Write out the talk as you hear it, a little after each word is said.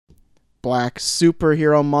Black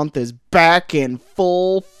Superhero Month is back in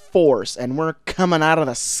full force, and we're coming out of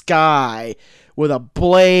the sky with a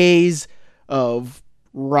blaze of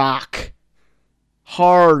rock.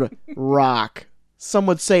 Hard rock. Some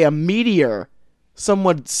would say a meteor. Some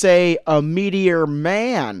would say a meteor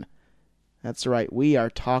man. That's right, we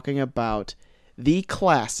are talking about the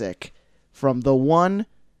classic from the one,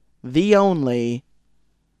 the only...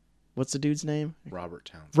 What's the dude's name? Robert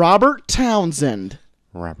Townsend. Robert Townsend.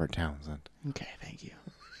 Robert Townsend. Okay, thank you.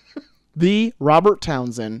 The Robert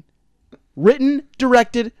Townsend, written,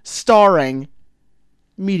 directed, starring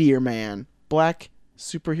Meteor Man, Black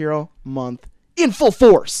Superhero Month, in full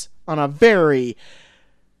force on a very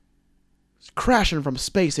crashing from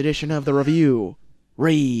space edition of the review.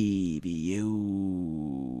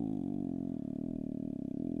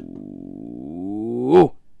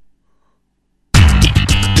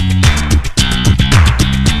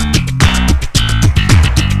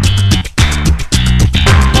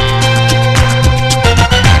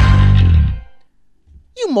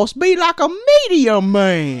 You must be like a meteor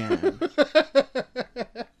man.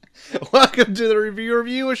 Welcome to the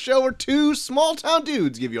Review, a show where two small-town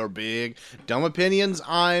dudes give your big, dumb opinions.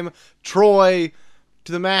 I'm Troy,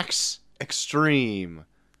 to the max extreme.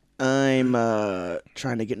 I'm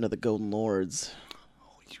trying to get into the Golden Lords.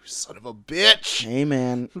 Oh, you son of a bitch. Hey,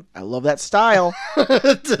 man. I love that style.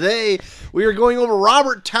 Today, we are going over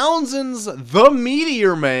Robert Townsend's The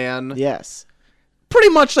Meteor Man. Yes. Pretty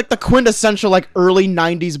much like the quintessential like early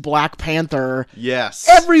 90s Black Panther. Yes.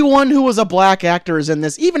 Everyone who was a black actor is in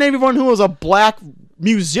this. Even everyone who was a black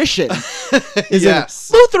musician is yes.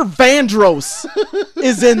 in it. Luther Vandross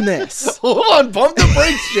is in this. Hold on, pump the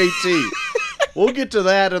brakes, JT. We'll get to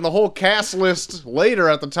that and the whole cast list later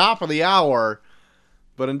at the top of the hour.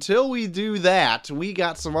 But until we do that, we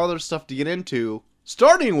got some other stuff to get into,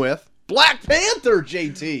 starting with Black Panther,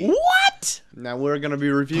 JT. What? Now we're going to be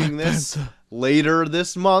reviewing this later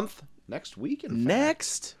this month. Next week, in fact.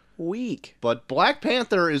 Next week. But Black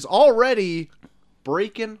Panther is already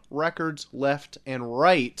breaking records left and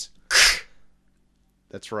right.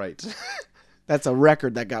 That's right. That's a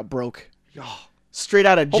record that got broke. Straight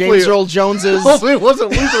out of Hopefully James Earl Jones's... Hopefully it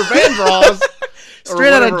wasn't Luther Vandross.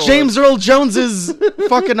 Straight out of James Earl Jones's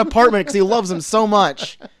fucking apartment because he loves him so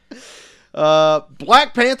much.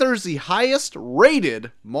 Black Panther is the highest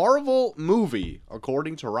rated Marvel movie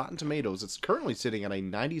according to Rotten Tomatoes. It's currently sitting at a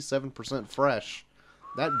 97% fresh.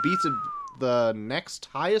 That beats the next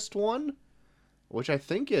highest one, which I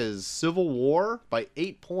think is Civil War, by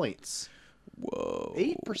 8 points. Whoa.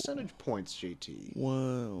 8 percentage points, JT.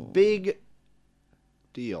 Whoa. Big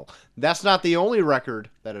deal. That's not the only record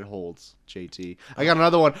that it holds, JT. I got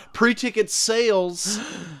another one. Pre-ticket sales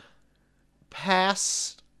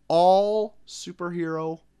past all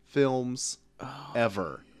superhero films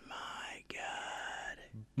ever. My God.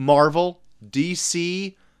 Marvel,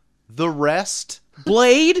 DC, the rest.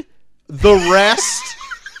 Blade? The rest.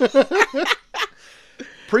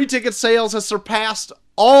 Pre-ticket sales has surpassed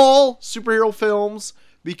all superhero films,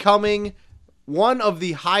 becoming one of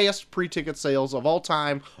the highest pre-ticket sales of all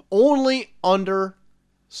time, only under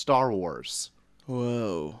Star Wars.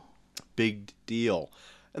 Whoa. Big deal.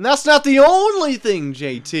 And that's not the only thing,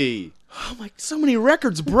 JT. Oh my, so many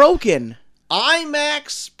records broken.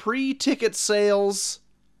 IMAX pre-ticket sales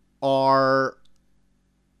are...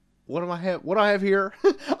 What do I have here?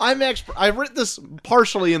 IMAX... I've written this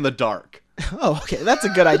partially in the dark. Oh, okay. That's a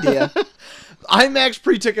good idea. IMAX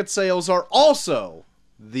pre-ticket sales are also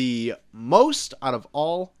the most out of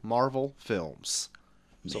all Marvel films.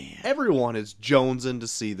 So everyone is jonesing to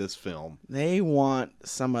see this film. They want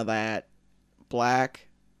some of that Black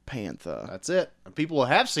Panther. That's it. And people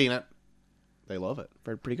who have seen it, they love it.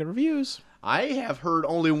 Heard pretty good reviews. I have heard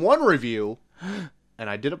only one review, and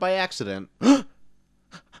I did it by accident.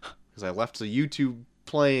 Because I left the YouTube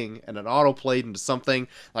playing, and it auto-played into something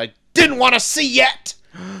I didn't want to see yet.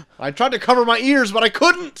 I tried to cover my ears, but I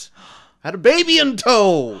couldn't. I had a baby in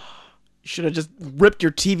tow. You should have just ripped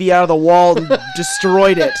your TV out of the wall and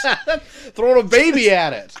destroyed it. Throwing a baby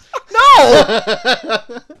at it.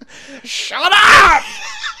 No! Shut up!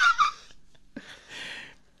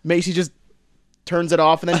 Macy just turns it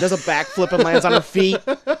off and then does a backflip and lands on her feet.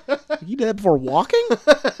 You did that before walking?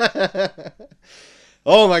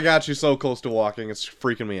 Oh my god, she's so close to walking. It's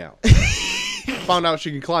freaking me out. Found out she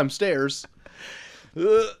can climb stairs.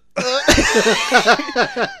 Don't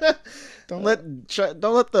let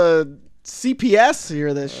the CPS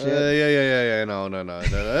hear this shit. Yeah. No. You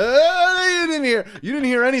didn't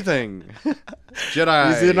hear anything.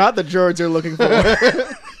 Jedi. These are not the droids you're looking for.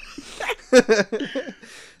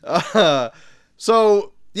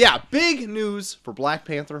 So yeah, big news for Black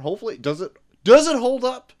Panther. Hopefully, does it hold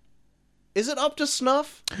up? Is it up to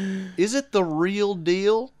snuff? Is it the real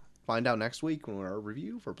deal? Find out next week when our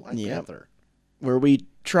review for Black Panther. Where we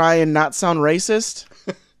try and not sound racist.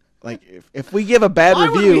 Like if we give a bad Why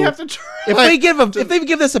review, would we have to try if they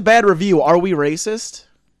give this a bad review, are we racist?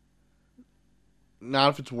 Not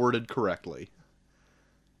if it's worded correctly.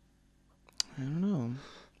 I don't know.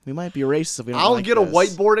 We might be racist if we don't I'll like get this. a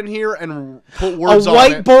whiteboard in here and put words on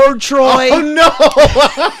it. A whiteboard, Troy? Oh no!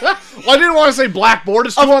 Well, I didn't want to say blackboard.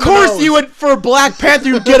 It's too on Of the course nose. you would, for Black Panther,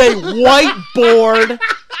 you'd get a whiteboard.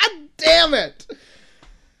 Damn it!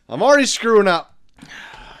 I'm already screwing up.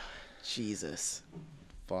 Jesus.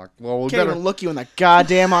 Fuck. Well, we Can't better even look you in the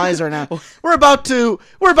goddamn eyes right now. We're about to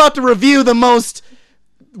review the most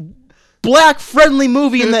black-friendly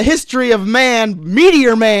movie in the history of man,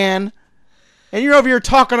 Meteor Man, and you're over here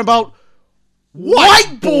talking about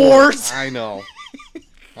whiteboards. I know.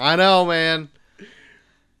 I know, man.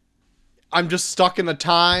 I'm just stuck in the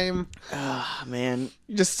time. Ah, man,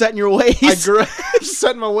 you're just setting your ways. I grew up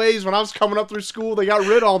set in my ways. When I was coming up through school, they got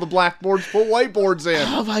rid of all the blackboards, put whiteboards in.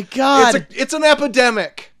 Oh my god. It's an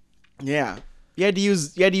epidemic. Yeah. You had to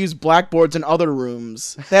use blackboards in other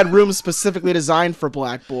rooms. They had rooms specifically designed for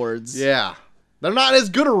blackboards. Yeah. They're not as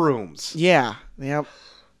good a rooms. Yeah. Yep.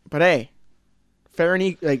 But hey, fair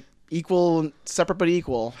and equal, separate but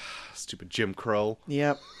equal. Stupid Jim Crow.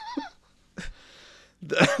 Yep.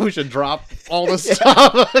 We should drop all this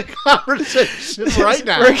stuff in the conversation right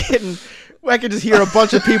now. I can just hear a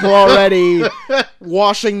bunch of people already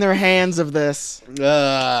washing their hands of this.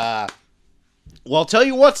 Well, I'll tell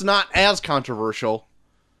you what's not as controversial.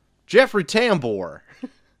 Jeffrey Tambor.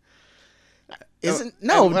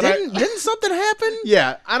 Didn't something happen?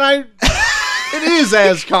 Yeah, and it is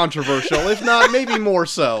as controversial, if not maybe more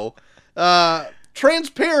so.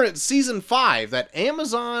 Transparent Season 5, that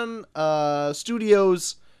Amazon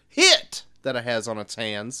Studios hit that it has on its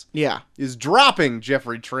hands, Yeah. is dropping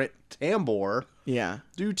Jeffrey Tambor Yeah.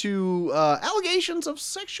 due to allegations of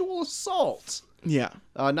sexual assault. Yeah.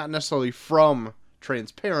 Not necessarily from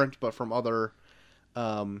Transparent, but from other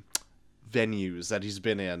venues that he's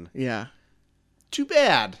been in. Yeah. Too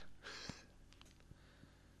bad.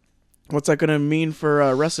 What's that going to mean for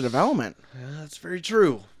Arrested Development? That's very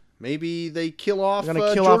true. Maybe they kill off They're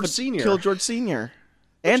gonna George Sr. Kill George Sr.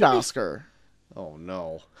 And would be- Oscar. Oh,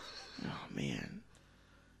 no. Oh, man.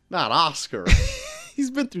 Not Oscar.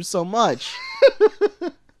 He's been through so much.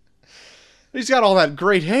 He's got all that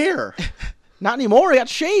great hair. Not anymore. He got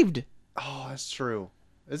shaved. Oh, that's true.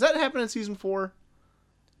 Does that happen in Season 4?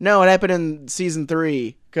 No, it happened in Season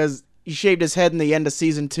 3. Because he shaved his head in the end of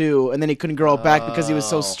Season 2. And then he couldn't grow it back because he was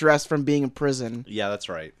so stressed from being in prison. Yeah, that's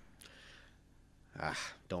right.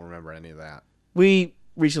 Don't remember any of that. We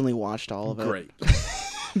recently watched all of it. Great.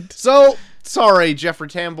 So, sorry, Jeffrey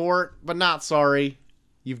Tambor, but not sorry.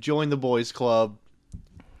 You've joined the boys club.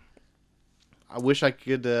 I wish I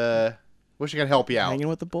could help you out. Hanging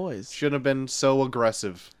with the boys. Shouldn't have been so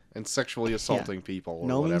aggressive and sexually assaulting people. Or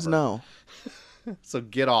No whatever. means no. So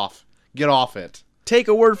get off it. Take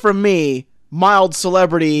a word from me, mild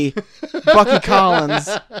celebrity Bucky Collins.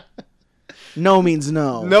 No means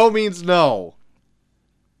no. No means no.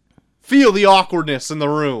 Feel the awkwardness in the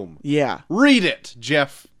room. Yeah. Read it,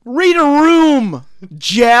 Jeff. Read a room,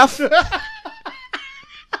 Jeff. Yeah,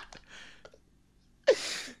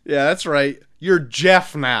 that's right. You're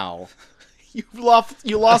Jeff now. You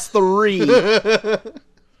lost the re.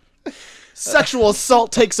 Sexual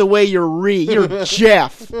assault takes away your re. You're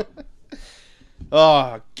Jeff.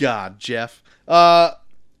 Oh, God, Jeff.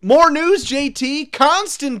 More news, JT.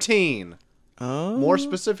 Constantine. Oh. More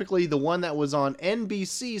specifically, the one that was on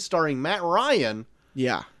NBC starring Matt Ryan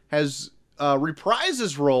Yeah. has reprised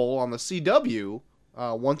his role on the CW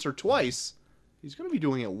once or twice. He's going to be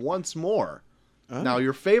doing it once more. Oh. Now,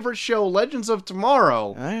 your favorite show, Legends of Tomorrow,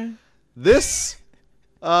 All right. this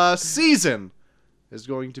season is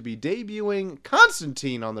going to be debuting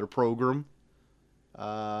Constantine on their program.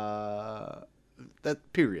 That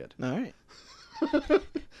period. All right.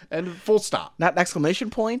 And full stop. Not an exclamation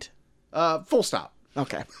point? Full stop.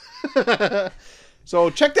 Okay. So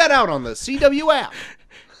check that out on the CW app.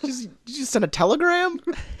 Did you send a telegram?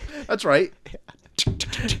 That's right.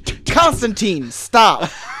 Constantine, stop.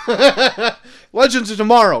 Legends of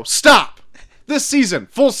Tomorrow, stop. This season,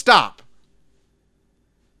 full stop.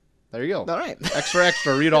 There you go. All right. Extra,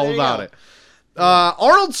 read all There you about go. it.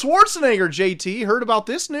 Arnold Schwarzenegger, JT, heard about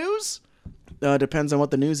this news? Depends on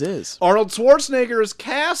what the news is. Arnold Schwarzenegger is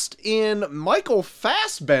cast in Michael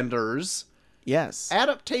Fassbender's Yes.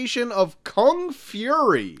 adaptation of Kung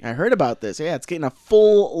Fury. I heard about this. Yeah, it's getting a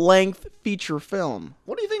full-length feature film.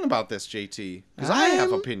 What do you think about this, JT? Because I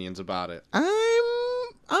have I'm- opinions about it. I'm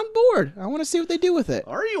on board. I want to see what they do with it.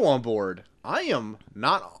 Are you on board? I am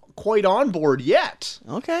not quite on board yet.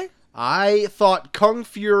 Okay. I thought Kung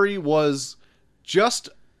Fury was just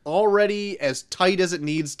already as tight as it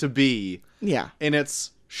needs to be Yeah. in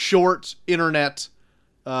its short internet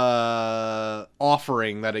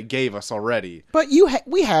offering that it gave us already. But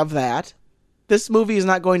we have that. This movie is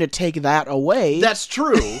not going to take that away. That's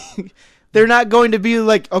true. They're not going to be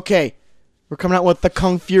like, okay, we're coming out with the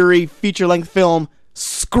Kung Fury feature-length film.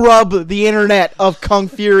 Scrub the internet of Kung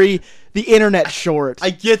Fury, the internet short. I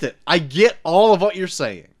get it. I get all of what you're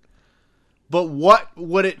saying. But what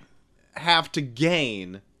would it have to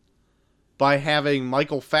gain by having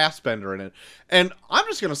Michael Fassbender in it? And I'm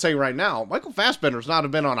just going to say right now, Michael Fassbender's not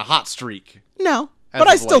been on a hot streak. No, As but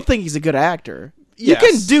I of still late. think he's a good actor. Yes. You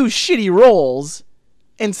can do shitty roles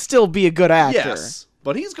and still be a good actor. Yes.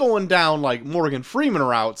 But he's going down like Morgan Freeman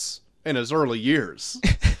routes in his early years.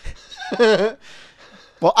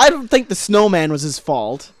 Well, I don't think the snowman was his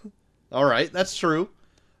fault. All right, that's true.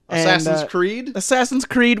 And, Assassin's Creed? Assassin's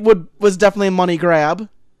Creed was definitely a money grab.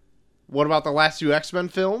 What about the last two X-Men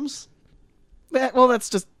films? Well,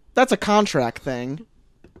 that's a contract thing.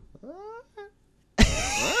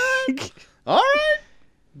 All right.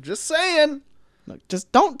 Just saying. Look,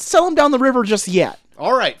 just don't sell him down the river just yet.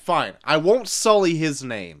 All right, fine. I won't sully his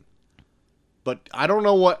name. But I don't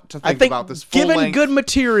know what to I think think about this given full-length. good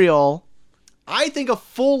material, I think a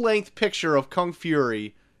full-length picture of Kung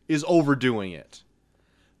Fury is overdoing it.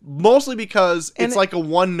 Mostly because And it's it- like a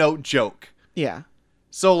one-note joke. yeah.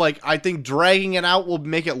 So, like, I think dragging it out will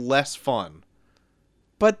make it less fun.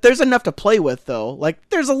 But there's enough to play with, though. Like,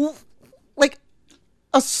 there's a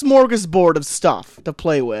smorgasbord of stuff to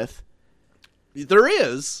play with. There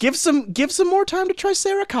is. Give some more time to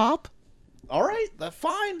Triceracop. All right, that's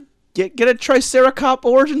fine. Get a Triceracop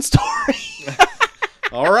origin story.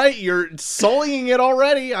 All right, you're sullying it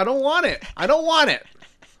already. I don't want it. I don't want it.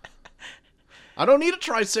 I don't need a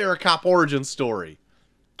Triceracop origin story.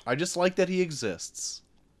 I just like that he exists.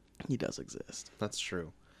 He does exist. That's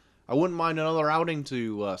true. I wouldn't mind another outing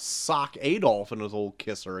to sock Adolf and his old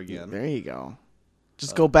kisser again. There you go.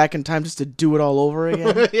 Just go back in time just to do it all over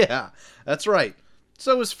again. Yeah, that's right.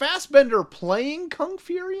 So is Fassbender playing Kung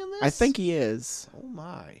Fury in this? I think he is. Oh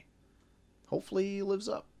my. Hopefully he lives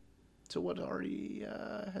up to what already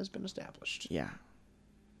has been established. Yeah.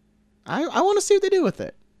 I want to see what they do with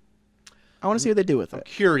it. I want to see what they do with it.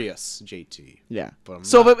 Curious, JT. Yeah. But I'm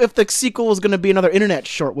So not. if the sequel was going to be another internet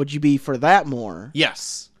short, would you be for that more?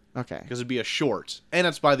 Yes, Okay. because it'd be a short, and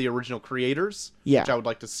it's by the original creators. Yeah. Which I would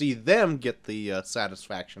like to see them get the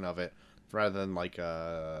satisfaction of it, rather than like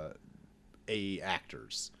a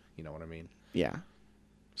actors. You know what I mean? Yeah.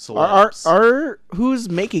 Celebs. Are who's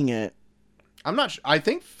making it? I'm not. I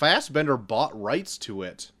think Fassbender bought rights to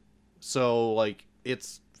it, so like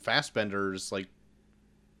it's Fassbender's like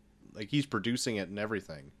he's producing it and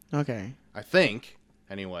everything. Okay. I think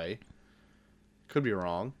anyway. Could be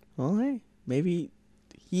wrong. Well, hey, maybe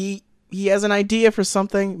he has an idea for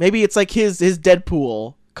something. Maybe it's like his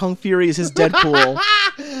Deadpool. Kung Fury is his Deadpool.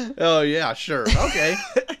 Oh yeah, sure. Okay,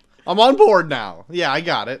 I'm on board now. Yeah, I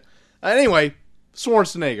got it. Anyway,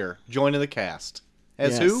 Schwarzenegger joining the cast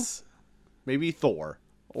as who? Yes. Maybe Thor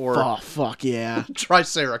or Oh fuck yeah!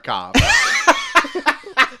 Triceracop.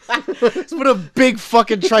 Let's put a big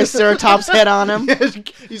fucking Triceratops head on him.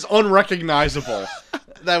 He's unrecognizable.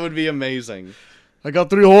 That would be amazing. I got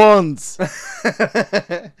 3 horns.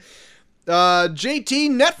 JT,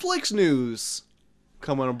 Netflix news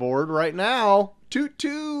coming aboard right now. Toot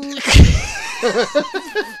toot.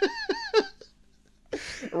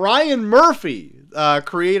 Ryan Murphy,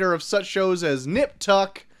 creator of such shows as Nip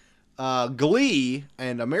Tuck, Glee,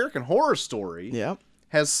 and American Horror Story, Yep.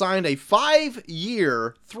 has signed a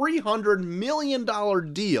 5-year, $300 million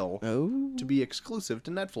deal Oh. to be exclusive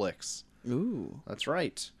to Netflix. Ooh. That's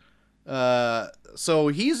right. So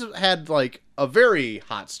he's had like a very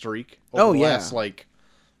hot streak over the last like,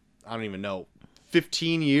 I don't even know,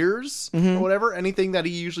 15 years or whatever. Anything that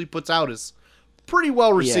he usually puts out is pretty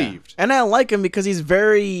well received. Yeah. And I like him because he's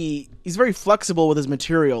very flexible with his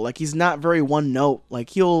material. Like he's not very one note. Like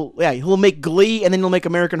he'll make Glee and then he'll make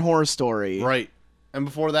American Horror Story. Right. And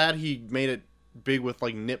before that, he made it big with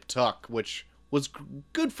like Nip Tuck, which was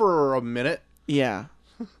good for a minute. Yeah.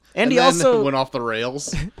 And he then also went off the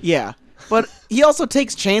rails. yeah. But he also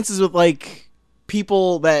takes chances with like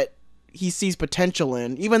people that he sees potential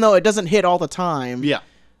in, even though it doesn't hit all the time. Yeah.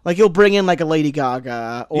 Like he'll bring in like a Lady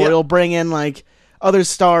Gaga, or Yeah. he'll bring in like other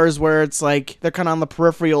stars where it's like they're kind of on the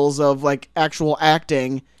peripherals of like actual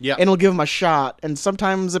acting. Yeah. And he'll give them a shot, and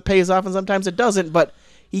sometimes it pays off, and sometimes it doesn't. But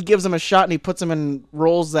he gives them a shot, and he puts them in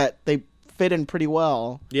roles that they fit in pretty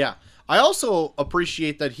well. Yeah. I also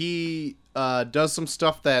appreciate that he does some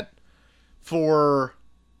stuff that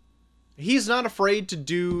he's not afraid to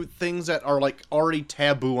do things that are like already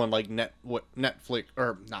taboo on like Netflix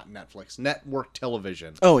or not Netflix, network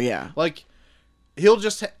television. Oh yeah. Like he'll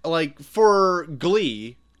just like for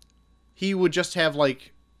Glee, he would just have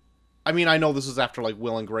like, I mean, I know this is after like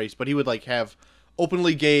Will and Grace, but he would like have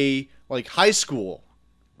openly gay like high school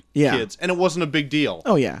kids, and it wasn't a big deal.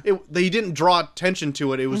 Oh yeah. They didn't draw attention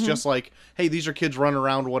to it. It was just like, hey, these are kids running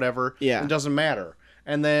around, whatever. Yeah. It doesn't matter.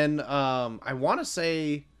 And then I want to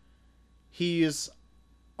say he is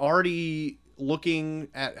already looking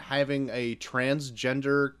at having a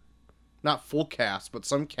transgender, not full cast, but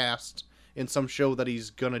some cast in some show that he's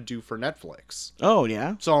gonna do for Netflix. Oh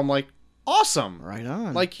yeah. So I'm like, awesome. Right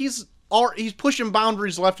on. Like he's pushing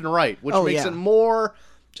boundaries left and right, which makes yeah. it more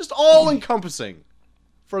just all encompassing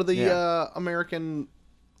for the American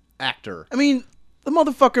actor. I mean, the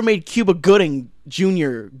motherfucker made Cuba Gooding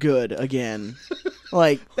Jr. good again.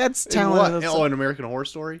 Like that's talent. An American Horror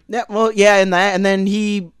Story. Yeah, well, yeah, and that, and then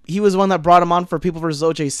he was one that brought him on for People vs.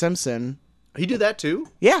 O.J. Simpson. He did that too.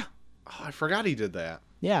 Yeah. Oh, I forgot he did that.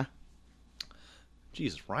 Yeah.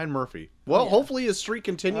 Jesus, Ryan Murphy. Well, hopefully his streak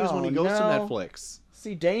continues when he goes to Netflix.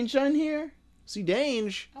 See Danger in here? See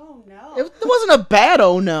Dange. Oh no. It wasn't a bad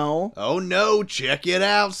oh no. Oh no, check it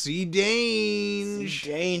out. See Dange.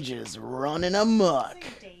 Danger's running amok.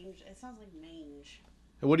 It sounds like mange.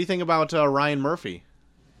 What do you think about Ryan Murphy?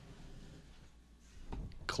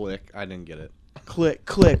 Click. I didn't get it. Click,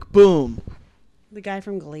 click, boom. The guy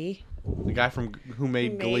from Glee. The guy who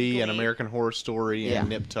made Glee and American Horror Story and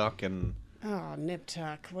Nip Tuck, and Oh, Nip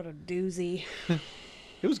Tuck. What a doozy.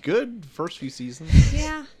 it was good first few seasons.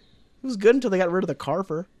 Yeah. It was good until they got rid of the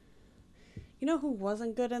Carver. You know who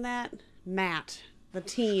wasn't good in that? Matt, the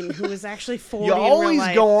teen who was actually 40 You in real always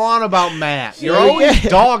life. go on about Matt. You're Yeah. always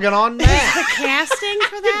dogging on Matt. The casting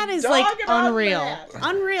for that is like Dogging on unreal. Matt.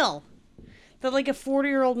 Unreal. That like a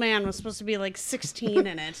 40-year-old man was supposed to be like 16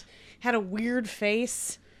 in it. Had a weird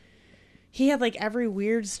face. He had like every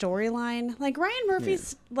weird storyline. Like Ryan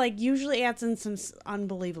Murphy's like usually adds in some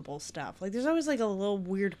unbelievable stuff. Like there's always like a little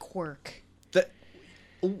weird quirk.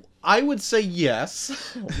 I would say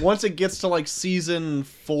yes. Once it gets to like season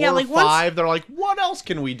 4 Yeah, or like 5, they're like, what else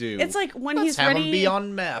can we do? It's like when let's he's have ready him be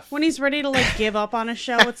on meth. when he's ready to like give up on a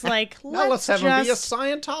show, it's like Now let's have him be a just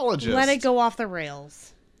Scientologist. let it go off the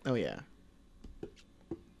rails. Oh yeah.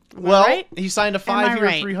 Am I Well, right? he signed a I 5-year,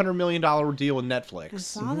 right? $300 million deal with Netflix. I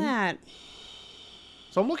saw that.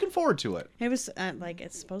 So I'm looking forward to it. It was like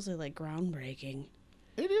it's supposedly like groundbreaking.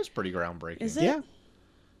 It is pretty groundbreaking. Is it? Yeah.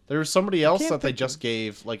 There was somebody else can't that they picture. just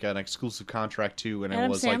gave like an exclusive contract to, and it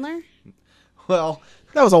Adam was Sandler? like, well,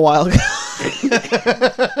 That was a while ago.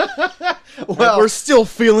 well, We're still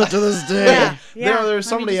feeling it to this day. Yeah. there's Let me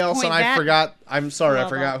somebody just else, point and I that forgot. I'm sorry, I level.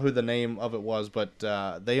 forgot who the name of it was, but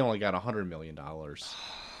they only got $100 million.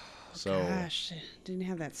 So Gosh, didn't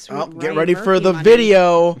have that sweet. Oh, get Ryan ready for Murphy the money.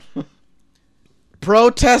 video.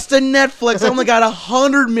 Protesting Netflix only got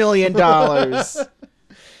 $100 million.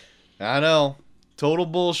 I know, total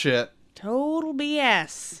bullshit. Total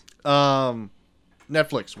BS.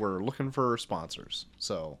 Netflix, we're looking for sponsors.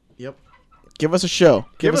 So Yep. Give us a show.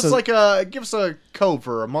 give us a a code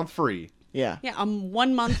for a month free. yeah. Yeah,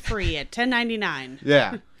 1 month free at $10.99.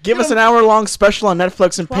 Yeah, Give us an hour-long special on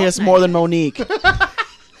Netflix and pay us more than Monique.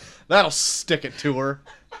 that'll stick it to her.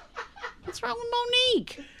 What's wrong with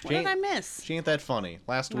Monique? What did I miss? She ain't that funny.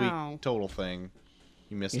 Last No. week, total thing.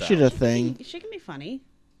 You missed out. She did a thing. She can be funny.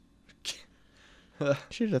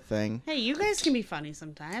 She did a thing. Hey, you guys can be funny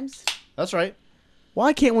sometimes. That's right.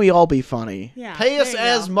 Why can't we all be funny? Yeah. Pay us there you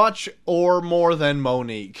as go. much or more than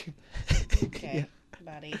Monique. Okay,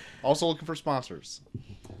 buddy. Also looking for sponsors.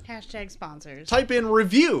 Hashtag sponsors. Type in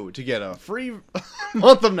review to get a free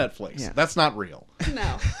month of Netflix. Yeah. That's not real.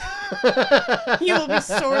 No. You will be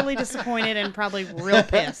sorely disappointed and probably real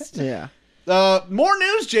pissed. Yeah. More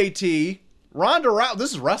news, JT. Ronda Rousey.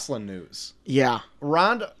 This is wrestling news. Yeah.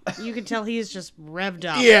 Ronda. You can tell he's just revved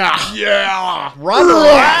up. Yeah. Ronda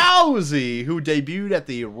Rousey, who debuted at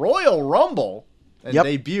the Royal Rumble. And Yep.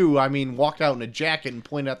 debut, I mean, walked out in a jacket and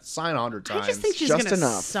pointed at the sign 100 times. I just think she's Just gonna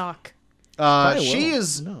enough. suck. Probably She will.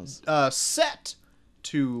 is Who knows? set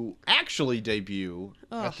to actually debut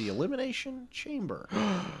at the Elimination Chamber.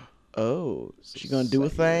 Oh, she gonna do a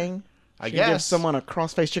thing? I She gonna give guess. someone a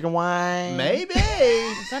crossface chicken wing. Maybe.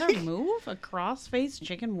 Is that a move? A cross-faced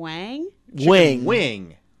chicken wang? Wing.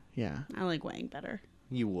 Wing. Yeah. I like Wang better.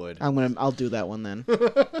 You would. I'll do that one then.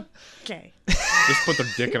 Okay. Just put their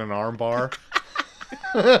dick in an arm bar.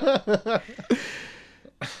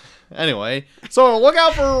 Anyway, so look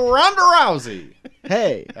out for Ronda Rousey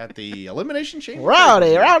Hey. at the Elimination Chamber.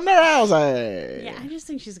 Rowdy, Ronda Rousey. Yeah, I just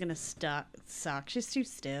think she's gonna suck. She's too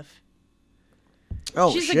stiff.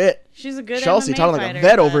 Oh, she's shit. She's a good Chelsea MMA talking like fighter, a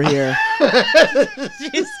vet but over here.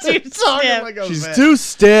 She's too Talking stiff. like a She's vet. too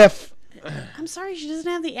stiff. I'm sorry, she doesn't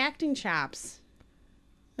have the acting chops.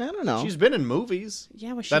 I don't know. She's been in movies.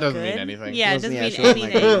 Yeah, was she That doesn't good? mean anything. Yeah, it Doesn't- doesn't yeah, mean she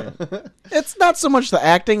doesn't like anything. It's not so much the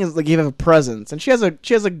acting as like you have a presence, and she has a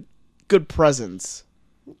good presence.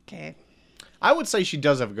 Okay. I would say she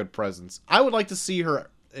does have a good presence. I would like to see her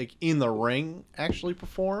like, in the ring actually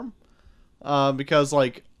perform, because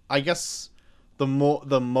like I guess the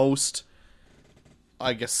most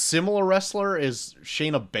I guess similar wrestler is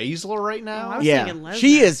Shayna Baszler right I now. was Yeah, thinking Lesnar.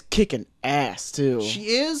 she is kicking ass too. She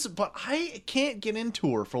is, but I can't get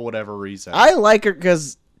into her for whatever reason. I like her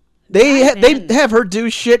because they Dive in. they have her do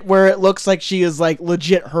shit where it looks like she is like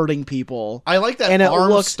legit hurting people, I like that and it arm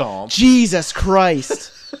looks stomp. Jesus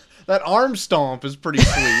Christ. That arm stomp is pretty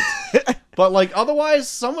sweet. But like otherwise,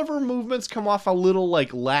 some of her movements come off a little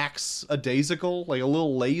like lackadaisical, like a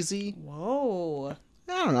little lazy. Whoa.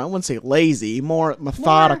 I don't know. I wouldn't say lazy, more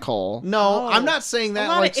methodical. No, Oh. I'm not saying A that.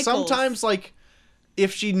 lot of Like ickles. sometimes, like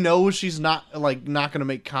if she knows she's not gonna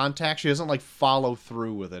make contact, she doesn't like follow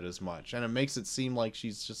through with it as much, and it makes it seem like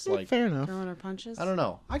she's just like Fair enough. Throwing her punches. I don't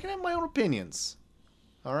know. I can have my own opinions.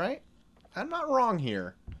 All right, I'm not wrong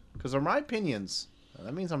here because they're my opinions.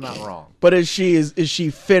 That means I'm not wrong. But is she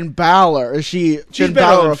Finn Balor? Is she She's Finn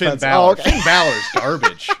better Balor than Finn offensive? Balor. Oh, okay. Finn Balor's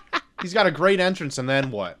garbage. He's got a great entrance, and then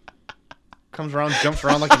what? Comes around, jumps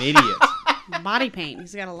around like an idiot. Body paint.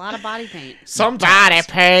 He's got a lot of body paint. Sometimes.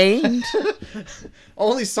 paint.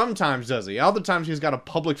 Only sometimes does he. Other times he's got a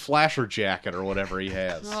public flasher jacket or whatever he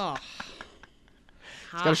has. Oh.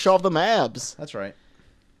 Gotta show off them abs. That's right.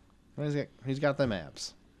 He's got them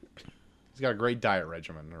abs. He's got a great diet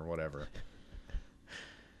regimen or whatever.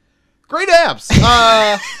 Great abs.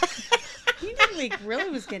 He did, like really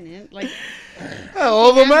was getting in. Like,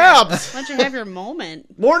 Oh, them abs. why don't you have your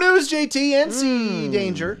moment? More news, JT. NC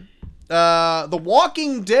Danger. The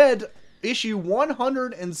Walking Dead issue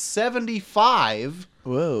 175.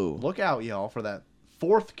 Whoa. Look out, y'all, for that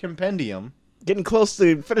fourth compendium. Getting close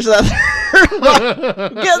to finish that third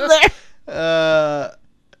one. Getting there.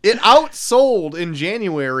 It outsold in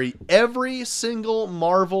January every single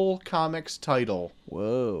Marvel Comics title.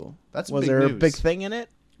 Whoa. That's Was big there a news. big thing in it?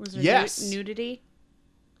 Was there Yes. nudity?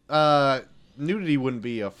 Nudity wouldn't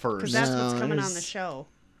be a Because first. that's No, what's coming on there's- the show.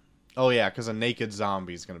 Oh yeah, because a naked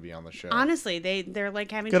zombie is going to be on the show. Honestly, they're like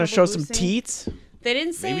having Gonna trouble show some boosting. teats? They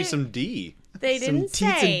didn't say Maybe some D. They some didn't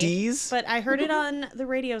teats say, and Ds? but I heard it on the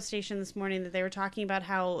radio station this morning that they were talking about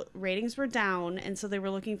how ratings were down, and so they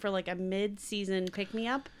were looking for like a mid-season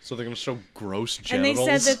pick-me-up. So they're going to show gross And genitals.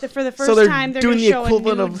 they said that for the So first they're time they're doing going to the show a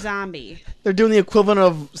equivalent nude of- zombie, They're doing the equivalent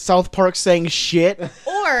of South Park saying shit. or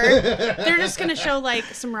they're just going to show like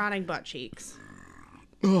some rotting butt cheeks.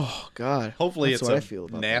 Oh, God. Hopefully That's it's what a I feel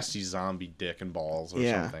about nasty zombie dick and balls or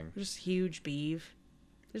Yeah. something. Just huge beef.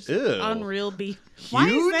 Just Ew. unreal beef. Why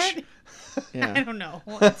is Huge? that? that. Yeah. I don't know.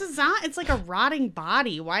 It's like a rotting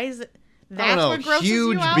body. Why is it? I That's don't know. what grosses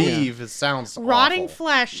Huge you out. beef. It sounds Rotting awful.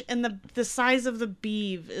 flesh and the size of the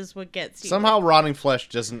beef is what gets you. Somehow rotting flesh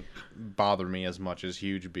doesn't bother me as much as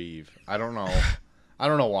huge beef. I don't know. I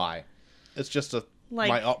don't know why. It's just Like-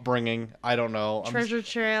 my upbringing. I don't know. treasure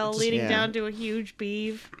trail leading yeah. down to a huge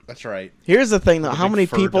beef. That's right. Here's the thing, though. With a How big many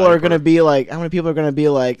fur people are diaper. gonna be like? How many people are gonna be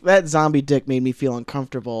like? That zombie dick made me feel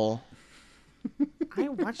uncomfortable. I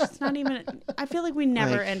watch. It's not even. I feel like we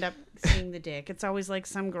never Like- end up seeing the dick. It's always like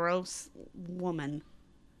some gross woman.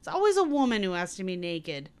 It's always a woman who has to be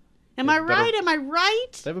naked. Am I It's better- right? Am I right?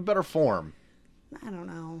 They have a better form. I don't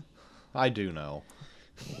know. I do know.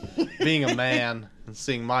 Being a man and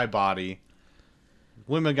seeing my body,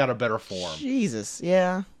 women got a better form. Jesus,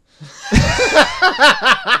 yeah.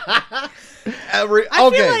 I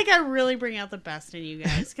feel like I really bring out the best in you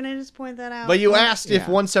guys. Can I just point that out? But you asked if Yeah.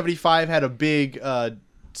 175 had a big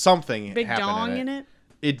something big happen dong in in it.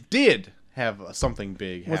 it. It did have something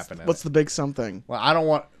big What's, happen in what's it. the big something? Well, I don't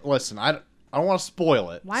want. Listen, I don't want to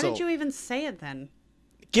spoil it. Why so- did you even say it then?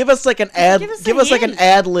 Give us like an ad. give us a Give us like an hint.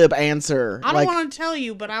 ad lib answer. I don't like want to tell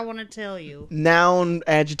you, but I want to tell you. noun,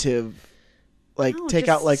 adjective. Like No, take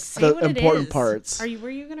just out like say the what it important is. parts. Were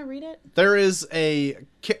you gonna read it? There is a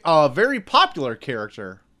very popular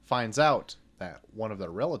character finds out that one of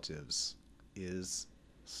their relatives is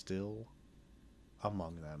still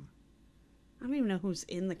among them. I don't even know who's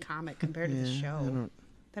in the comic compared to the Yeah, I show. don't-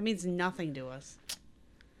 That means nothing to us.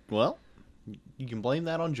 Well, you can blame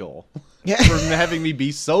that on Joel Yeah. for having me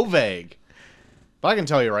be so vague. But I can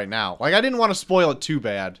tell you right now, like, I didn't want to spoil it too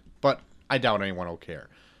bad, but I doubt anyone will care.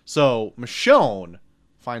 So, Michonne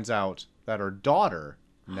finds out that her daughter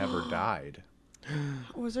never died.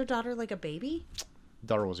 Was her daughter like a baby?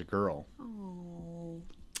 Daughter was a girl. Oh.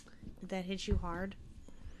 Did that hit you hard?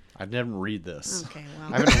 I didn't read this. Okay, I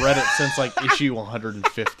well. haven't read it since, like, issue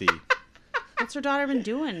 150. What's her daughter been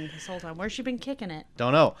doing this whole time? Where's she been kicking it?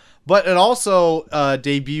 Don't know. But it also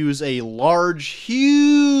debuts a large,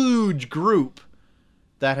 huge group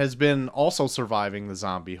that has been also surviving the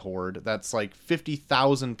zombie horde. That's like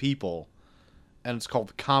 50,000 people. And it's called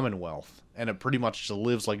the Commonwealth. And it pretty much just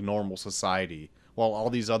lives like normal society. While all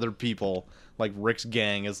these other people, like Rick's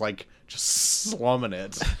gang, is like just slumming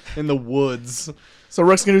it in the woods. So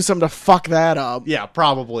Rick's gonna do something to fuck that up. Yeah,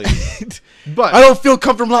 probably. But I don't feel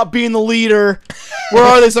comfortable not being the leader. Where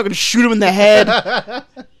are they? So I can shoot him in the head.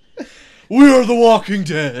 we are the Walking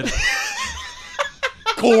Dead.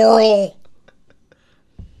 Coral.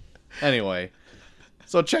 Anyway,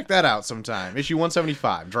 so check that out sometime. Issue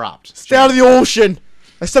 175 dropped. Stay out of the ocean.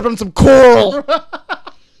 I stepped on some coral.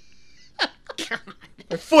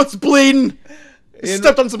 My foot's bleeding. I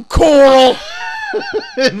stepped on some coral.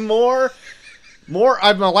 And more.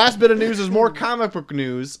 My last bit of news is more comic book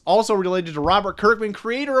news, also related to Robert Kirkman,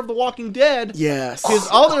 creator of The Walking Dead. Yes. His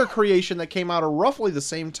other creation that came out at roughly the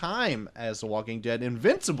same time as The Walking Dead,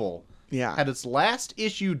 Invincible, Yeah. had its last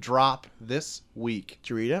issue drop this week. Did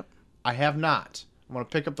you read it? I have not. I'm going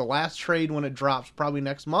to pick up the last trade when it drops, probably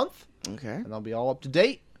next month, Okay. and I'll be all up to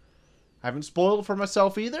date. I haven't spoiled it for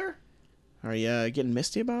myself either. Are you getting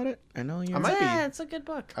misty about it? I know you're. I might be. Yeah, it's a good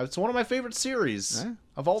book. It's one of my favorite series Huh?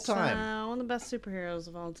 of all It's, time. one of the best superheroes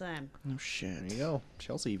of all time. Oh shit. There you go.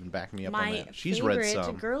 Chelsea even backed me up on My that. She's read favorite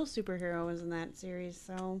some. girl superhero is in that series,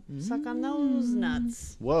 so suck on those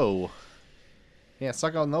nuts. Whoa. Yeah,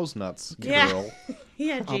 suck on those nuts, Yeah. girl.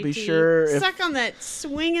 Yeah, JT. I'll be sure if- Suck on that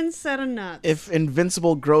swinging set of nuts. If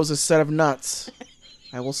Invincible grows a set of nuts,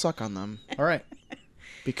 I will suck on them All right.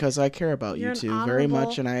 because I care about You're you an two very honorable-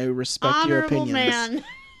 much and I respect your Honorable opinions. man.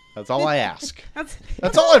 That's all I ask. That's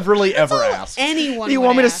That's all I've really ever asked. anyone. Do you would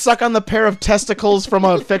want me to ask. suck on the pair of testicles from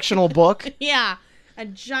a fictional book? Yeah, a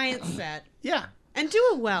giant set, Yeah. and do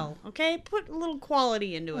it well. Okay, put a little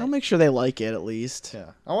quality into I'll it. make sure they like it at least.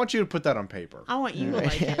 Yeah. I want you to put that on paper. I want you to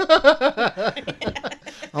like it.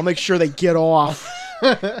 I'll make sure they get off.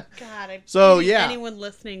 God, I So, pity yeah. anyone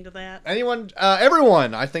listening to that.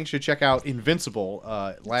 Everyone, I think, should check out Invincible.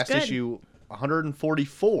 Last good. issue,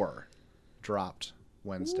 144, dropped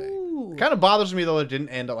Wednesday. Ooh. Kind of bothers me, though, it didn't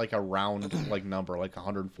end at, like, a round, like, number, like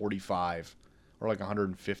 145 or, like,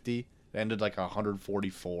 150. It ended, like,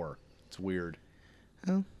 144. It's weird.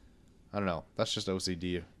 Oh. I don't know. That's just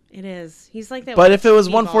OCD. It is. He's like that. But with if it was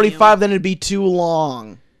TV 145, volume. then it'd be too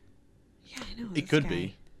long. Yeah, I know. It this could guy.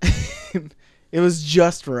 be. It was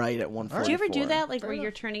just right at 144. Do you ever do that, like Fair where enough.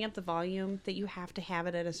 you're turning up the volume that you have to have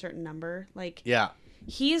it at a certain number? Like Yeah.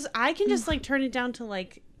 I can just like turn it down to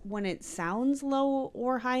like when it sounds low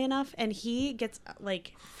or high enough, and he gets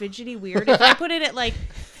like fidgety weird. If I put it at like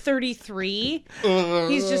 33,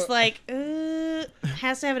 he's just like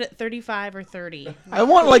has to have it at 35 or 30. I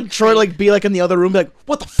want like Troy to like be like in the other room, be like,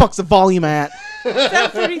 what the fuck's the volume at? Is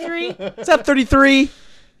that 33? Is that 33?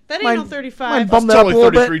 That ain't Mine- no mine 35. bump that up a Totally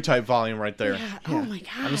little 33 bit. type volume right there. Yeah. Oh my gosh.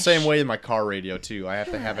 I'm the same way in my car radio, too. I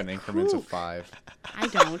have to have an increments of 5. I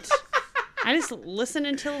don't. I just listen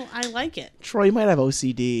until I like it. Troy, you might have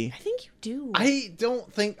OCD. I think you do. I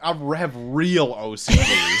don't think I have real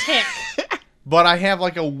OCD, Tick. but I have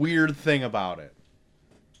like a weird thing about it.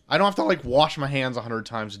 I don't have to like wash my hands 100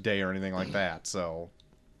 times a day or anything like that. So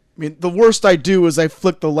I mean, the worst I do is I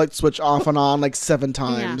flick the light switch off and on like 7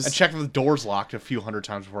 times. I check if the door's locked a few hundred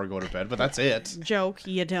times before I go to bed, but that's it. Joke,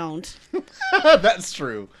 you don't. That's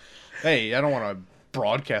true. Hey, I don't want to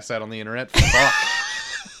broadcast that on the internet. Fuck.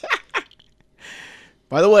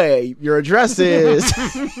 By the way, your address is...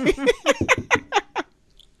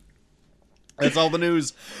 That's all the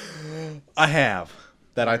news I have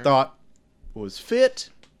that I thought was fit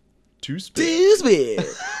to spit. Excuse me.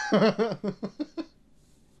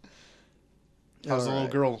 How's the little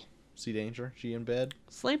Alright. girl? See danger? She in bed?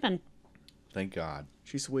 Sleeping. Thank God.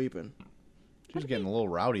 She's sweeping. She's getting a little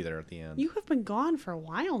rowdy there at the end. You have been gone for a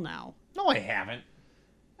while now. No, I haven't.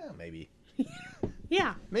 Maybe.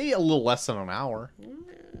 Yeah. Maybe a little less than an hour.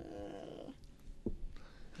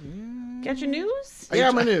 Got your news? I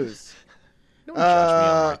got my news. Don't judge me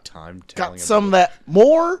on my time telling Got some about that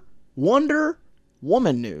more Wonder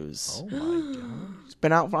Woman news. it. Oh my God. It's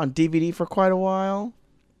been out on DVD for quite a while.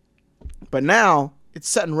 But now, it's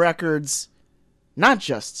setting records, not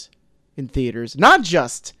just in theaters, not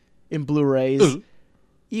just in Blu-rays,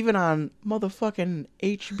 even on motherfucking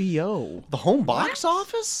HBO. The home box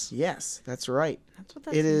office? Yes, that's right. That's what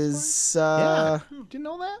that It stands is. Did you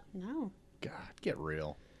know that? for? No. God, get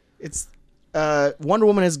real. It's Wonder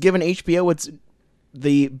Woman has given HBO its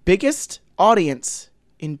the biggest audience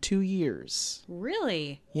in 2 years.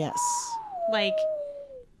 Really? Yes. Like,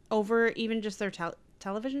 over even just their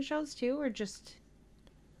television shows too, or just?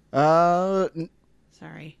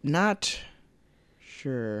 Sorry. Not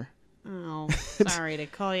sure. Oh, sorry to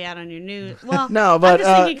call you out on your news. Well, No, but, I'm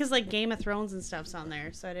just thinking because like Game of Thrones and stuff's on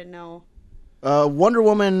there, so I didn't know. Wonder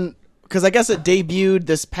Woman, because I guess it debuted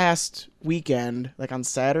this past weekend, like on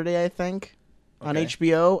Saturday, I think, on Okay.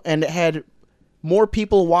 HBO, and it had more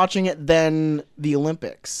people watching it than the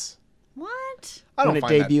Olympics. What? I don't When it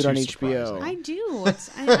find that debuted too on HBO. surprising. I do.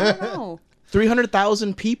 I don't know.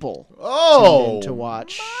 300,000 people tuned Oh, in to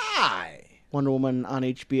watch my. Wonder Woman on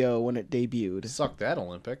HBO when it debuted. Suck that,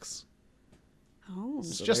 Olympics. Oh,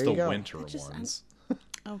 It's So just there the you go. winter just- ones.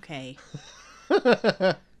 okay.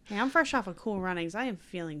 Hey, I'm fresh off of Cool Runnings. I am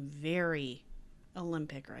feeling very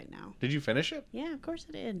Olympic right now. Did you finish it? Yeah, of course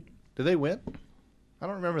I did. Did they win? I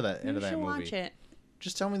don't remember that end You of that should movie. watch it.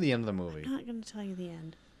 Just tell me the end of the movie. I'm not going to tell you the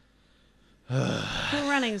end. Cool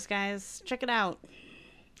Runnings, guys. Check it out.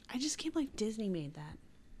 I just can't believe Disney made that.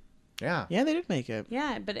 Yeah. Yeah, they did make it.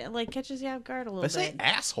 Yeah, but it like catches you off guard a little They say bit.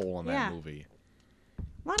 asshole in that Yeah. movie.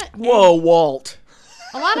 A lot of Whoa, Walt.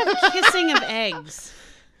 a lot of kissing of eggs.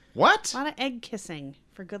 What? A lot of egg kissing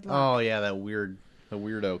for good luck. Oh yeah, the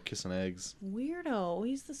weirdo kissing eggs. Weirdo.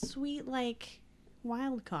 He's the sweet like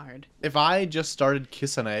wild card. If I just started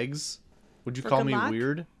kissing eggs, would you For call good me luck?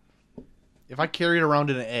 weird? If I carried around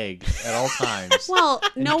an egg at all times. Well,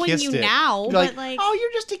 and knowing kissed you it, now, you'd be but like, oh,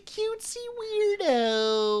 you're just a cutesy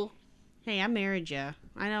weirdo. hey, I married you.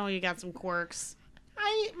 I know you got some quirks.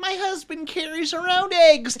 My husband carries around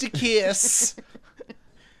eggs to kiss.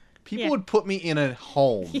 People Yeah. would put me in a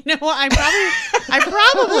home. You know what? I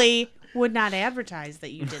probably would not advertise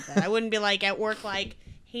that you did that. I wouldn't be like at work, like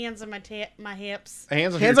hands on my hips.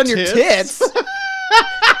 Hands Hands on your tits.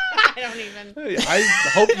 I don't even. I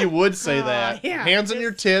hope you would say Oh, that. yeah, Hands on just-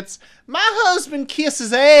 your tits. My husband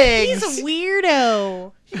kisses eggs. He's a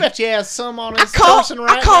weirdo. You bet you has some on his I person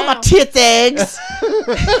right call now. my tits eggs.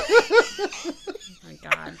 Oh my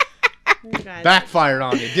god. You guys, Backfired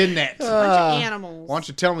on you, didn't it? bunch of animals. Why don't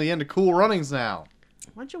you tell me the end of Cool Runnings now?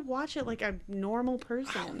 Why don't you watch it like a normal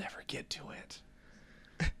person? I'll never get to it.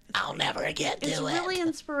 I'll never get It's really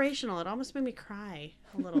inspirational. It almost made me cry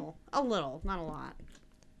a little. A little, not a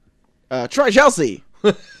lot. Troy Chelsea.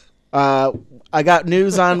 I got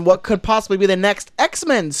news on what could possibly be the next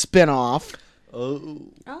X-Men spinoff, Oh.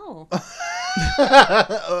 Oh.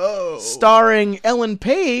 Oh. starring Ellen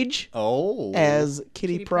Page Oh. as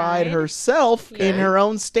Kitty Kitty Pryde Pryde? herself in Yeah. her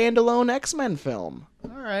own standalone X-Men film. All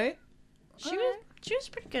right. She was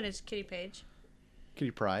pretty good as Kitty Page.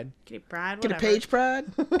 Kitty Pride. Kitty Pryde, Kitty whatever. Page Pride?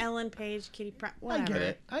 Ellen Page, Kitty Pryde, I whatever. get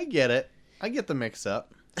it. I get it. I get the mix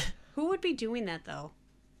up. Who would be doing that though?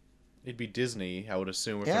 It'd be Disney, I would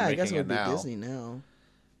assume, if Yeah, they're I making guess it would be now. Disney now.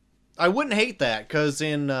 I wouldn't hate that, because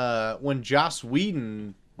in when Joss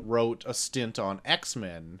Whedon wrote a stint on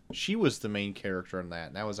X-Men, she was the main character in that,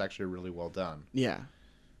 and that was actually really well done. Yeah.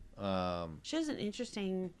 She has an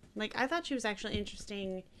interesting. Like I thought she was actually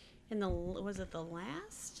interesting in the. Was it the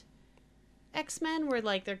last X-Men where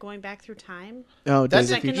like they're going back through time? Oh, That's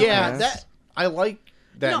Days of Second Future to yeah, Past. that I like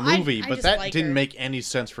that No, I- movie, I but just that like didn't her. make any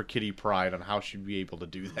sense for Kitty Pryde on how she'd be able to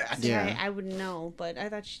do that. Yeah. I wouldn't know, but I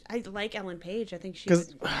thought I like Ellen Page. I think she.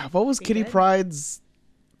 Because what was Be Kitty good. Pryde's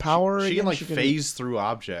power? She again? can like phase through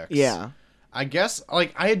objects. Yeah. I guess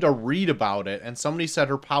like I had to read about it, and somebody said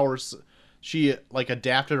her powers. She like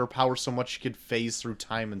adapted her powers so much she could phase through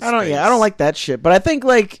time and space. I don't like that shit. But I think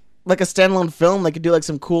like a standalone film, they could do like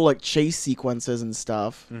some cool like chase sequences and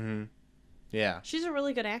stuff. Mm-hmm. Yeah. She's a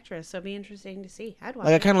really good actress, so it'd be interesting to see. I'd watch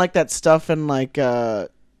Like I it. kind of like that stuff in like The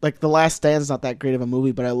Last Stand's not that great of a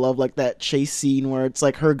movie, but I love like that chase scene where it's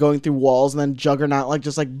like her going through walls and then Juggernaut like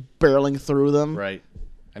just like barreling through them. Right.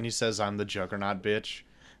 And he says, "I'm the Juggernaut, bitch,"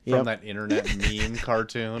 Yep. from that internet meme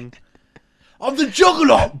cartoon. I'm the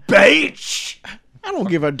Juggernaut, bitch. I don't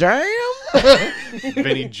give a damn.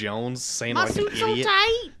 Vinnie Jones saying My like an suit's so idiot.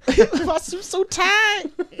 tight. My suit's so tight.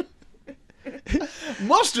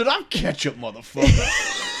 Mustard, I'm ketchup, motherfucker.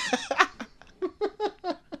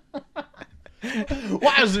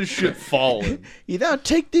 Why is this shit falling? Either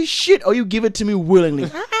take this shit or you give it to me willingly.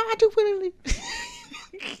 I do willingly.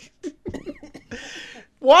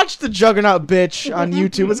 Watch the Juggernaut bitch on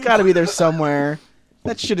YouTube. It's got to be there somewhere.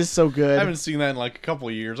 That shit is so good. I haven't seen that in like a couple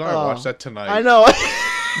of years. I'm gonna watch that tonight. I know.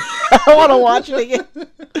 I want to watch it again.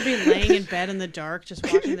 I'll be laying in bed in the dark, just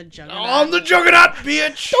watching the Juggernaut. I'm the Juggernaut,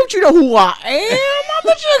 bitch. Don't you know who I am? I'm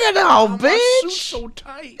the Juggernaut, My suit's bitch. so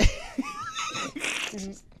tight.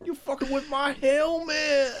 You fucking with my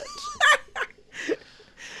helmet.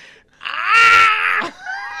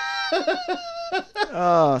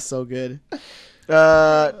 Oh, so good.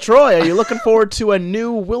 Troy, are you looking forward to a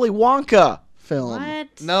new Willy Wonka film?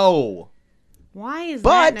 What? No. Why is But-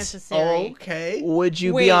 that necessary? Okay. Would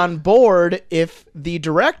you Wait. be on board if the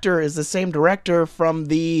director is the same director from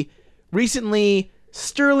the recently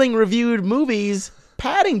sterling reviewed movies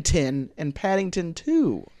Paddington and Paddington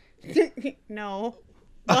 2? No.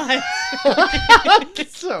 But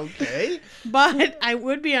It's okay. but I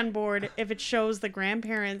would be on board if it shows the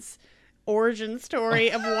grandparents' origin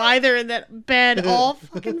story of why they're in that bed, all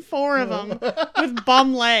fucking four of them, with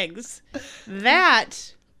bum legs.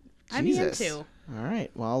 That I'd be Jesus. into. All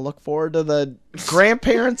right. Well, I'll look forward to the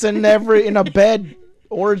grandparents in in a bed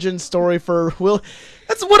origin story for Will.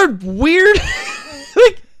 That's what a weird.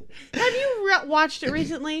 Like, Have you watched it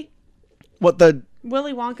recently? what the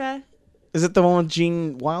Willy Wonka? is it? The one with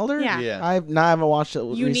Gene Wilder? Yeah. Yeah. I haven't watched it.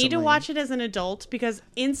 You need to recently. watch it as an adult because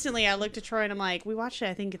instantly I looked at Troy and I'm like, we watched it,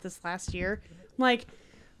 I think, this last year. I'm like,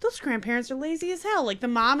 those grandparents are lazy as hell. Like, the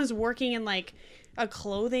mom is working in, like, a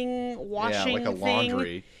clothing washing like a thing.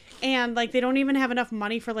 laundry. And, like, they don't even have enough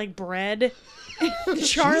money for, like, bread.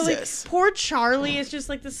 Charlie, Jesus. poor Charlie is just,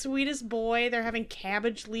 like, the sweetest boy. They're having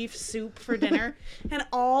cabbage leaf soup for dinner. And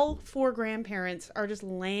all four grandparents are just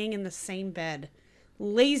laying in the same bed.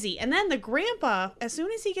 Lazy. And then the grandpa, as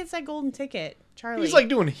soon as he gets that golden ticket, Charlie. He's like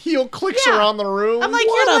doing heel clicks Yeah. around the room. I'm like,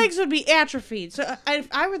 What your a- legs would be atrophied. So if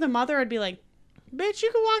I were the mother, I'd be like, bitch,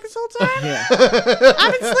 you can walk this whole time? Yeah.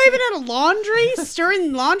 I've been slaving at a laundry,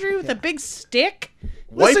 stirring laundry with a big stick.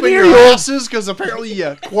 Listen wiping here, your you old- asses because apparently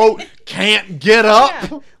you, quote, can't get up.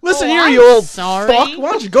 Yeah. Listen Oh, here, I'm you old sorry. fuck.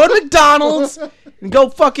 Why don't you go to McDonald's and go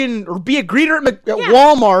fucking or be a greeter at Yeah.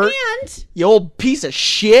 Walmart? And You old piece of the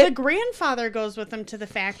shit. grandfather goes with them to the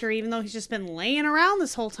factory, even though he's just been laying around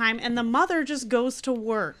this whole time, and the mother just goes to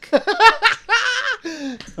work.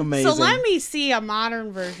 Amazing. So let me see a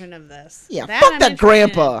modern version of this. yeah, That fuck I'm that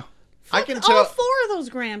interested grandpa. in. I can All tell. four of those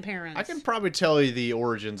grandparents. I can probably tell you the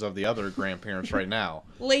origins of the other grandparents right now.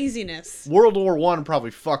 Laziness. World War I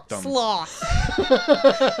probably fucked them. Sloth.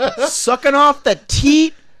 Sucking off the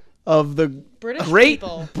teat of the British great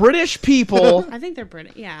people. British people. I think they're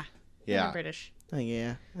British. Yeah. Yeah. They're British.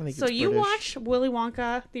 Yeah, I think So it's you British. watch Willy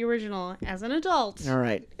Wonka, the original, as an adult. All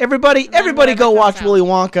right, everybody then go whatever watch comes out. Willy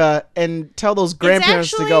Wonka and tell those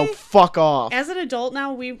grandparents to go actually- fuck off. As an adult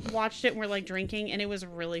now, we watched it and we're like drinking, and it was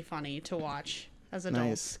really funny to watch as adults.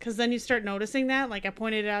 Nice. Because then you start noticing that, like I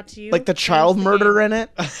pointed it out to you. Like the child murder in it.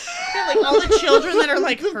 Yeah, like all the children that are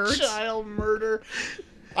like hurt. Child murder.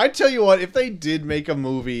 I tell you what, if they did make a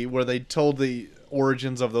movie where they told the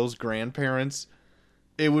origins of those grandparents,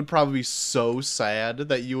 it would probably be so sad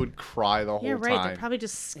that you would cry the whole Yeah, right. time. They're probably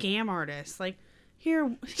just scam artists. Like,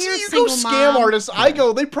 here's See, you single go scam mom. artists. I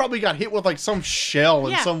go. They probably got hit with like some shell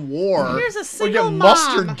in Yeah. some war. Here's a or single get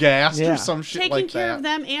mustard mom. gassed Yeah. or some shit Taking like care that. of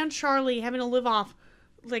them and Charlie having to live off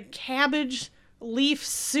like cabbage leaf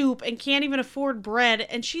soup and can't even afford bread,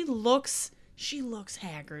 and she looks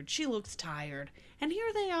haggard. She looks tired. And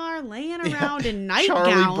here they are laying around in nightgowns.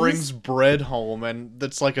 Charlie brings bread home, and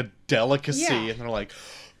that's like a delicacy, Yeah. and they're like,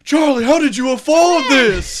 "Charlie, how did you afford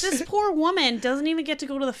this?" This poor woman doesn't even get to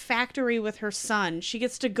go to the factory with her son. She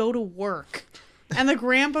gets to go to work. And the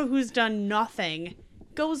grandpa who's done nothing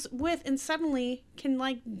goes with and suddenly can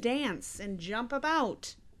like dance and jump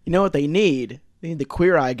about. You know what they need? They need the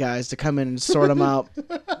Queer Eye guys to come in and sort them out.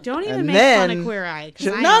 Don't even And make fun then- of Queer Eye. 'Cause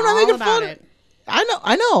No, I I'm know not all making about fun. it.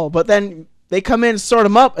 I know, but then they come in, sort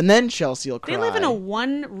them up, and then Chelsea will cry. They live in a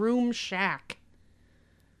one-room shack.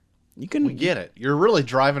 You can We get it. You're really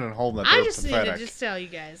driving it home that I they're just need pathetic. to just tell you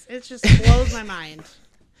guys. It just blows my mind.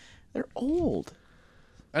 They're old.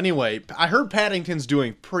 Anyway, I heard Paddington's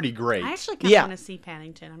doing pretty great. I actually kind of Yeah. want to see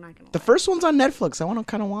Paddington. I'm not gonna. The lie. first one's on Netflix. I want to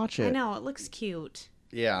kind of watch it. I know it looks cute.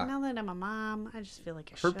 Yeah. Now that I'm a mom, I just feel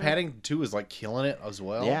like I Heard should. Paddington 2 is like killing it as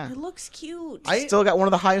well. Yeah. It looks cute. I- Still got one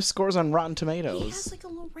of the highest scores on Rotten He Tomatoes. has like a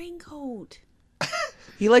little raincoat.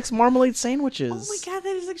 He likes marmalade sandwiches. Oh my god,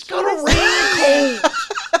 that is the got a cutest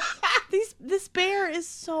thing. This bear is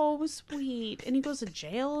so sweet, and he goes to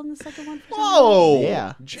jail in the second one. For some Whoa.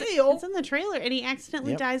 Yeah. reason. Jail. It's in the trailer, and he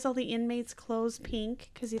accidentally Yep. dyes all the inmates' clothes pink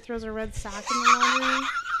because he throws a red sock in the laundry.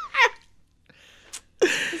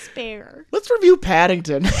 This bear. Let's review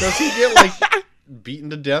Paddington. Does he get like beaten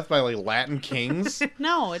to death by like Latin kings.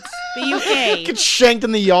 No, it's the UK. Get shanked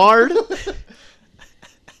in the yard.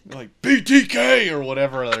 Like BTK or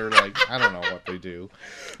whatever. They're like, I don't know what they do.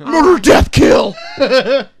 Murder, death, kill.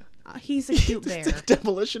 He's a cute bear.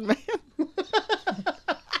 Demolition Man.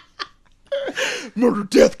 Murder,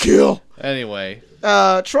 death, kill. Anyway,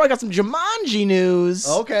 Troy got some Jumanji news.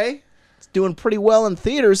 okay. It's doing pretty well in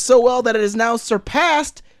theaters, so well that it has now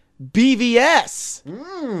surpassed BVS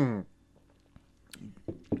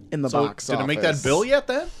in the So box did office. it make that bill yet?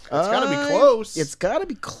 Then it's got to be close. It's got to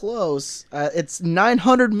be close. It's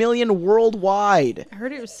 900 million worldwide. I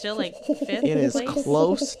heard it was still like fifth It is place.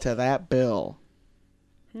 close to that bill.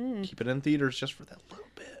 Keep it in theaters just for that little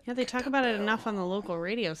bit. Yeah, they talk about it enough on the local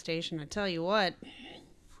radio station. I tell you what,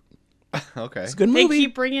 Okay. It's a good they movie.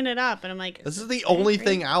 keep bringing it up, and I'm like, This is the only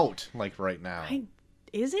thing out like right now.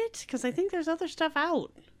 is it? Because I think there's other stuff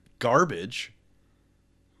out. Garbage.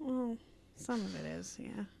 Well, some of it is, yeah.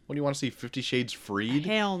 What do you want to see? 50 Shades Freed?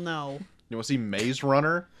 Hell no, You want to see Maze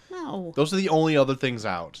Runner? no, Those are the only other things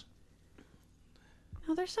out.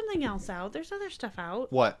 no. There's something else out. There's other stuff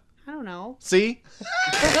out. What? I don't know. See?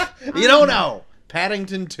 You don't know.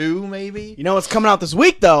 Paddington 2, maybe? You know what's coming out this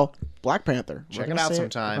week, though? Black Panther. Check We're it gonna out say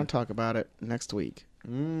sometime. We're going to talk about it next week.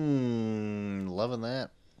 Loving that.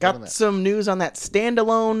 Got Loving that. some news on that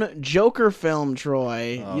standalone Joker film,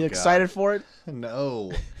 Troy. Oh, you God. excited for it?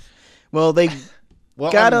 No. Well, they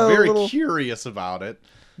Well, Got I'm a very little- curious about it.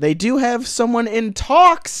 they do have someone in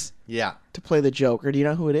talks Yeah, to play the Joker. Do you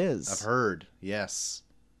know who it is? I've heard. Yes.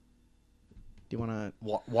 Do you want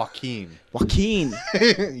to... Joaquin. Joaquin.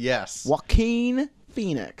 Yes. Joaquin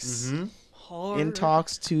Phoenix. Hard. In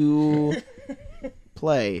talks to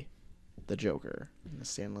play the Joker in the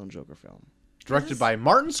standalone Joker film. Directed by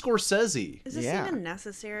Martin Scorsese. Is this Yeah. even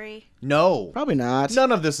necessary? No. Probably not.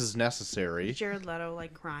 None of this is necessary. Jared Leto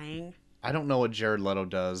like crying. I don't know what Jared Leto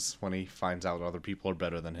does when he finds out other people are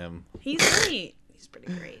better than him. He's pretty. He's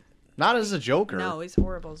pretty great. Not as a Joker. No, he's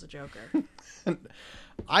horrible as a Joker.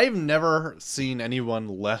 I've never seen anyone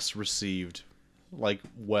less received, like,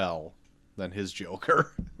 well, than his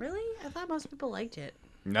Joker. Really? I thought most people liked it.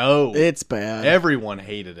 No. It's bad. Everyone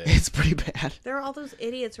hated it. It's pretty bad. There are all those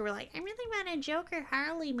idiots who were like, I really want a Joker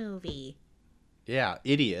Harley movie. Yeah,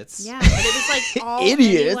 idiots. Yeah, but it was like all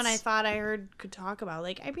Idiots. anyone I thought I heard could talk about.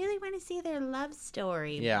 Like, I really want to see their love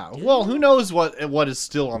story. Yeah. Well, who knows what is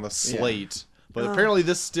still on the slate, but apparently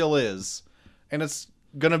this still is. And it's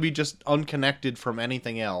going to be just unconnected from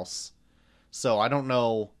anything else. So I don't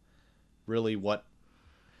know really what...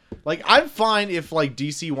 Like, I'm fine if, like,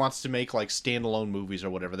 DC wants to make, like, standalone movies or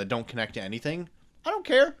whatever that don't connect to anything. I don't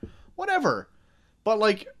care. Whatever. But,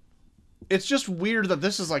 like, it's just weird that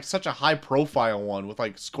this is, like, such a high-profile one with,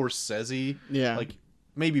 like, Scorsese. Yeah. Like,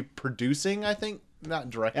 maybe producing, I think. Not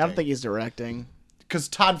directing. I don't think he's directing. Because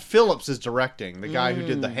Todd Phillips is directing, the guy who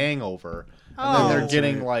did The Hangover. And then Oh. they're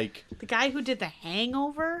getting, like... The guy who did The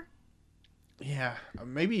Hangover? Yeah,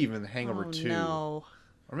 maybe even The Hangover 2. No.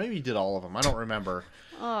 Or maybe he did all of them. I don't remember.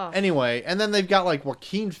 Oh, Anyway, and then they've got, like,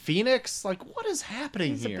 Joaquin Phoenix. Like, what is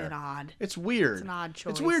happening he's a here? bit odd. It's weird. It's an odd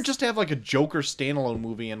choice. It's weird just to have, like, a Joker standalone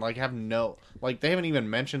movie and, like, have no... Like, they haven't even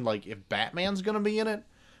mentioned, like, if Batman's gonna be in it.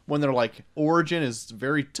 When their, like, origin is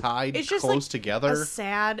very tied It's just close like together. a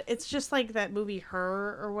sad. It's just like that movie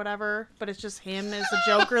Her or whatever, but it's just him as the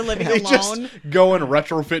Joker living They alone. just go and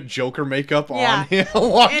retrofit Joker makeup Yeah. on him.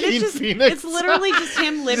 Joaquin And it's just Phoenix. it's literally just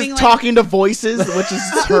him living Just like talking to voices, which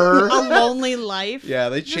is her. a lonely life. Yeah,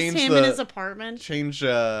 they Just changed him the in his apartment. change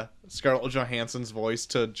Scarlett Johansson's voice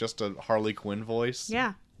to just a Harley Quinn voice.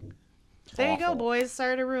 Yeah. There you go, Awful. boys.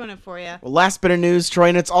 Sorry to ruin it for you. Well, last bit of news, Troy,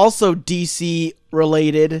 and it's also DC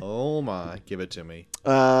related. Oh my, give it to me.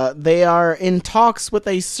 They are in talks with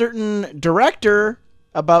a certain director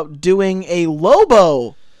about doing a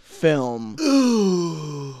Lobo film.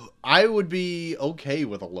 I would be okay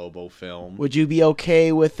with a Lobo film. Would you be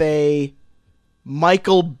okay with a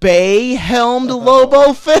Michael Bay helmed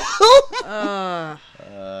Lobo film?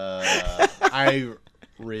 I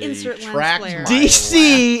Insert lens retract flare. my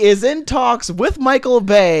DC is in talks with Michael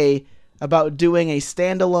Bay about doing a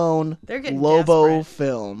standalone They're getting Lobo desperate.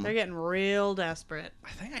 film. They're getting real desperate. I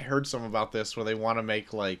think I heard some about this where they want to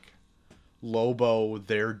make like Lobo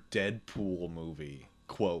their Deadpool movie.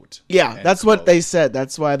 Quote. Yeah, End that's what quote. they said.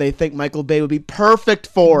 That's why they think Michael Bay would be perfect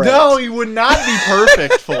for it. No, he would not be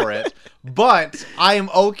perfect for it. But I am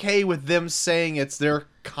okay with them saying it's their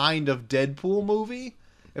kind of Deadpool movie.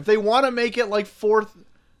 If they want to make it like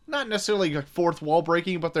not necessarily like fourth wall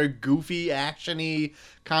breaking, but their goofy, actiony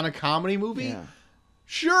kind of comedy movie, Yeah.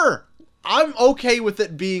 sure. I'm okay with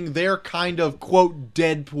it being their kind of quote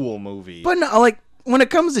Deadpool movie. But no, like when it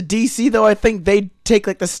comes to DC though, I think they take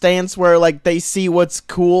like the stance where like they see what's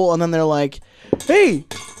cool and then they're like, "Hey,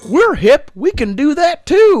 we're hip. We can do that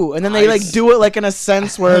too." And then they like do it like in a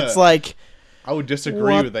sense where it's like, I would disagree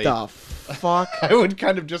 "What with the fuck?" I would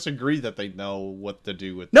kind of disagree that they know what to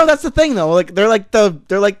do with. No, that's the thing though. Like they're like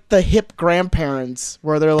the hip grandparents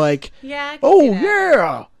where they're like, Yeah. I can "Oh see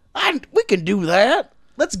that. yeah, we can do that.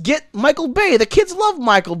 Let's get Michael Bay. The kids love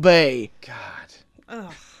Michael Bay."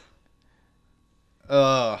 God.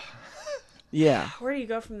 Ugh. Yeah. Where do you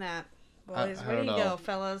go from that, boys? I Where do don't you know. go,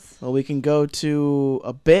 fellas? Well, we can go to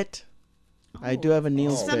a bit. I do have a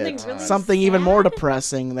Neil's Something bit. really Something even sad? more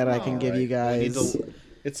depressing that I can give you Alright, we need guys. to-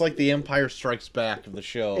 it's like the Empire Strikes Back of the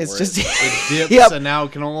show. It's where just- it dips Yep. and now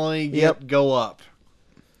it can only Yep. go up.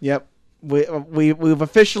 Yep. We've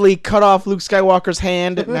officially cut off Luke Skywalker's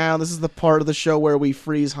hand. Now this is the part of the show where we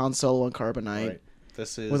freeze Han Solo and Carbonite Right.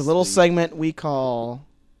 This is with a little the- segment we call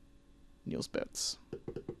Neil's Bits.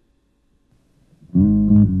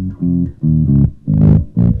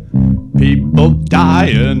 People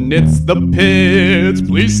dying, it's the pits.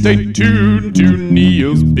 Please stay tuned to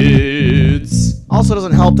Neil's Bits. Also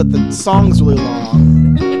doesn't help that the song's really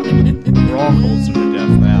long. We're all closer to death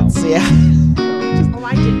now. So yeah, Oh,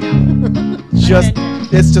 I did know. just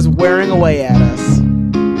it's just wearing away at us.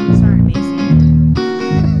 Sorry, Macy.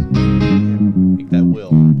 Make that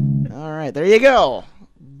will. All right, there you go.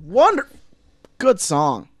 Good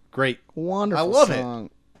song. Great. Wonderful I love it. song.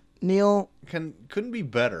 Neil, Couldn't be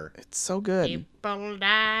better. it's so good. People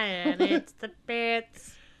dying, it's the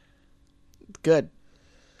bits. Good.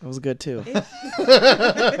 That was good too.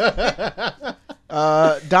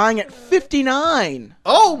 Dying at 59.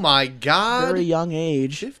 Oh my God. Very young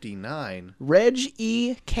age. 59. Reg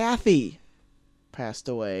E. Cathy passed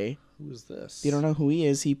away. Who is this? If you don't know who he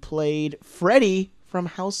is, he played Freddy from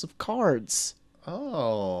House of Cards.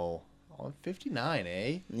 Oh, 59,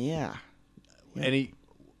 eh? Yeah. Any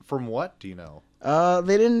from what do you know?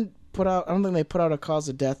 They didn't put out, I don't think they put out a cause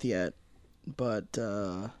of death yet. But,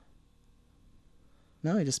 no,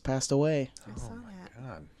 he just passed away. I saw that.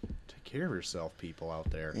 God, take care of yourself, people out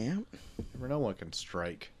there. Yeah. Never know what can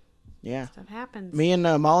strike. Yeah. Stuff happens. Me and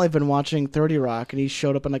Molly have been watching 30 Rock, and he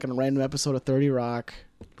showed up in like a random episode of 30 Rock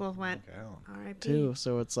Both went. Hell. R.I.P. too.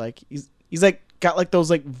 So it's like he's like got like those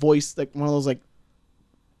like voice, like one of those like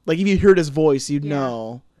if you heard his voice, you'd Yeah.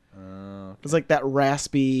 know. Okay. It's like that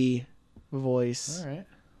raspy voice. All right.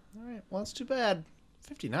 Well, that's too bad.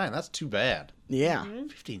 59. That's too bad. Yeah.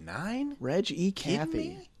 59. Reg E. Kidding Cathy.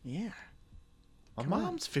 me? Yeah. My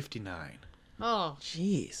mom's 59. Oh,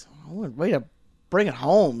 Jeez. Way to bring it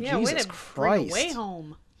home. yeah. Jesus Way to Christ. bring it way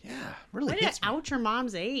home. Yeah, really Way to hits me. out your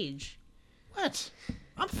mom's age. What?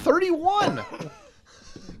 I'm 31.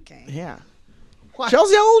 Okay. Yeah. What?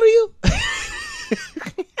 Chelsea, how old are you?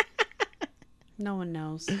 No one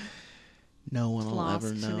knows. No one will Lost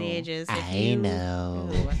ever know. to the ages. I know.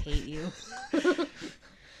 Ooh, I hate you.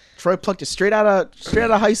 Troy plucked you straight out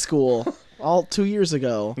of high school all 2 years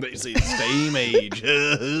ago. They say the same age.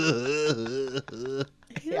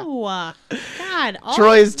 Ew. God. all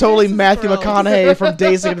Troy is this totally is Matthew gross. McConaughey from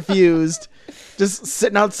Dazed and Confused. Just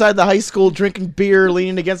sitting outside the high school drinking beer,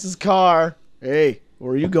 leaning against his car. Hey,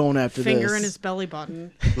 where are you going after Finger this? in his belly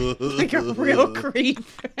button. Like a real creep.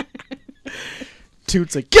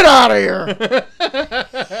 Toot's like, get out of here!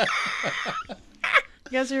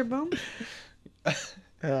 You guys hear boom?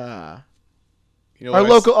 You know Our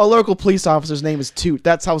what I local police officer's name is Toot.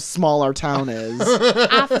 That's how small our town is.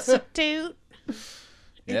 Officer Toot.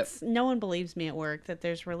 Yep. No one believes me at work that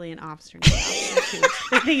there's really an officer named Officer Toot.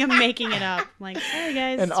 They think I'm making it up. I'm like, hey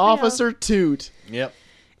guys. An it's me, Officer Toot. Yep.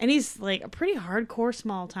 And he's like a pretty hardcore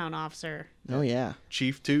small town officer. Oh yeah.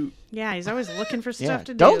 Chief Toot. Yeah, he's always looking for stuff Yeah.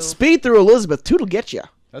 to do. Don't speed through Elizabeth. Toot'll get you.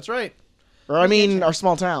 That's right. Or I mean, our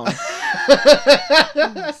small town.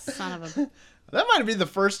 Son of a. That might be the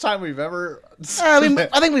first time we've ever. I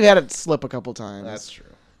think we've had it slip a couple times. That's true.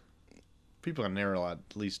 People can narrow at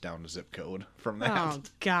least down to zip code from that. Oh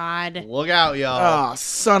God. Look out, y'all. Oh,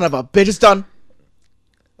 son of a bitch! It's done.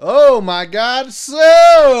 Oh my God! So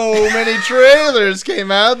many trailers came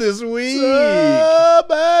out this week.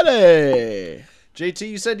 Somebody. JT,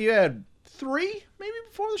 you said you had 3 maybe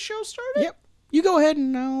before the show started. Yep. You go ahead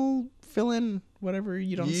and I'll fill in whatever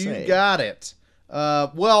you don't You say. got it.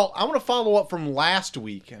 Well, I want to follow up from last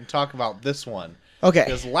week and talk about this one. Okay.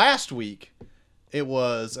 Because last week, it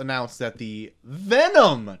was announced that the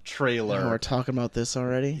Venom Oh, trailer, we're talking about this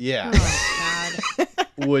already. yeah, Oh God.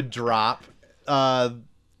 would drop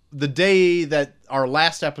the day that our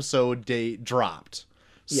last episode date dropped.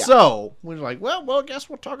 Yeah. So, we're like, well, I guess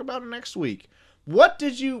we'll talk about it next week. What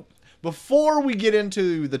did you... Before we get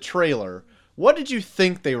into the trailer, What did you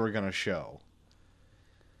think they were gonna show?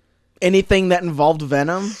 Anything that involved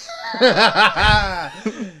Venom?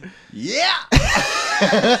 Yeah.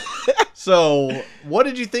 So, what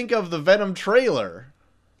did you think of the Venom trailer?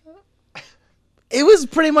 It was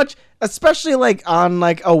pretty much, especially like on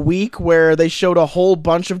like a week where they showed a whole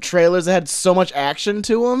bunch of trailers that had so much action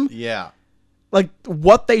to them. Yeah. Like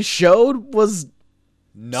what they showed was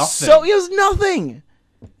Nothing. so it was nothing.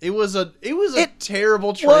 It was a It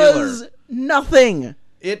terrible trailer. Was nothing.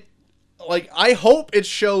 It like I hope it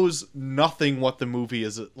shows nothing what the movie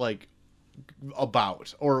is like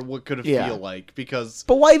about or what could it Yeah. feel like, because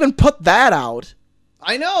But why even put that out?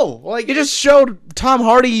 I know, like You just showed Tom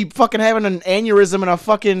Hardy fucking having an aneurysm in a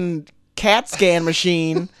fucking CAT scan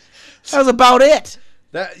machine. That was about it.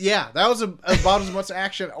 that was about as much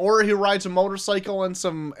action. Or he rides a motorcycle and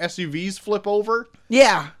some SUVs flip over.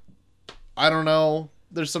 Yeah. I don't know.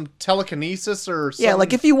 There's some telekinesis or Yeah,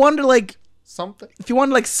 like if you wanted to like something.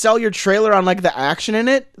 sell your trailer on like the action in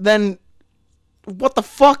it, then what the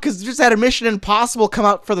fuck? Because you just had a Mission Impossible come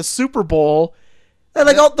out for the Super Bowl. And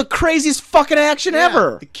like all the craziest fucking action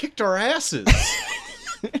ever. It kicked our asses.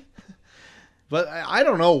 But I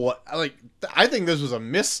don't know what like. I think this was a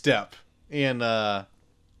misstep in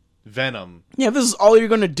Venom. Yeah, if this is all you're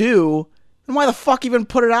gonna do, then why the fuck even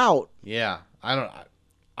put it out? Yeah,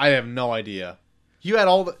 I have no idea. You had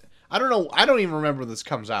all the. I don't know. I don't even remember when this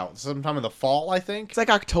comes out. Sometime in the fall, I think. It's like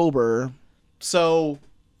October. So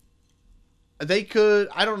they could.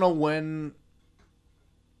 I don't know when.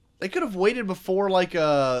 They could have waited before like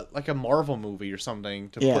a Marvel movie or something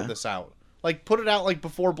to Yeah. put this out. Like put it out like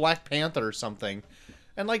before Black Panther or something,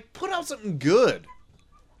 and like put out something good.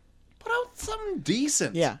 Put out something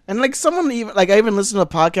decent. Yeah, and like someone even like I even listened to a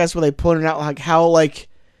podcast where they pointed out like how like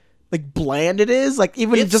bland it is. Like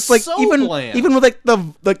even It's just like so even bland. even with like the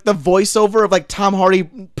voiceover of like Tom Hardy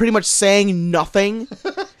pretty much saying nothing,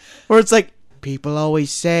 where it's like people always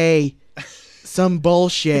say some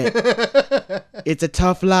bullshit. It's a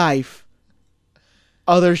tough life.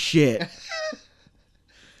 Other shit.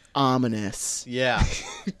 Ominous. Yeah.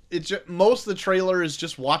 Most of the trailer is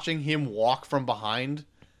just watching him walk from behind,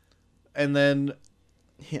 and then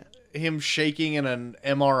Yeah. him shaking in an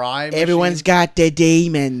MRI machine. Everyone's got their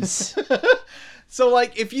demons. So,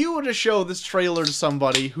 like, if you were to show this trailer to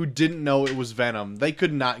somebody who didn't know it was Venom, they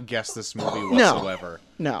could not guess this movie No. whatsoever.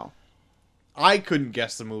 No. I couldn't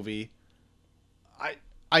guess the movie.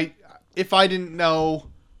 If I didn't know,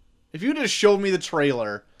 if you just showed me the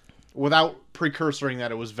trailer without precursoring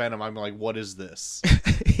that it was Venom, I'm like, what is this?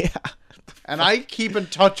 Yeah. And I keep in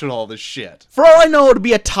touch with all this shit. For all I know, it'd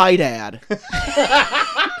be a Tide ad.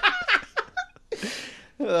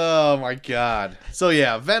 Oh my god. So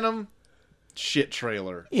yeah, Venom, shit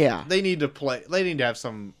trailer. Yeah. They need to have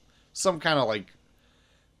some kind of like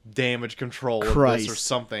damage control with Christ. this or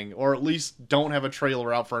something, or at least don't have a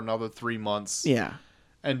trailer out for another 3 months. Yeah.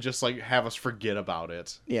 And just like have us forget about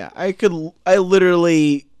it. Yeah. I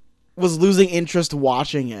literally was losing interest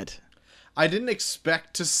watching it. I didn't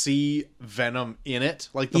expect to see Venom in it,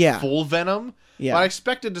 like the Yeah. full Venom. Yeah. But I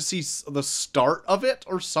expected to see the start of it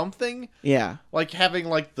or something, Yeah. like having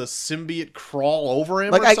like the symbiote crawl over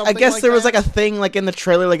him. Like or I something guess like there was that. like a thing like in the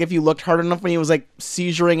trailer, like if you looked hard enough when he was like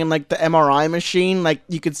seizuring in like the MRI machine, like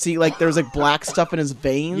you could see like there was like black stuff in his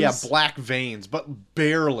veins. Yeah, black veins, but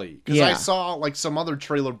barely. Because I Yeah. saw like some other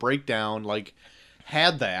trailer breakdown like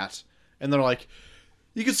had that, and they're like,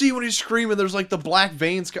 you can see when he's screaming, there's like the black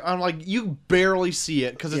veins. I'm like, you barely see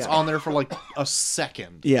it because it's Yeah. on there for like a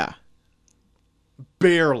second. Yeah.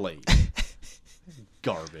 Barely.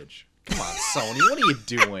 Garbage. Come on, Sony, what are you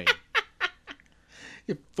doing?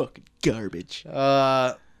 You're fucking garbage.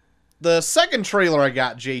 The second trailer I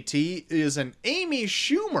got, JT, is an Amy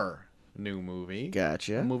Schumer new movie. A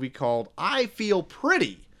Gotcha. movie called I Feel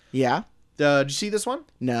Pretty. Yeah. Did you see this one?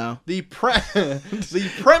 No. The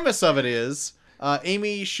premise of it is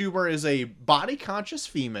Amy Schumer is a body conscious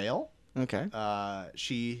female. Okay.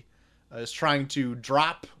 She is trying to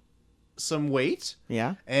drop some weight,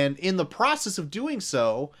 Yeah. and in the process of doing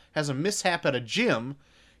so, has a mishap at a gym,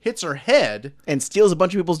 hits her head. And steals a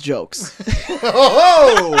bunch of people's jokes.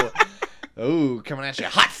 Oh, oh, coming at you,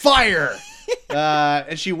 hot fire!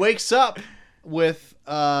 And she wakes up with,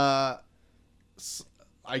 I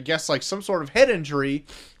guess, like some sort of head injury,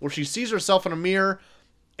 where she sees herself in a mirror,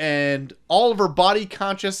 and all of her body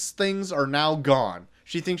conscious things are now gone.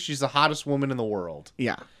 She thinks she's the hottest woman in the world.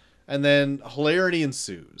 Yeah. And then hilarity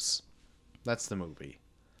ensues. That's the movie.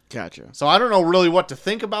 Gotcha. So I don't know really what to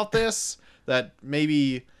think about this. That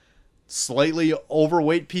maybe slightly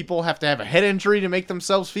overweight people have to have a head injury to make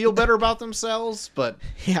themselves feel better about themselves. But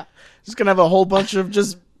Yeah. Just gonna have a whole bunch of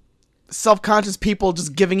just self-conscious people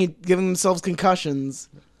just giving themselves concussions.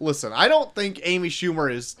 Listen, I don't think Amy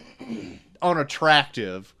Schumer is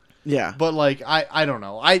unattractive, Yeah. but like I don't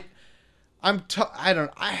know. I'm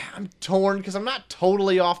torn because I'm not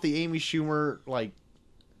totally off the Amy Schumer like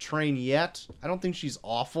train yet. I don't think she's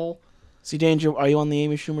awful. See, Danger, are you on the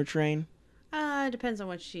Amy Schumer train? Depends on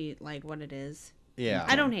what what it is. Yeah.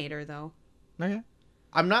 I don't hate her though. Okay.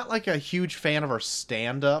 I'm not like a huge fan of her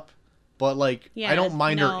stand up, but like Yeah, I don't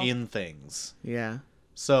mind no. her in things. Yeah.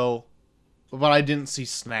 So, but I didn't see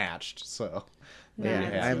Snatched, so No, there I you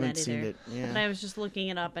haven't have I it. haven't that seen either. it. Yeah. But I was just looking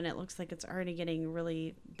it up, and it looks like it's already getting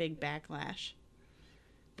really big backlash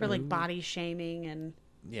for like body shaming and.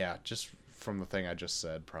 Yeah, just from the thing I just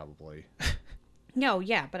said, probably. No,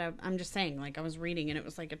 yeah, but I'm just saying, like, I was reading, and it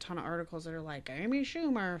was like a ton of articles that are like Amy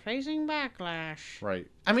Schumer facing backlash. Right.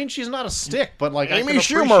 I mean, she's not a stick, but like Amy I can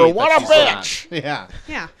Schumer, appreciate what that a she's bitch! not. Yeah.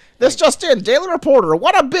 Yeah, This just in, Daily Reporter,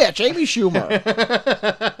 what a bitch, Amy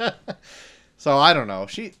Schumer. So I don't know.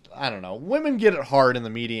 I don't know. Women get it hard in the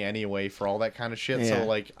media anyway for all that kind of shit. Yeah. So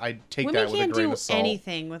like, I take women that with a can't grain do of salt.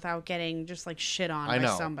 anything without getting just like shit on I by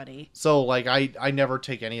know. somebody. So like, I never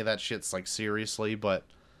take any of that shit like seriously. But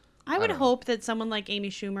I would don't know. hope that someone like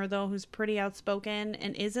Amy Schumer, though, who's pretty outspoken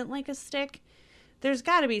and isn't like a stick, there's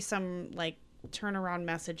got to be some like turnaround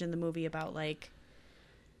message in the movie about like,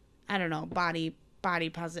 I don't know, body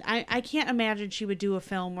positive. I can't imagine she would do a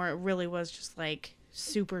film where it really was just like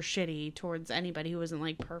super shitty towards anybody who isn't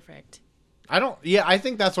like perfect. I don't. Yeah, I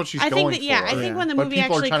think that's what she's I going think that, yeah, for. I think when the But movie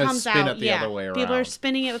people are actually trying to comes spin out, it the yeah, other way people are around.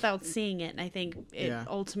 spinning it without seeing it, and I think it Yeah.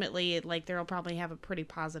 ultimately, like, they'll probably have a pretty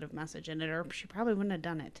positive message in it, or she probably wouldn't have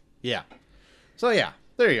done it. Yeah. So yeah,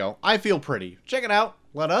 there you go. I Feel Pretty. Check it out.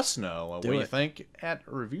 Let us know what you it. think at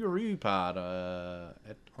Review Pod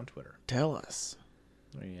on Twitter. Tell us.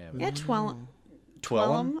 There you have it. Yeah, Twellum?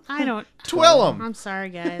 I don't. Twellum. I'm sorry,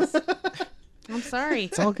 guys. I'm sorry.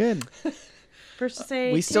 It's all good. First to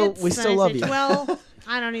say We still- tits, we then still I love say you. Twell.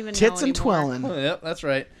 I don't even Tits know and anymore. twelling. Yep, that's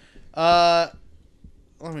right.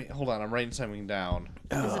 Let me hold on. I'm writing something down.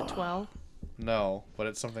 Is it 12? No, but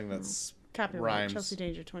it's something that's Copyright rhymes. Chelsea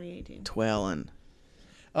Danger 2018. Twelling.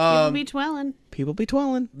 People be twelling. People be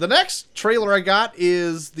twelling. The next trailer I got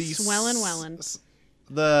is the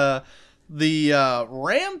the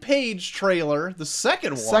Rampage trailer, the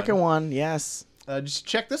second one. Second one, yes. Just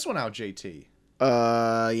check this one out, JT.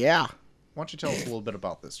 Yeah. Why don't you tell us a little bit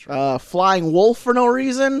about this trailer? Flying wolf for no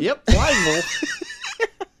reason. Yep, flying wolf.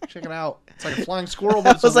 Check it out. It's like a flying squirrel,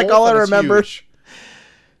 but it's was a like wolf all I and it's remember. huge.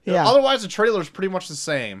 Yeah. Otherwise, the trailer is pretty much the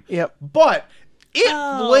same. Yep. But it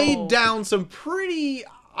Oh. laid down some pretty,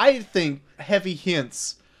 I think, heavy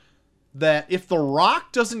hints that if The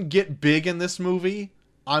Rock doesn't get big in this movie,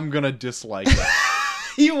 I'm gonna dislike it.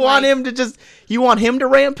 You want him to just... You want him to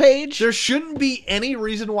rampage? There shouldn't be any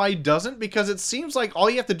reason why he doesn't, because it seems like all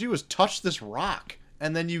you have to do is touch this rock,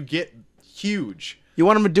 and then you get huge. You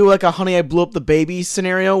want him to do like a Honey, I Blew Up the Baby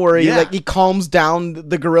scenario where he calms down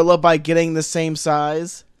the gorilla by getting the same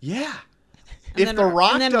size? Yeah. And If then- The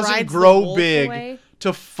Rock and then doesn't rides the grow wolf big away?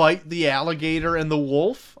 to fight the alligator and the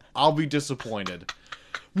wolf, I'll be disappointed.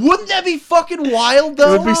 Wouldn't that be fucking wild,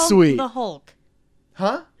 though? It would be Well, sweet. The Hulk.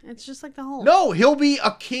 Huh? It's just like the Hulk. No, he'll be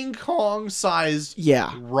a King Kong-sized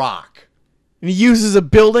Yeah. rock. And he uses a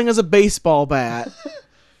building as a baseball bat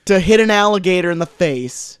to hit an alligator in the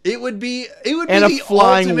face. It would be And a the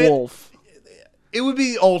flying ultimate, wolf. It would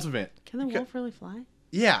be the ultimate. Can the wolf really fly?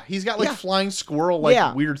 Yeah, he's got like Yeah. flying squirrel like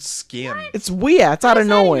Yeah. weird skin. It's weird. It's out of Does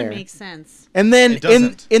that even nowhere. make sense? And then It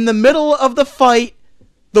doesn't. in the middle of the fight,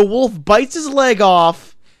 the wolf bites his leg off.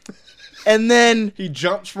 And then, He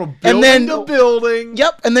jumps from And building then- to building.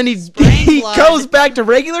 yep, and then he blood. goes back to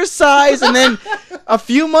regular size, and then a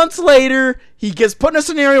few months later, he gets put in a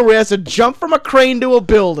scenario where he has to jump from a crane to a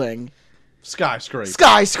building. Skyscraper.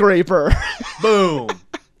 Skyscraper. Boom.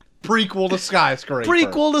 Prequel to Skyscraper.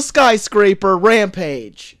 Prequel to Skyscraper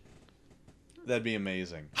Rampage. That'd be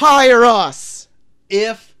amazing. Hire us.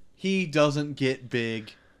 If he doesn't get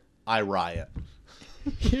big, I riot.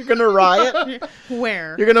 You're gonna riot.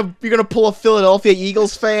 Where? You're gonna pull a Philadelphia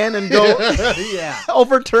Eagles fan and go Yeah.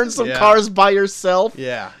 overturn some Yeah. cars by yourself.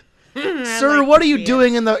 Yeah. Sir, like what to are you see it.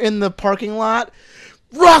 doing in the parking lot?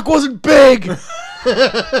 Rock wasn't big. Wouldn't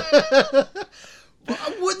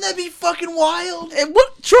that be fucking wild?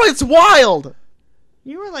 What, Troy? It's wild.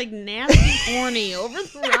 You were like nasty horny over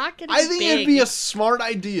the rock and I think big. it'd be a smart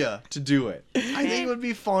idea to do it. I think it would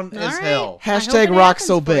be fun as right. hell. I hope Hashtag it rock happens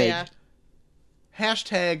so for big. ya.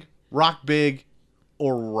 Hashtag rock big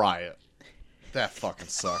or riot. That fucking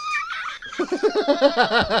sucked.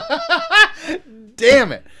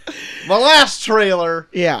 Damn it. My last trailer.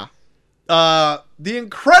 Yeah. The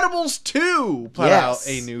Incredibles 2 put Yes. out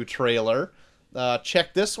a new trailer.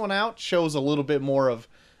 Check this one out. Shows a little bit more of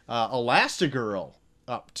Elastigirl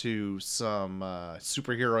up to some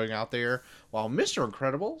superheroing out there, while Mr.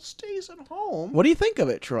 Incredible stays at home, What do you think of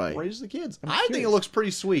it, Troy? raise the kids. I'm I think it curious. looks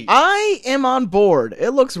pretty sweet. I am on board. It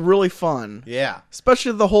looks really fun. Yeah.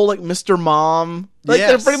 Especially the whole, like, Mr. Mom. Like,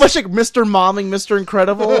 they're Yes. pretty much like Mr. Momming Mr.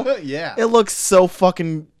 Incredible. Yeah. It looks so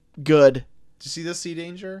fucking good. Did you see this, Sea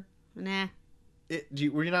Danger? Nah.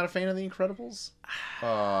 Were you not a fan of The Incredibles?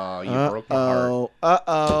 Oh, you broke my heart. Uh-oh.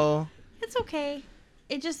 Uh-oh. It's okay.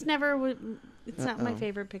 It just never would. It's not my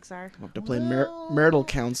favorite Pixar. I have to play marital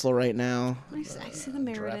counsel right now. I see the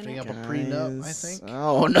merit in Drafting it. up a prenup, I Guys. think.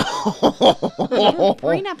 Oh, no.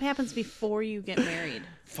 Prenup happens before you get married.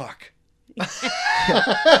 Fuck.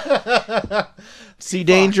 Sea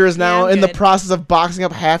Danger is now Yeah, I'm in the good. process of boxing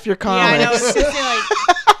up half your Yeah, I know. comics. It's just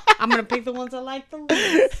like I'm gonna pick the ones I like the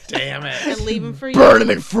least Damn it. and leave them for you. Burn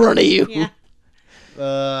them in front of you.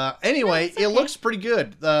 Yeah. Anyway, it's it okay. looks pretty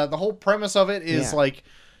good. The whole premise of it is Yeah. like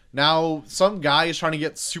now some guy is trying to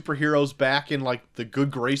get superheroes back in like the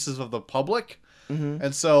good graces of the public,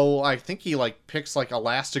 and so I think he like picks like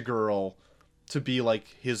Elastigirl to be like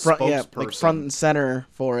his Front, spokesperson. yeah, like front and center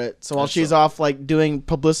for it. So while That's she's so- off like doing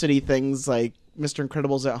publicity things, like Mr.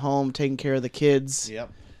 Incredible's at home taking care of the kids.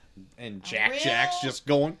 Yep. And Jack's real- just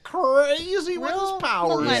going crazy with his Real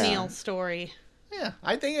powers. millennial Yeah. story. Yeah,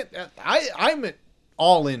 I think it. I'm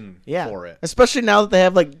all in Yeah, for it. especially now that they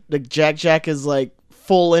have like Jack is like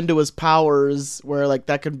full into his powers, where like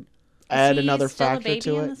that could add Is he another still a factor baby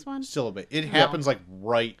to in it. this one? Still a bit. It happens like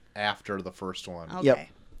right after the first one. Okay. Yep.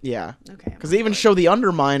 Yeah, Okay. because they even show the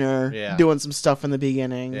Underminer Yeah. doing some stuff in the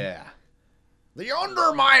beginning. Yeah. The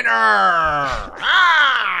Underminer!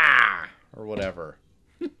 Ah! Or whatever.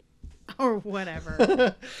 Or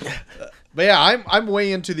whatever. But yeah, I'm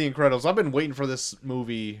way into The Incredibles. I've been waiting for this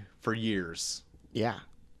movie for years. Yeah,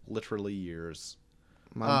 Literally years.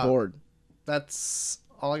 I'm on board. That's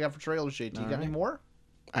all I got for trailers, JT. You got any more?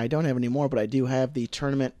 I don't have any more, but I do have the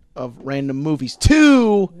Tournament of Random Movies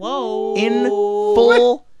 2 Whoa. in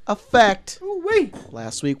full effect. Oh, wait.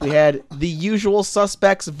 Last week we had The Usual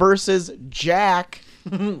Suspects versus Jack.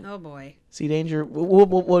 Oh boy. Sea Danger, what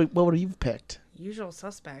would you have picked? Usual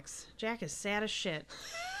suspects. Jack is sad as shit.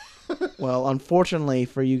 Well, unfortunately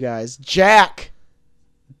for you guys, Jack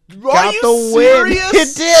Are got you the serious? win.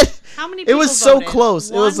 It did. How many It people was so voted? close.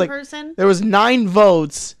 It was One like person? there was 9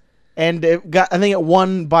 votes, and I think it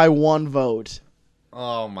won by 1 vote.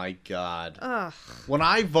 Oh my god. Ugh. When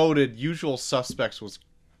I voted, Usual Suspects was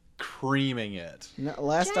creaming it. No,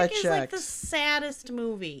 last Jack I is checked. like the saddest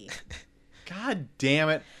movie. God damn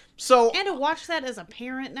it. So, And to watch that as a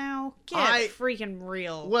parent now, get freaking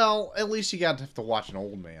real. well, at least you got to have to watch an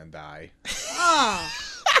old man die. Oh,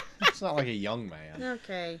 It's not like a young man.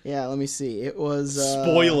 okay. Yeah, let me see. It was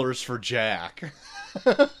Spoilers for Jack.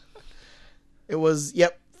 It was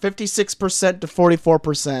 56% to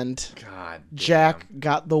 44%. God damn. Jack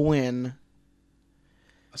got the win.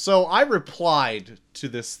 So I replied to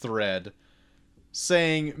this thread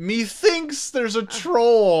saying, methinks there's a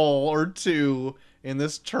troll or two in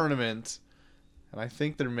this tournament. And I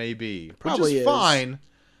think there may be. Probably which is is. fine,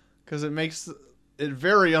 because it makes it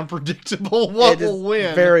very unpredictable what It is will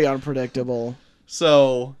win. very unpredictable.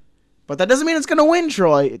 So, But that doesn't mean it's going to win,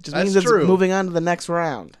 Troy. It just That's means it's true. moving on to the next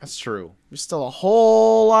round. that's true. There's still a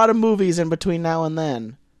whole lot of movies in between now and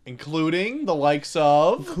then, Including the likes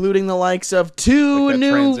of... including the likes of 2 Like that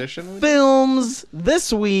new transition we did? films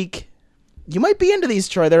this week. You might be into these,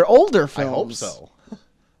 Troy. They're older I films. hope so.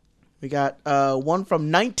 We got one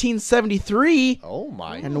from 1973 Oh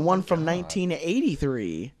my and one from God.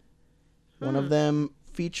 1983. One of them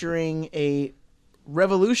featuring a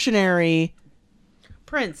revolutionary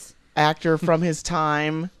Prince. actor from his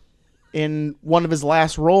time in one of his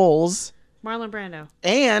last roles, Marlon Brando.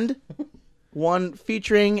 and one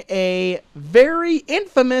featuring a very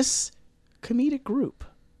infamous comedic group.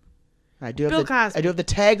 I do have Bill the, Cosby. I do have the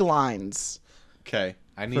taglines Okay,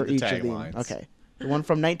 I need for the each of these. taglines. Okay. The one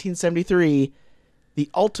from 1973, The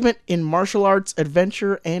Ultimate in Martial Arts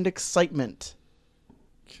Adventure and Excitement.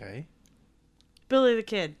 Okay. Billy the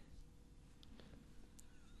Kid.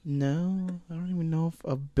 No, I don't even know if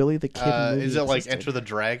a Billy the Kid movie Is it like existed. Enter the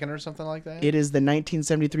Dragon or something like that? It is the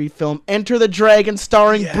 1973 film Enter the Dragon,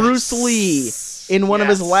 starring Yes. Bruce Lee in one of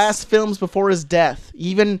his Yes. last films before his death.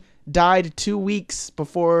 Even died 2 weeks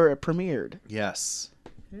before it premiered. Yes.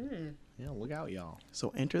 Yeah, look out, y'all.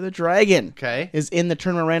 So Enter the Dragon Okay. is in the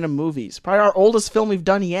Tournament of Random Movies. Probably our oldest film we've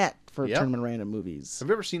done yet for Yep. Tournament of Random Movies. Have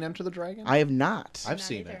you ever seen Enter the Dragon? I have not. I've Not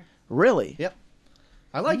seen either. it. Really? Yep.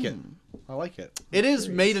 I like it. I like it. It is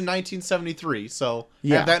made in 1973, so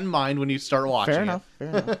Yeah. have that in mind when you start watching Fair it. enough. Fair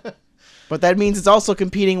enough. But that means it's also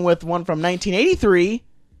competing with one from 1983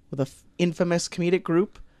 with a infamous comedic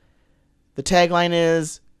group. The tagline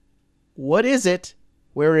is, "What is it?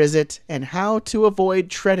 Where is it? And how to avoid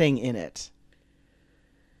treading in it."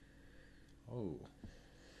 Oh.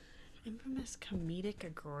 Infamous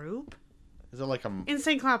comedic group? Is it like a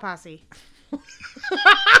Insane Clown Posse.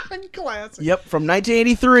 classic? Yep, from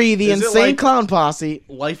 1983, the Is it Insane like- Clown Posse.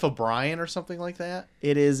 Life of Brian or something like that?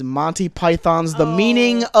 It is Monty Python's The Oh.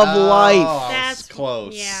 Meaning of Oh, Life that's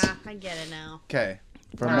close. Yeah, I get it now. Okay.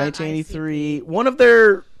 from Or 1983. One of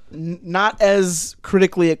their not as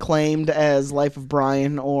critically acclaimed as Life of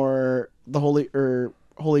Brian or the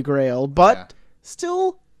Holy Grail, but Yeah.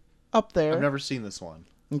 still up there. I've never seen this one.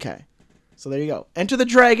 Okay. So there you go. Enter the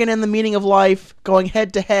Dragon and The Meaning of Life going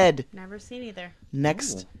head to head Never seen either.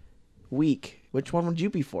 next week. Which one would you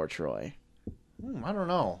be for, Troy? I don't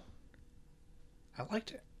know. I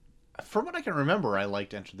liked it. From what I can remember, I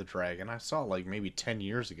liked Enter the Dragon. I saw it like maybe 10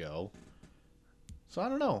 years ago. So I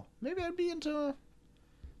don't know. Maybe I'd be into...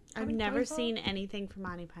 I've Monty never Python? seen anything from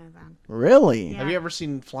Monty Python. Really? Yeah. Have you ever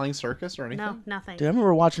seen Flying Circus or anything? No, nothing. Dude, I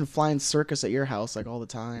remember watching Flying Circus at your house like all the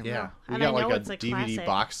time. Yeah. No. We And I got like know a it's a DVD classic.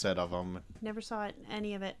 box set of them. Never saw it,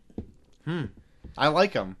 any of it. I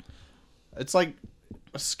like them. It's like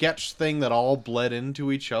a sketch thing that all bled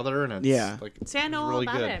into each other, and it's Yeah. like See, I know it's all really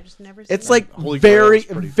about good. it. I've just never seen It's it. like Holy very, Grail's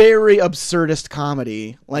pretty- very absurdist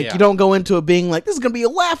comedy. Like, Yeah. you don't go into it being like, this is going to be a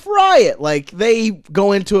laugh riot. Like, they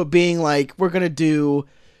go into it being like, we're going to do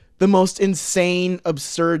the most insane,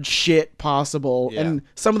 absurd shit possible. Yeah. And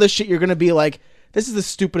some of the shit you're going to be like, this is the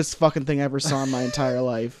stupidest fucking thing I ever saw in my entire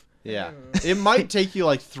life. Yeah. It might take you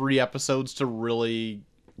like 3 episodes to really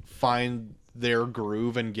find their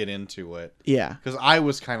groove and get into it. Yeah. Because I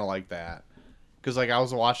was kind of like that. Because like I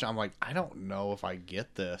was watching, I'm like, I don't know if I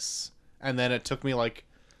get this. And then it took me like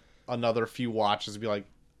another few watches to be like,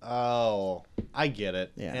 oh, I get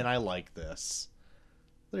it. Yeah. And I like this.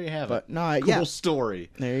 There you have But it. no, Cool yeah. story.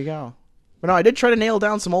 There you go. But no, I did try to nail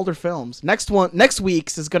down some older films. Next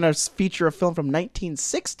week's is going to feature a film from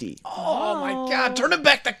 1960. Oh my God! Turn it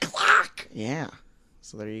back the clock. Yeah.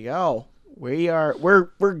 So there you go. We're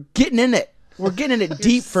getting in it. We're getting in it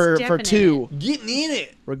deep for stepping in 2. Getting in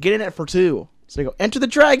it. We're getting it for 2. So you go Enter the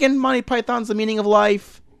Dragon, Monty Python's The Meaning of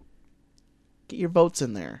Life. Get your votes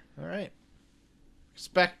in there. All right.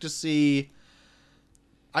 Expect to see.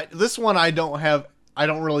 This one I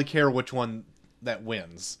don't really care which one that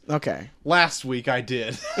wins. Okay. Last week I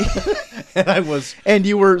did, and I was And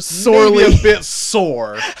you were maybe sorely a bit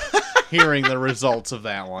sore hearing the results of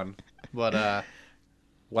that one. But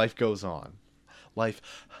life goes on. Life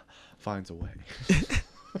finds a way.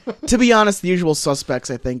 To be honest, The Usual Suspects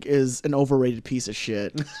I think is an overrated piece of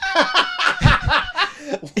shit.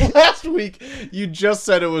 Last week you just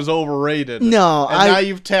said it was overrated. No, and now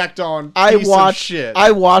you've tacked on I piece watched of shit.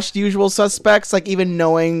 I watched Usual Suspects, like even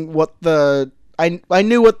knowing what I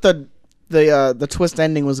knew what the twist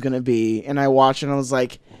ending was gonna be, and I watched it and I was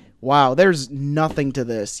like, wow, there's nothing to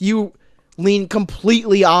this. You lean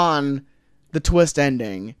completely on the twist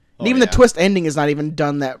ending. And even yeah. the twist ending is not even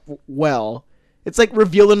done that well. It's like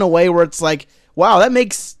revealed in a way where it's like, wow, that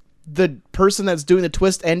makes the person that's doing the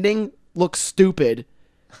twist ending look stupid.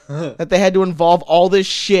 That they had to involve all this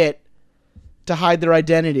shit to hide their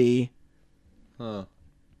identity. Huh.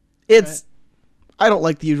 It's I don't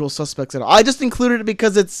like The Usual Suspects at all. I just included it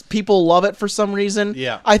because it's people love it for some reason.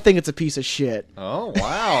 Yeah. I think it's a piece of shit. Oh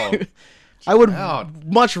wow. I would out.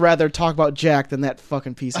 much rather talk about Jack than that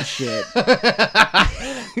fucking piece of shit.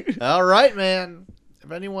 All right, man.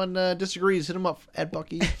 If anyone disagrees, hit him up at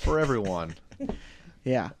Bucky for everyone.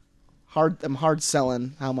 Yeah. I'm hard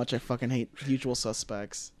selling how much I fucking hate The Usual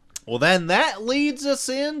Suspects. Well, then that leads us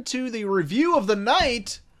into the review of the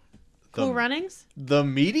night. Cool Runnings? The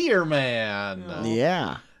Meteor Man.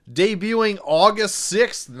 Yeah. Debuting August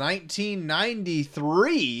 6th,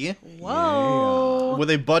 1993. Whoa. With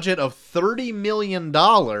a budget of $30 million.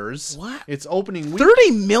 What? Its opening week.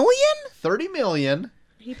 30 million? $30 million.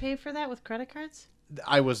 He paid for that with credit cards?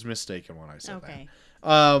 I was mistaken when I said Okay.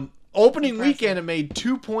 that. Opening Impressive. weekend, it made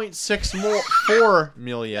 $2.64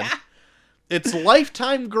 million. Its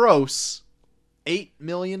lifetime gross, $8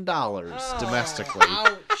 million domestically.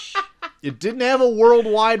 Ouch. It didn't have a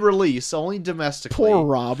worldwide release, only domestically. Poor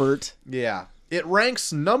Robert. Yeah. It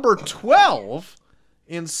ranks number 12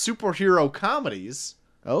 in superhero comedies,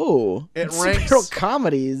 Oh. It superhero ranks-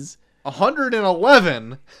 comedies.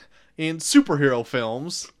 111 in superhero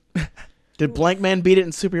films. Did Blank Man beat it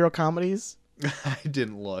in superhero comedies? I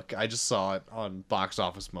didn't look. I just saw it on Box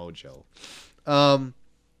Office Mojo.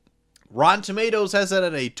 Rotten Tomatoes has it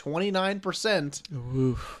at a 29%.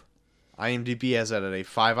 Oof. IMDb has it at a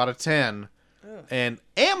 5 out of 10. And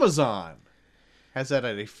Amazon has that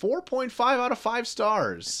at a 4.5 out of 5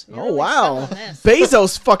 stars. You're Oh, really wow. selling this.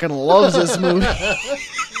 Bezos fucking loves this movie.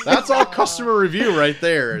 That's our customer review right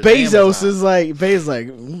there. is Bezos Amazon. is like, Bezos like,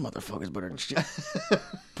 motherfuckers better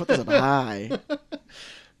put this up high.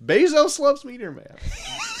 Bezos loves Meteor Man.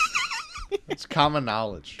 It's common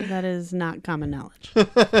knowledge. That is not common knowledge.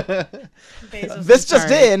 Bezos, This I'm just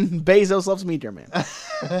sorry. in, Bezos loves Meteor Man.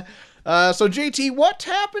 So JT, what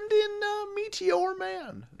happened in Meteor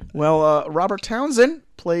Man? Well, Robert Townsend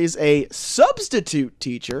plays a substitute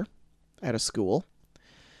teacher at a school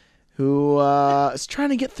who is trying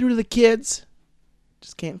to get through to the kids,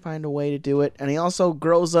 just can't find a way to do it. And he also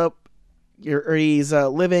grows up, or he's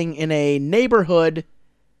living in a neighborhood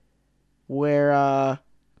where, why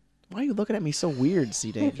are you looking at me so weird,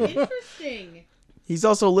 C. Danger? Interesting. He's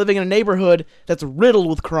also living in a neighborhood that's riddled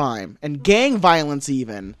with crime and gang violence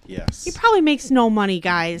even. Yes. He probably makes no money,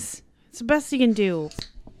 guys. It's the best he can do.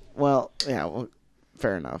 Well, yeah, well,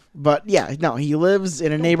 fair enough. But yeah, no, he lives in a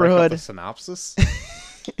Break up neighborhood. the synopsis.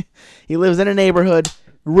 He lives in a neighborhood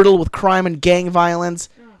riddled with crime and gang violence.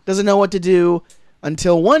 Doesn't know what to do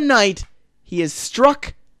until one night he is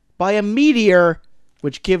struck by a meteor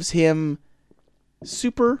which gives him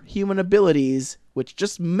superhuman abilities, which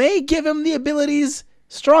just may give him the abilities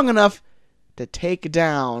strong enough to take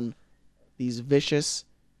down these vicious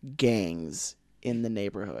gangs in the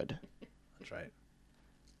neighborhood. That's right.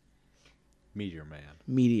 Meteor Man.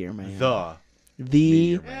 Meteor Man. The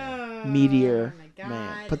The Meteor Man. Meteor Oh my God.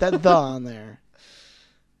 Man. Put that the on there.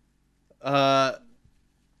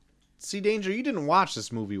 See, Danger, you didn't watch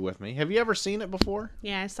this movie with me. Have you ever seen it before?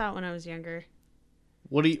 Yeah, I saw it when I was younger.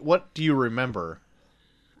 What do you remember?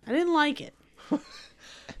 I didn't like it.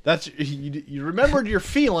 That's you remembered your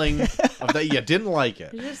feeling of that you didn't like I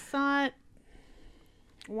it. just thought,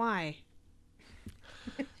 why?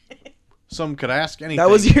 Some could ask anything.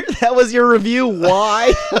 That was your review.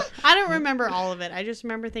 Why? I don't remember all of it. I just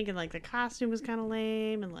remember thinking like the costume was kind of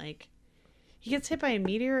lame and like he gets hit by a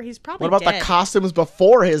meteor. He's probably What about dead. the costumes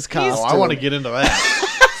before his costume? Oh, I want to get into that.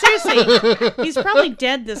 Seriously, he's probably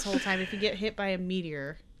dead this whole time if you get hit by a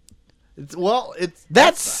meteor.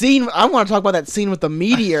 That scene. I want to talk about that scene with the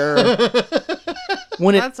meteor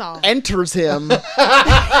when it That's all. enters him.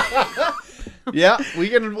 Yeah, we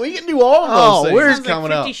can do all of those things we're- Sounds coming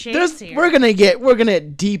like up. 50 Shades here. We're gonna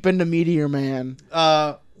get deep into Meteor Man.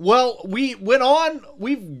 Well, we've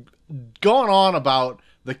gone on about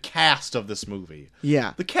the cast of this movie.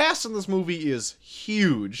 Yeah, The cast in this movie is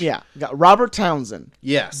huge. yeah. Got Robert Townsend,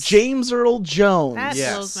 Yes. James Earl Jones, That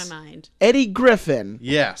Yes. blows my mind. Eddie Griffin,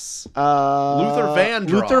 Yes. Luther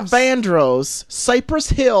Vandross. Vandross, Cypress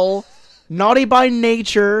Hill, Naughty by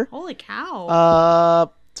Nature. Holy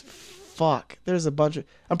cow. Fuck. There's a bunch of.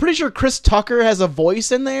 I'm pretty sure Chris Tucker has a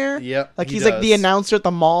voice in there. Yep, Like he he's like the does. announcer at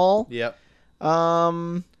the mall. Yep.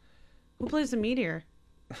 Who plays the meteor?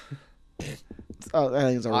 Oh, I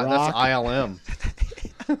think it's a That's rock. ILM.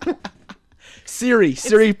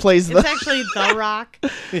 Siri plays It's the actually The Rock.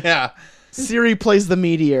 Yeah. Siri plays the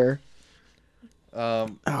meteor. I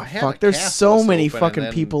had Fuck, a there's cast so list many open fucking and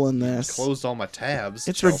then people in this. Closed all my tabs.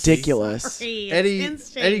 It's Chelsea. ridiculous. Sorry, it's Eddie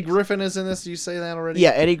instinct. Griffin is in this. Did you say that already? Yeah,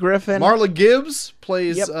 Eddie Griffin. Marla Gibbs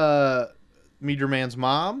plays Yep. Meteor Man's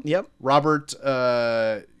mom. Yep. Robert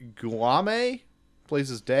Guame plays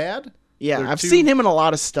his dad. Yeah, They're I've two- seen him in a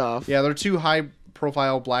lot of stuff. Yeah, they're two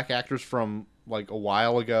high-profile black actors from like a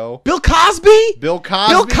while ago. Bill Cosby? Bill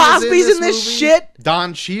Cosby. Bill Cosby's in this movie. shit?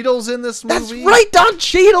 Don Cheadle's in this movie. That's right, Don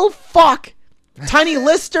Cheadle. Fuck. Tiny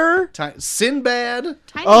Lister. Sinbad.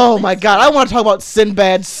 Tiny Oh Lister. my god, I want to talk about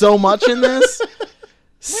Sinbad so much in this. What happened to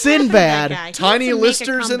that Sinbad. guy? He Tiny needs to make a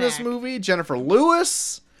Lister's in this comeback. movie. Jennifer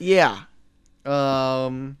Lewis. Yeah.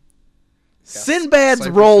 Sinbad's Cypress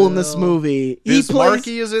role in this Hill. movie. Biz He plays.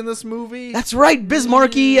 Markie is in this movie. That's right,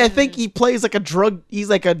 Bismarcky. I think he plays like a drug. He's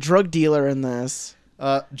like a drug dealer in this.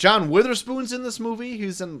 John Witherspoon's in this movie.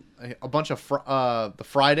 He's in a bunch of the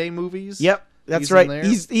Friday movies. Yep, that's He's in right. there.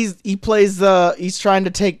 He plays the. He's trying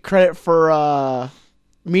to take credit for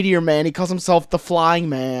Meteor Man. He calls himself the Flying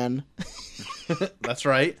Man. That's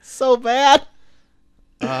right. So bad.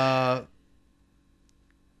 I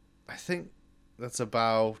think that's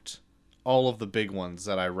about all of the big ones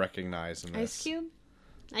that I recognize in this. Ice Cube?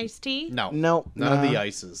 Ice T? No. No, None of nah. the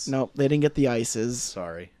ices. No, they didn't get the ices.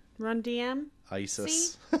 Sorry. Run DM?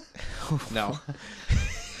 ISIS. No.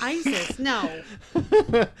 ISIS? No.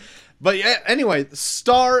 But yeah, anyway,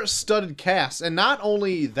 star-studded cast. And not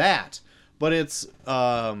only that, but its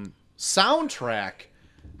soundtrack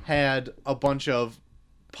had a bunch of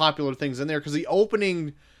popular things in there because the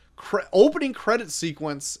opening credit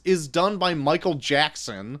sequence is done by Michael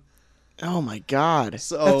Jackson. Oh my god.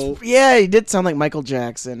 So yeah, he did sound like Michael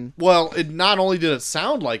Jackson. well, it not only did it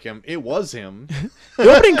sound like him, it was him.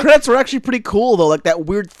 The opening credits were actually pretty cool though, like that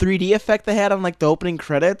weird 3D effect they had on like the opening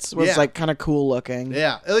credits was Yeah. like kind of cool looking.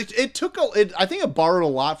 Yeah, it took I think it borrowed a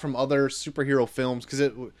lot from other superhero films because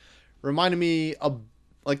it reminded me of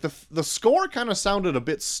like the score kind of sounded a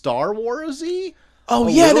bit Star Wars-y. Oh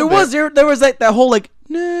A yeah, little there was like that whole like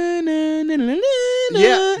na, na, na, na, na,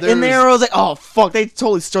 Yeah, na, in there. I was like, oh fuck, they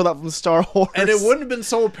totally stole that from Star Wars. And it wouldn't have been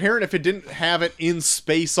so apparent if it didn't have it in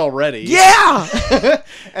space already. Yeah.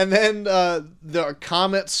 And then the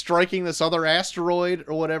comet striking this other asteroid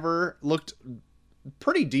or whatever looked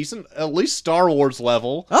pretty decent, at least Star Wars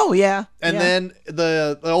level. Oh yeah. And yeah. then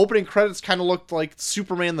the opening credits kind of looked like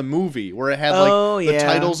Superman the movie, where it had like Oh, the yeah.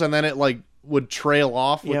 titles and then it like would trail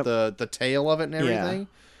off with Yep. the tail of it and everything. Yeah.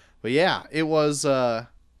 But yeah, it was. I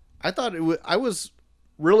thought I was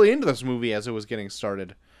really into this movie as it was getting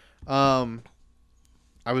started.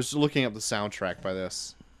 I was looking up the soundtrack by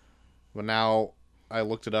this, but now I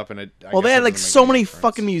looked it up and it. Well, they had like so many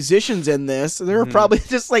fucking musicians in this. They were probably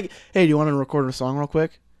just like, hey, do you want to record a song real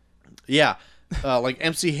quick? Yeah, like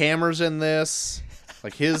MC Hammer's in this.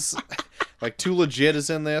 Like his, like Too Legit is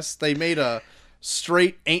in this. They made a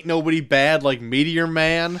straight Ain't Nobody Bad like Meteor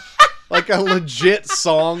Man, like a legit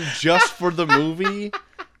song just for the movie.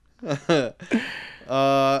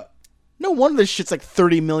 No wonder this shit's like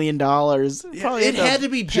 $30 million. Probably It had to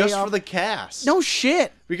be pay just off- for the cast. No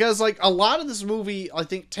shit. Because like a lot of this movie, I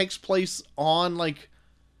think takes place on like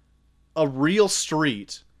a real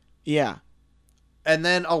street, Yeah. and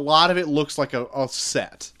then a lot of it looks like a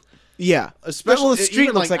set. Yeah. Especially well, the street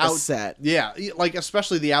even, looks like a out- set. Yeah, like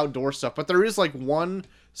especially the outdoor stuff. But there is like one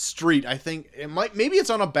street. I think maybe it's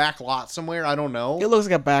on a back lot somewhere. I don't know. It looks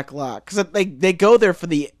like a back lot because they go there for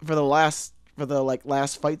the last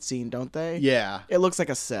fight scene, don't they? Yeah, It looks like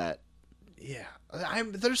a set. yeah.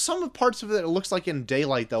 There's some parts of it that looks like in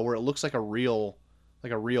daylight though, where it looks like a real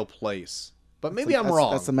place. But maybe I'm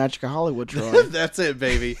wrong. That's the magic of Hollywood, Troy. That's it,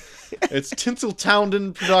 baby. It's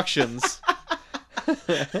Tinseltown Productions.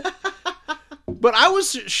 But I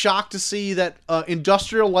was shocked to see that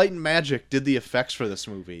Industrial Light and Magic did the effects for this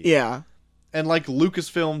movie. Yeah. And like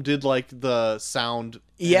Lucasfilm did like the sound and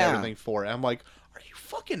Yeah. everything for it. I'm like, are you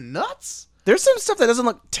fucking nuts? There's some stuff that doesn't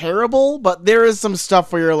look terrible, but there is some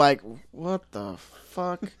stuff where you're like, what the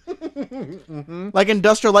fuck? Like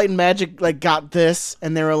Industrial Light and Magic like got this,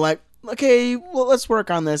 and they were like, okay, well, let's work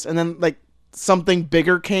on this. And then like something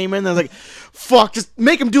bigger came in. And I was like, fuck, just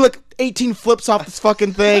make him do like 18 flips off this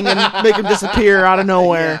fucking thing and make him disappear out of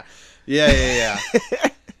nowhere. Yeah.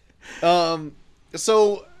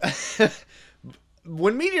 So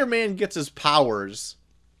when Meteor Man gets his powers,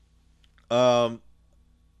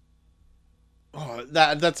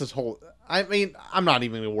 that's his whole. I mean, I'm not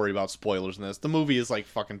even gonna worry about spoilers in this. The movie is like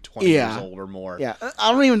fucking 20 Yeah. years old or more. Yeah,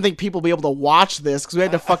 I don't even think people will be able to watch this because we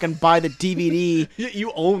had to fucking buy the DVD.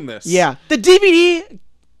 You own this. Yeah, the DVD,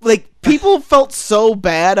 like, people felt so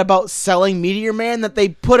bad about selling Meteor Man that they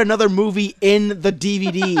put another movie in the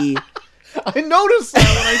DVD. I noticed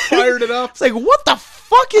that when I fired it up. It's like, what the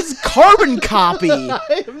fuck is Carbon Copy? I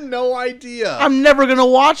have no idea. I'm never gonna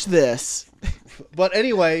watch this. But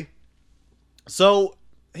anyway, so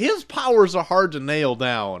his powers are hard to nail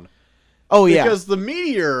down. Oh, yeah. Because the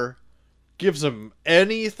meteor gives him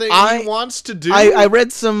anything he wants to do. I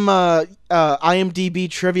read some IMDb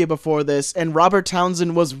trivia before this, and Robert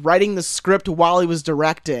Townsend was writing the script while he was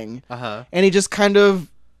directing. Uh-huh. And he just kind of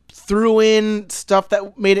threw in stuff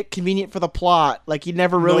that made it convenient for the plot. Like, he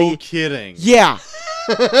never really... No kidding. Yeah.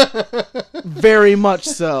 Very much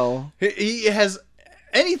so. He has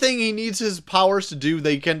anything he needs his powers to do,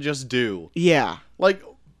 they can just do. Yeah. Like,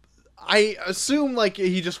 I assume, like,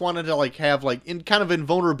 he just wanted to, like, have, like, in kind of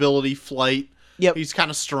invulnerability, flight. Yep. He's kind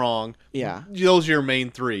of strong. Yeah. Those are your main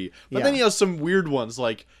three. But Yeah. then he has some weird ones,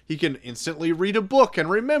 like, he can instantly read a book and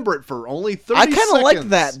remember it for only 30 I seconds. kind of liked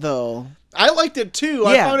that, though. I liked it, too. Yeah.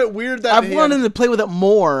 I found it weird that I've wanted to play with it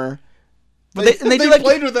more. But they do like...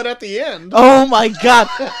 played with it at the end. Oh my god.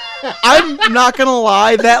 I'm not gonna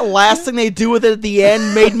lie, that last thing they do with it at the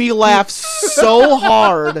end made me laugh so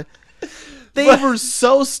hard. They were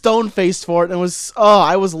so stone-faced for it, and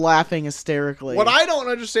I was laughing hysterically. What I don't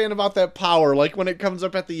understand about that power, like when it comes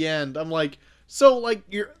up at the end, I'm like, so like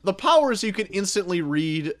the power is you can instantly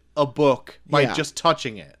read a book by Yeah. just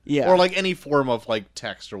touching it, Yeah. or like any form of like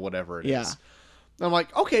text or whatever it is. Yeah. And I'm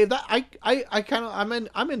like, okay, that I kind of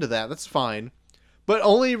I'm into that. That's fine, but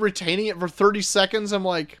only retaining it for 30 seconds. I'm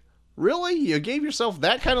like, really? You gave yourself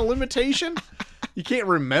that kind of limitation? You can't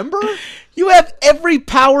remember? You have every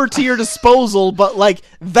power to your disposal, but like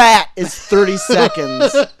that is 30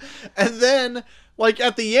 seconds. And then, like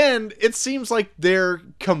at the end, it seems like they're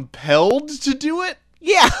compelled to do it.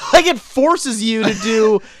 Yeah, like it forces you to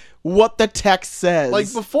do what the text says.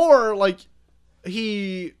 Like before, like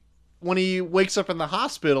when he wakes up in the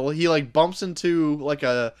hospital, he like bumps into like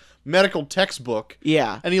a medical textbook.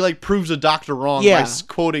 Yeah. And he like proves a doctor wrong Yeah. by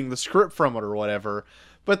quoting the script from it or whatever.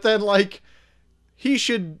 But then like he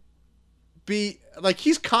should be like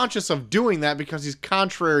he's conscious of doing that because he's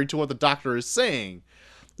contrary to what the doctor is saying.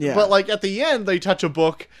 Yeah. But like at the end they touch a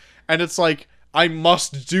book and it's like I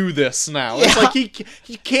must do this now. It's Yeah. like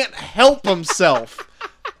he can't help himself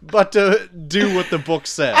but to do what the book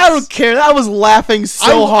says. I don't care. I was laughing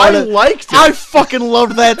so hard. I liked it. I fucking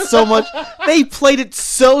loved that so much. They played it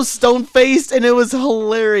so stone-faced, and it was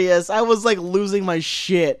hilarious. I was like losing my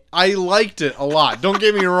shit. I liked it a lot. Don't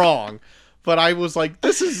get me wrong, but I was like,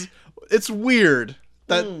 it's weird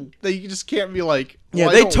that you just can't be like, Yeah,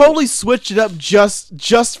 well, I they don't- totally switched it up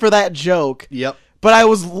just for that joke. Yep. But I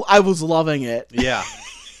was loving it. Yeah.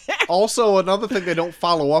 Also, another thing they don't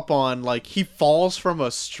follow up on, like he falls from a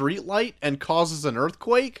streetlight and causes an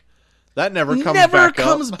earthquake. That never comes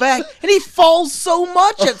back up. and he falls so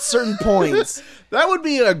much at certain points. That would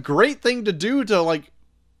be a great thing to do to like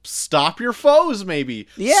stop your foes, maybe.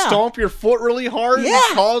 Yeah. Stomp your foot really hard Yeah.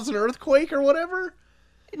 and cause an earthquake or whatever.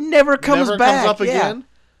 It never comes Never back. comes up yeah. again.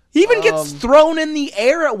 He even gets thrown in the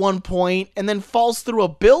air at one point and then falls through a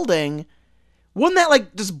building. Wouldn't that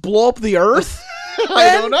like just blow up the earth?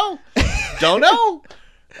 I don't know. Don't know.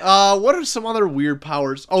 What are some other weird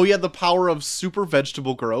powers? Oh, yeah, the power of super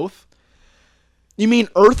vegetable growth. You mean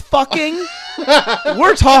earth fucking?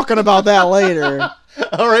 We're talking about that later.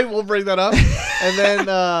 All right, we'll bring that up. And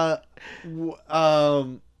then,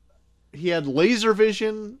 he had laser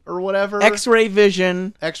vision or whatever. X-ray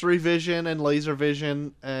vision. X-ray vision and laser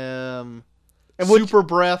vision. And super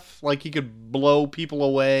breath, like he could blow people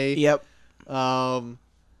away. Yep. What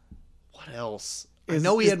else? I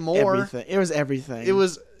know he had more. Everything. It was everything.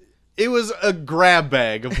 It was a grab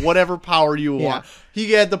bag of whatever power you Yeah. want.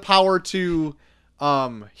 He had the power to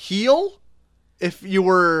heal if you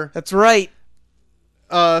were That's right.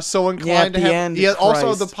 so Yeah, inclined at to the have. end, He had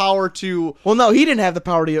also Christ. the power to. Well, no, he didn't have the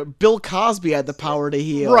power to heal. Bill Cosby had the power to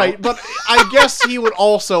heal. Right, but I guess he would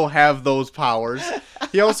also have those powers.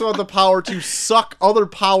 He also had the power to suck other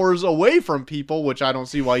powers away from people, which I don't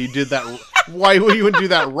see why you did that. Why would you would do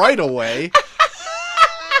that right away?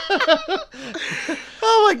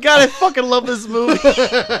 Oh my god, I fucking love this movie.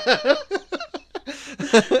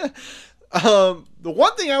 The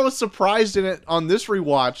one thing I was surprised in it on this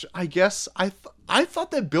rewatch, I guess I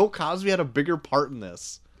thought that Bill Cosby had a bigger part in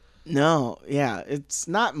this. No, yeah, it's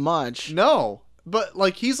not much. No, but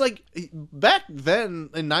like he's like back then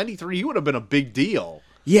in '93, he would have been a big deal,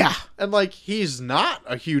 Yeah. and like he's not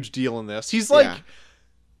a huge deal in this. He's like Yeah.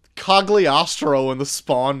 Cagliostro in the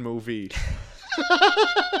Spawn movie.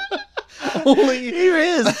 Only He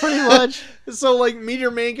is, pretty much. so like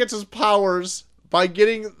Meteor Man gets his powers by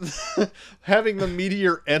getting having the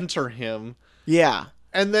meteor enter him, Yeah.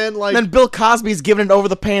 and then like And then Bill Cosby's giving it over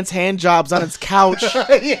the pants hand jobs on his couch.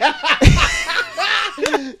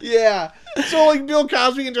 yeah. So like Bill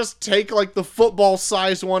Cosby can just take like the football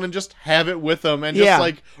sized one and just have it with him and just Yeah.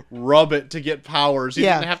 like rub it to get powers. He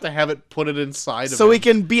Yeah. didn't have to have it put it inside of So him. he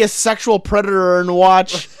can be a sexual predator and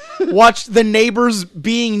watch the neighbors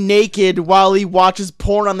being naked while he watches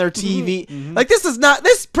porn on their TV. Like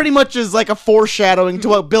this pretty much is like a foreshadowing to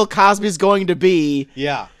what Bill Cosby's going to be.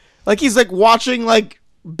 Yeah. Like he's like watching like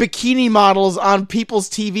bikini models on people's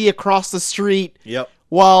TV across the street Yep.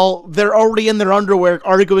 while they're already in their underwear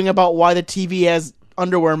arguing about why the TV has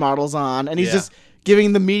underwear models on, and he's Yeah. just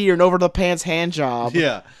giving the meteor an over the pants hand job.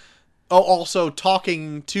 Yeah. Oh, also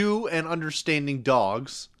talking to and understanding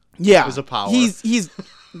dogs. Yeah. Is a power. He's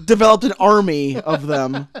developed an army of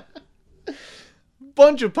them.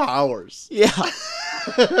 Bunch of powers. Yeah.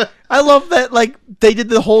 I love that like they did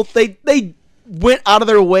the whole they went out of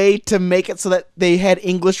their way to make it so that they had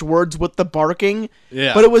English words with the barking.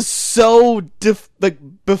 Yeah. But it was so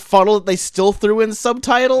befuddled that they still threw in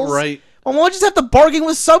subtitles. Right. Well, why don't you just have the barking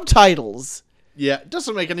with subtitles? Yeah. It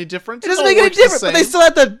doesn't make any difference. It doesn't all make any works the difference, but they same. still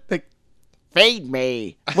have to like feed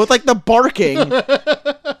me with like the barking.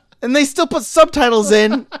 And they still put subtitles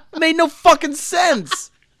in. It made no fucking sense.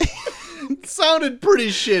 It sounded pretty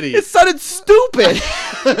shitty. It sounded stupid.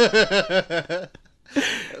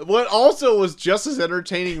 What also was just as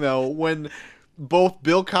entertaining, though, when both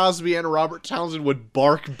Bill Cosby and Robert Townsend would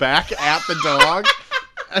bark back at the dog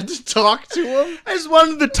and just talk to him. I just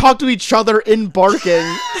wanted to talk to each other in barking.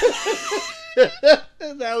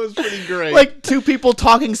 That was pretty great. Like two people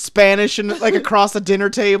talking Spanish and like across the dinner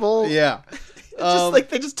table. yeah. Just like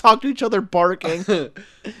they just talk to each other barking.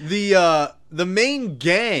 The main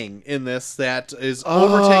gang in this that is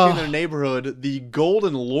overtaking their neighborhood, the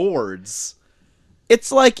Golden Lords.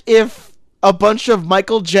 It's like if a bunch of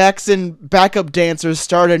Michael Jackson backup dancers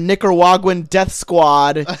started a Nicaraguan death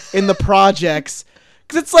squad in the projects.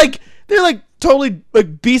 Because it's like, they're like totally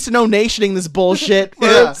like Beast of No Nationing this bullshit.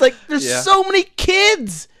 Where Yeah. it's like, there's Yeah. so many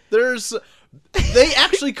kids. They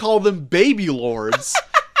actually call them baby lords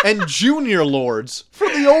and junior lords for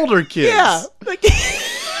the older kids. Yeah. Like,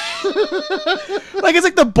 like it's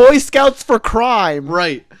like the Boy Scouts for crime.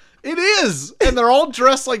 Right. It is. And they're all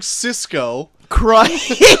dressed like Cisco.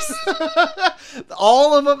 Christ.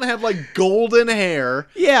 All of them have like golden hair.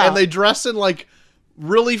 Yeah. And they dress in like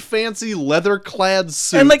really fancy leather clad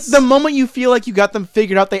suits. And like the moment you feel like you got them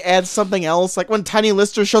figured out, they add something else. Like when Tiny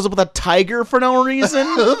Lister shows up with a tiger for no reason.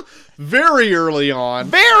 very early on.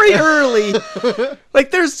 Very early.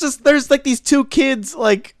 Like there's like these two kids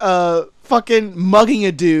like fucking mugging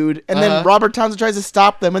a dude, and then Robert Townsend tries to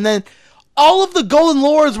stop them, and then all of the Golden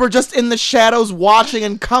Lords were just in the shadows watching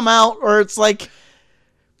and come out, or it's like,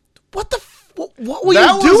 what the what were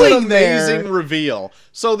That you was doing an there? amazing reveal.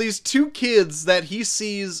 So these two kids that he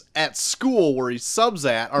sees at school where he subs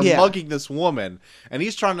at are Yeah. mugging this woman, and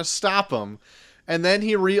he's trying to stop them. And then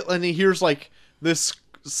he hears like this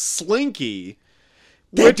slinky.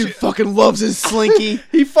 That dude fucking loves his slinky.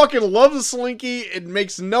 He fucking loves a slinky. It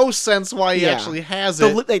makes no sense why he Yeah. actually has The,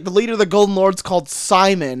 it. like, the leader of the Golden Lords called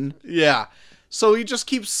Simon. Yeah. So he just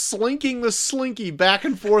keeps slinking the slinky back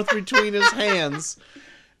and forth between his hands.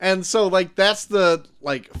 And so, like, that's the,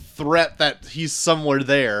 like, threat that he's somewhere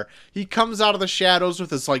there. He comes out of the shadows with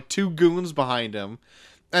his, like, two goons behind him.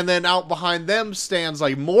 And then out behind them stands,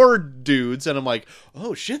 like, more dudes. And I'm like,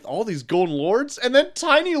 oh, shit, all these Golden Lords? And then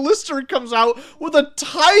Tiny Lister comes out with a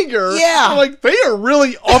tiger. Yeah. I'm like, they are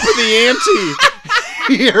really up in the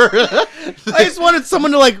ante here. I just wanted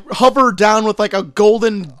someone to like hover down with like a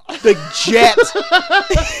golden big jet.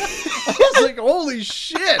 I was like, holy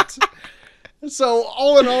shit. So,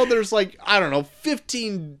 all in all, there's like, I don't know,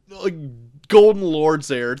 15 like, Golden Lords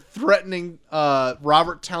there threatening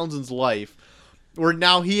Robert Townsend's life. Where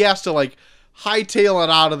now he has to, like, hightail it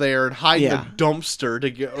out of there and hide in Yeah. the dumpster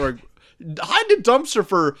or hide in the dumpster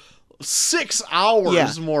for 6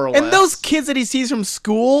 hours, more or less. And those kids that he sees from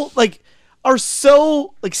school, like, are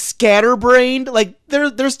so like scatterbrained. Like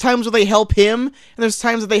there's times where they help him, and there's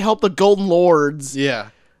times that they help the Golden Lords. Yeah.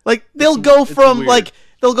 Like they'll go from weird. like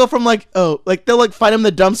they'll like find him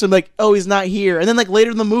in the dumpster and like, oh, he's not here. And then like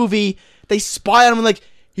later in the movie, they spy on him and like,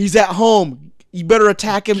 he's at home. You better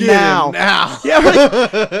attack him Get now. him now. Yeah, like,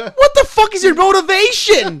 what the fuck is your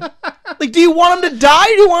motivation? Like, do you want him to die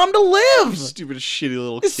or do you want him to live? Stupid, shitty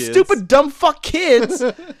little These kids. stupid, dumb fuck kids.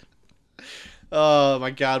 Oh,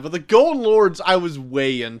 my God. But the Golden Lords, I was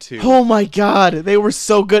way into. Oh my god, they were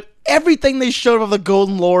so good. Everything they showed of the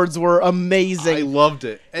Golden Lords were amazing. I loved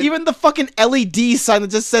it. And Even the fucking LED sign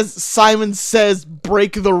that just says Simon Says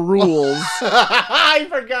break the rules. I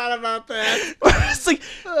forgot about that. It's like,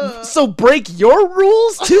 so break your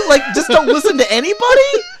rules too? Like, just don't listen to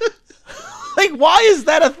anybody? Like, why is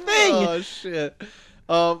that a thing? Oh, shit.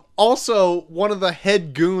 Also, one of the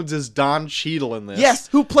head goons is Don Cheadle in this. Yes,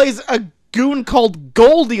 who plays a goon called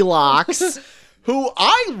Goldilocks. Who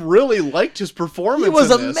I really liked his performance. He was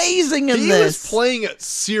in this. amazing in he this. was playing it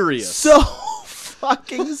serious. So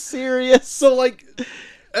fucking serious. So, like,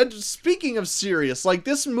 and speaking of serious, like,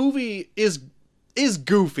 this movie is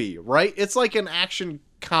goofy, right? It's like an action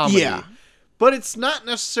comedy. Yeah. But it's not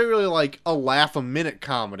necessarily like a laugh-a-minute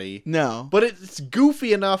comedy. No. But it's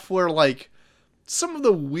goofy enough where, like, some of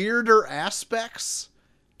the weirder aspects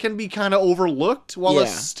can be kind of overlooked while Yeah.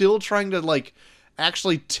 it's still trying to, like,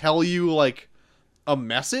 actually tell you, like, a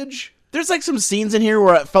message. There's like some scenes in here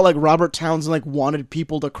where it felt like Robert Townsend like wanted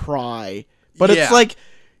people to cry. But Yeah. it's like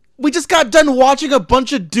we just got done watching a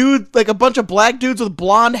bunch of black dudes with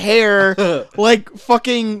blonde hair like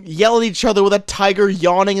fucking yell at each other with a tiger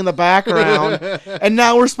yawning in the background. And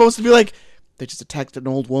now we're supposed to be like, they just attacked an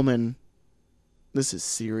old woman. This is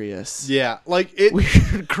serious. Yeah, like, it. We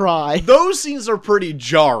should cry. Those scenes are pretty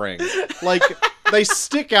jarring. Like, they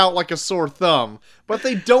stick out like a sore thumb, but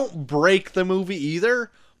they don't break the movie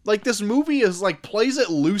either. Like, this movie is, like, plays it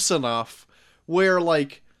loose enough where,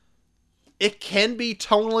 like, it can be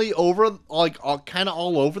tonally over, like, kind of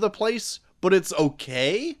all over the place, but it's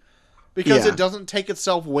okay because Yeah. it doesn't take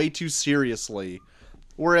itself way too seriously.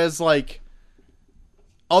 Whereas, like,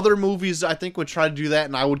 other movies, I think, would try to do that,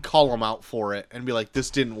 and I would call them out for it and be like, this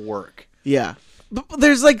didn't work. Yeah. but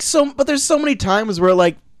there's so many times where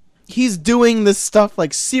like he's doing this stuff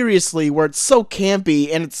like seriously where it's so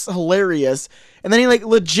campy and it's hilarious, and then he like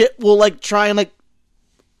legit will like try and like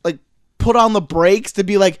put on the brakes to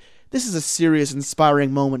be like, this is a serious,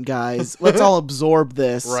 inspiring moment, guys. Let's all absorb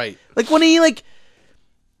this. Right. Like when he like,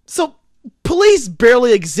 so police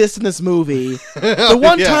barely exist in this movie. The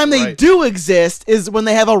one Yeah, time they right. do exist is when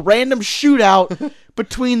they have a random shootout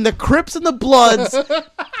between the Crips and the Bloods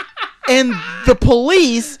and the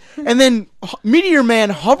police, and then Meteor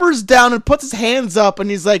Man hovers down and puts his hands up and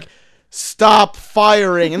he's like, stop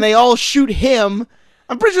firing, and they all shoot him.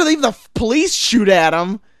 I'm pretty sure even the police shoot at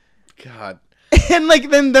him. God. And like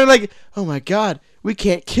then they're like, oh my god, we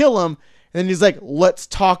can't kill him. And then he's like, let's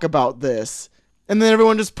talk about this. And then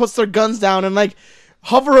everyone just puts their guns down and like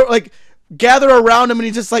hover, like gather around him, and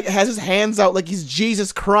he just like has his hands out like he's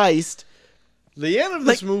Jesus Christ. The end of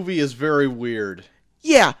this movie is very weird.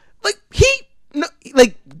 Yeah,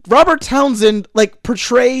 like Robert Townsend like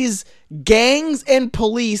portrays gangs and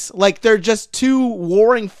police like they're just two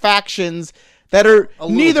warring factions that are A little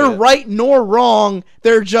neither bit. right nor wrong.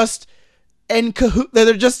 They're just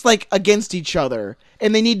they're just like against each other,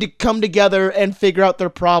 and they need to come together and figure out their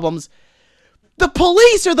problems. The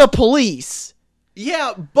police are the police.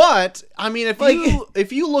 Yeah, but I mean, Like-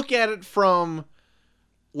 if you look at it from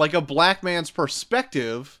like a black man's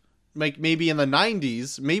perspective, like maybe in the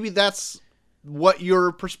 90s, maybe that's what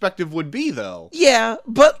your perspective would be, though. Yeah,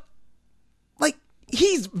 but like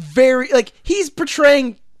he's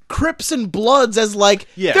portraying Crips and Bloods as like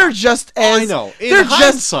Yeah. they're just as I know. In they're just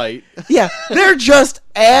hindsight, yeah, they're just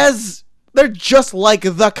like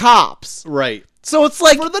the cops. right? So it's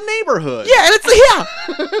like For the neighborhood. yeah, and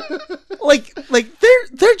it's yeah. like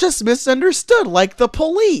they're just misunderstood like the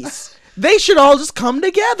police. They should all just come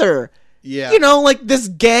together. Yeah. You know, like this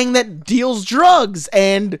gang that deals drugs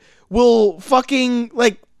and will fucking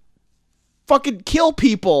kill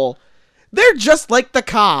people. They're just like the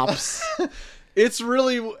cops. It's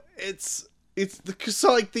really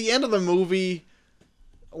so like the end of the movie,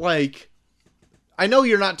 like I know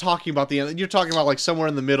you're not talking about the end. You're talking about like somewhere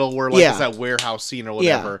in the middle where like Yeah. it's that warehouse scene or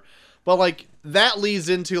whatever. But like that leads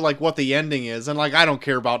into like what the ending is, and like I don't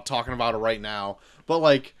care about talking about it right now. But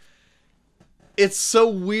like it's so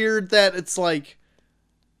weird that it's like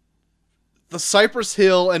the Cypress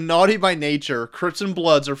Hill and Naughty by Nature, Crips and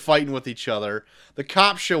Bloods are fighting with each other. The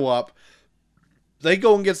cops show up. They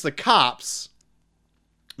go and gets the cops.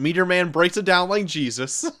 Meteor Man breaks it down like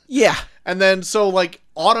Jesus. Yeah. And then, so, like,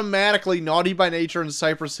 automatically, Naughty by Nature and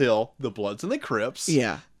Cypress Hill, the Bloods and the Crips,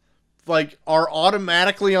 Yeah. like, are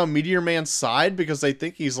automatically on Meteor Man's side because they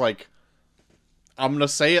think he's, like, I'm gonna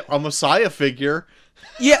say it, a messiah figure.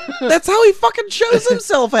 Yeah, that's how he fucking shows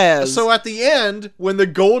himself as. So at the end, when the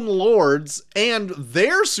Golden Lords and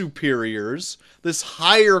their superiors, this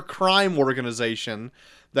higher crime organization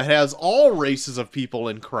that has all races of people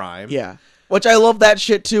in crime, yeah. Which I love that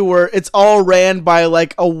shit too, where it's all ran by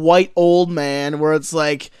like a white old man, where it's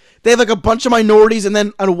like they have like a bunch of minorities and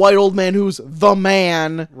then a white old man who's the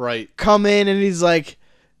man right? come in, and he's like,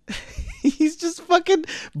 he's just fucking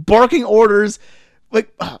barking orders.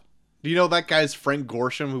 Like, Do you know that guy's Frank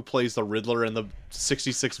Gorshin who plays the Riddler in the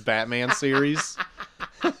 66 Batman series?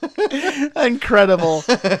 incredible.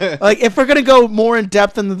 Like, if we're gonna go more in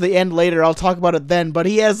depth into the end later, I'll talk about it then. But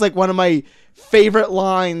he has like one of my favorite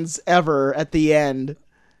lines ever at the end.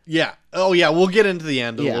 Yeah. Oh yeah, we'll get into the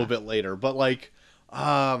end a Yeah. little bit later. But like,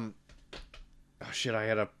 oh shit, I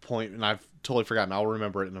had a point and I've totally forgotten. I'll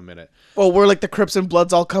remember it in a minute. Well, where like the Crips and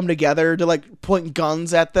Bloods all come together to like point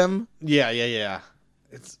guns at them. Yeah.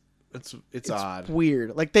 It's odd.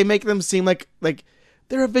 Weird. Like they make them seem like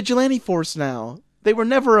they're a vigilante force now. They were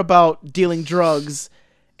never about dealing drugs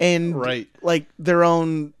and Right. like their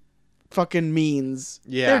own fucking means.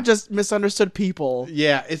 Yeah. They're just misunderstood people.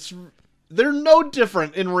 Yeah, they're no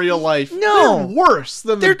different in real life. No. They're worse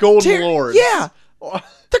than the They're Golden Lords. Yeah.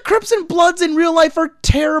 The Crips and Bloods in real life are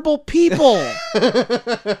terrible people.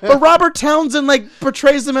 But Robert Townsend like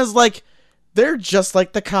portrays them as like they're just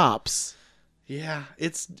like the cops. Yeah,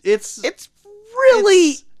 it's Really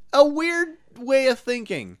it's a weird way of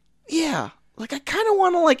thinking. yeah. Like I kind of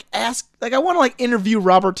want to like ask like I want to like interview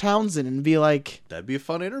Robert Townsend and be like That'd be a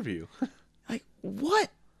fun interview. like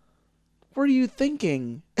what were you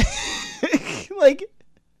thinking? Like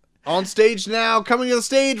On stage now, coming to the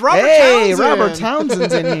stage, Robert hey, Townsend. Robert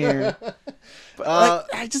Townsend's in here. But, like,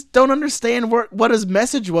 I just don't understand what his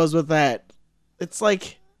message was with that. It's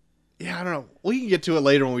like Yeah, I don't know. We can get to it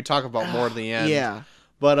later when we talk about more at the end. yeah.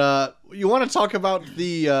 But you want to talk about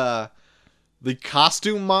the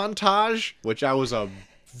costume montage, which I was a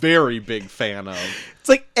very big fan of. It's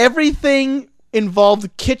like everything involved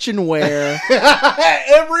kitchenware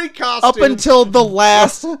Every costume, up until the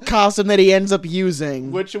last costume that he ends up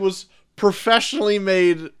using. which was professionally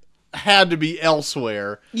made, had to be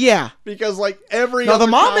elsewhere Yeah. because like every No, other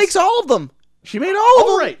the mom makes all of them. She made all of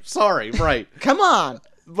them. right. Sorry, right. Come on.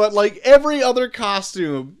 But like every other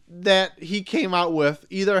costume that he came out with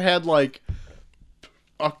either had like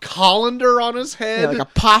a colander on his head Yeah, like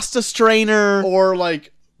a pasta strainer. or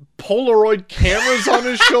like Polaroid cameras on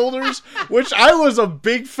his shoulders, which I was a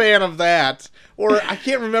big fan of that. Or I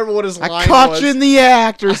can't remember what his line I caught was. you in the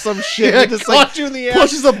act or some shit. Yeah, He just caught like you in the act.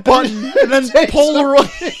 pushes a button and then Takes a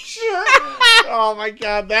Polaroid. Oh my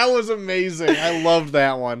god, that was amazing. I loved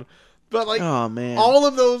that one. But like Oh man. all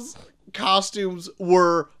of those costumes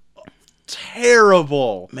were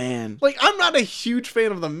terrible. Man. Like, I'm not a huge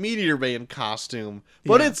fan of the Meteor Man costume,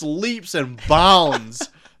 but Yeah. it's leaps and bounds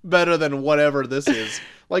better than whatever this is.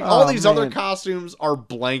 Like, all Oh, these other man. costumes are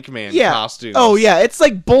Blank Man Yeah. costumes. Oh yeah, it's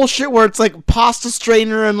like bullshit where it's like pasta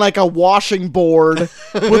strainer and like a washing board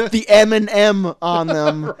with the M&M on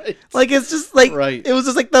them. Right. Like it's just like Right. it was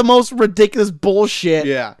just like the most ridiculous bullshit.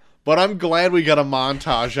 Yeah. But I'm glad we got a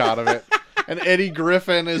montage out of it. And Eddie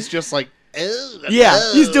Griffin is just like, "Ugh, Yeah,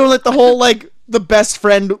 ugh." he's doing like the whole like the best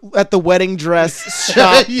friend at the wedding dress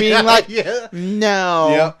shop being Yeah, like, yeah. no.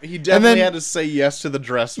 Yeah, he definitely then- had to say yes to the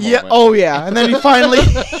dress Yeah. moment. Oh yeah. And then he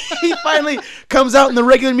finally comes out in the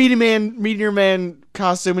regular Meteor Man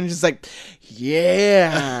costume and he's just like,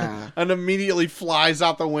 yeah. And immediately flies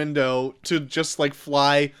out the window to just like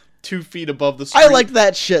fly 2 feet above the street. I liked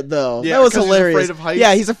that shit though. Yeah, that was 'cause he's hilarious. afraid of heights?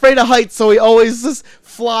 Yeah, he's afraid of heights, so he always just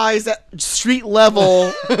flies at street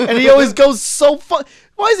level, and he always goes so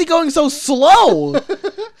Why is he going so slow?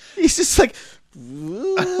 He's just like,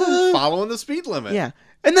 following the speed limit. yeah.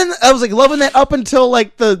 And then I was like loving that up until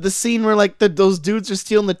like the scene where like those dudes are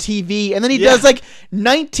stealing the TV, and then he Yeah. does like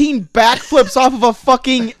 19 backflips off of a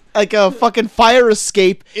fucking fire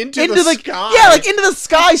escape Into the sky. Yeah, like into the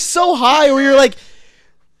sky so high where you're like,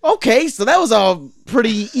 okay, so that was a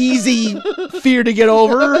pretty easy fear to get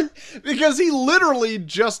over. Because he literally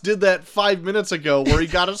just did that 5 minutes ago where he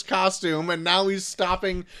got his costume and now he's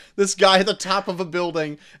stopping this guy at the top of a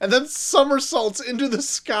building and then somersaults into the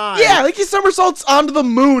sky. Yeah, like he somersaults onto the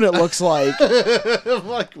moon, it looks like. I'm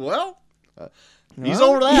like, well, he's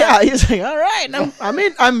over that. Yeah, he's like, all right, now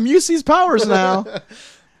I'm used to these powers now.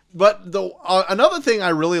 But another thing I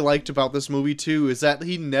really liked about this movie too is that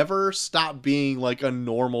he never stopped being like a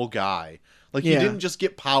normal guy. Like he Yeah. didn't just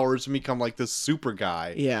get powers and become like this super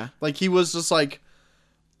guy. Yeah. Like he was just like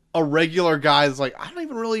a regular guy that's like, I don't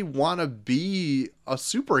even really want to be a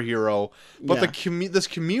superhero, but Yeah. this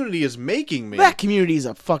community is making me. That community's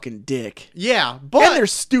a fucking dick. Yeah, And but they're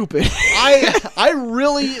stupid. I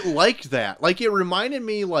really liked that. Like it reminded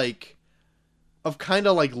me like of kind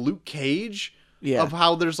of like Luke Cage. Yeah. Of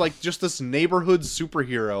how there's like just this neighborhood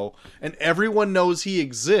superhero and everyone knows he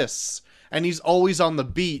exists and he's always on the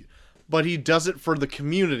beat, but he does it for the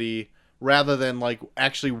community rather than like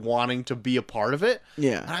actually wanting to be a part of it.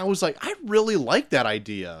 Yeah. And I was like, I really like that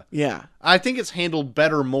idea. Yeah. I think it's handled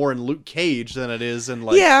better more in Luke Cage than it is in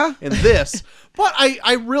like Yeah. in this. But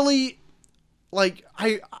I really like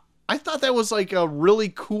I thought that was like a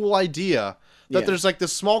really cool idea. That Yeah. there's like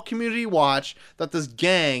this small community watch that this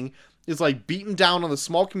gang is like beaten down on the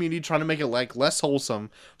small community trying to make it like less wholesome.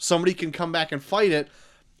 Somebody can come back and fight it.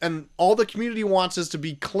 And all the community wants is to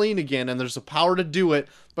be clean again, and there's a power to do it,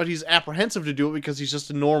 but he's apprehensive to do it because he's just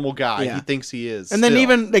a normal guy. Yeah. He thinks he is. And then still.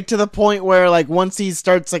 even like to the point where like once he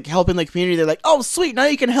starts like helping the community, they're like, "Oh, sweet, now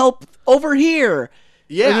you can help over here."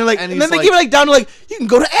 Yeah, and, they're like, and and he's then they like- give it like down to like you can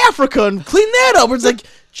go to Africa and clean that up. It's like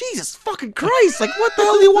Jesus fucking Christ! Like what the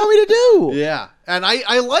hell do you want me to do? Yeah, and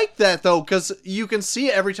I like that though because you can see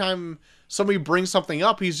it every time somebody brings something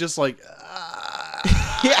up. He's just like,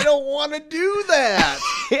 I don't want to do that.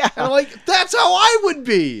 Yeah. And I'm like, that's how I would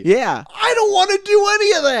be. Yeah. I don't want to do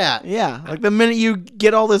any of that. Yeah, like the minute you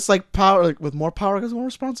get all this like power, like with more power comes more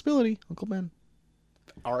responsibility, Uncle Ben.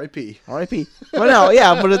 R.I.P. R.I.P. Well, no,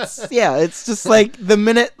 yeah, but it's just like the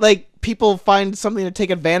minute like people find something to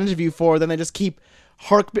take advantage of you for, then they just keep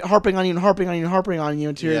harping on you and harping on you and harping on you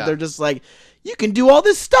until Yeah. they're just like, you can do all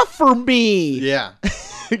this stuff for me. Yeah.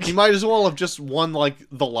 He might as well have just won like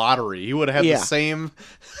the lottery. He would have had Yeah. the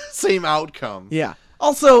same outcome. Yeah.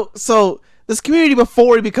 Also, so this community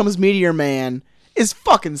before he becomes Meteor Man is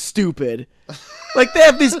fucking stupid. Like they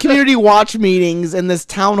have these community watch meetings in this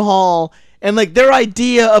town hall, and like their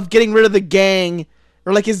idea of getting rid of the gang,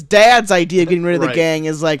 or like his dad's idea of getting rid of the Right. gang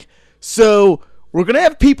is like, so we're gonna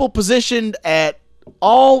have people positioned at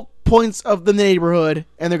all points of the neighborhood,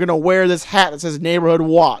 and they're gonna wear this hat that says neighborhood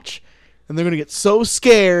watch. and they're gonna get so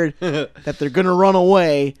scared that they're gonna run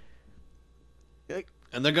away.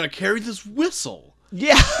 And they're gonna carry this whistle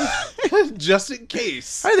Yeah, just in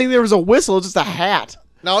case. I think there was a whistle, just a hat.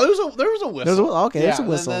 No, there was a whistle. There's a, okay, there's a and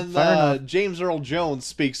whistle. then Fair enough. James Earl Jones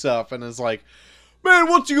speaks up and is like, "Man,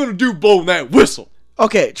 what's he gonna do blowing that whistle?"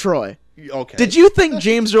 Okay, Troy. Okay. Did you think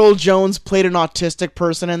James Earl Jones played an autistic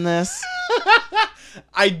person in this?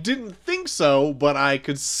 I didn't think so, but I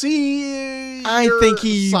could see. I your think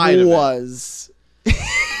he side of it. was.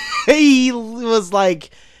 He was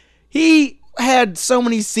like, he had so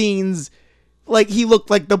many scenes, like he looked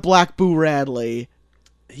like the Black Boo Radley.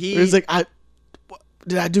 He He was like,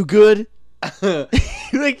 did I do good?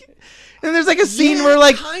 Like, and there's like a scene where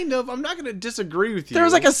like kind of. I'm not gonna disagree with you. there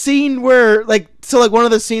was like a scene where like one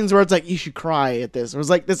of the scenes where it's like you should cry at this. It was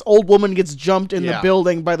like this old woman gets jumped in the Yeah.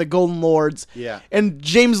 building by the Golden Lords. Yeah. And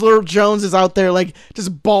James Earl Jones is out there like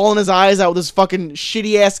just bawling his eyes out with his fucking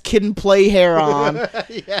shitty ass Kid and Play hair on.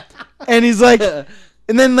 yeah. And he's like,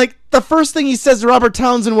 and then like the first thing he says to Robert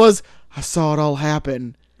Townsend was, "I saw it all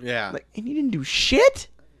happen." Yeah. Like, and you didn't do shit.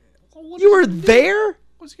 What You is were he gonna do? there.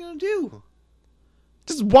 What's he gonna do?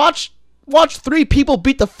 Just watch 3 people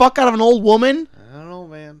beat the fuck out of an old woman. I don't know,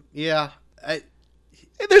 man. Yeah. And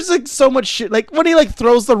there's like so much shit. Like when he like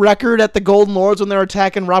throws the record at the Golden Lords when they're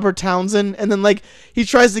attacking Robert Townsend, and then like he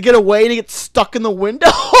tries to get away and he gets stuck in the window.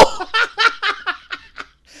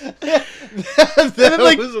 that And then,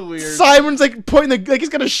 like, was weird. Simon's like pointing like he's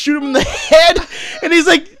gonna shoot him in the head, and he's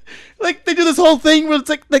like they do this whole thing where it's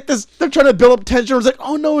like this. They're trying to build up tension. It's like,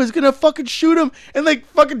 oh no, he's gonna fucking shoot him, and like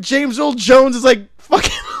fucking James Earl Jones is like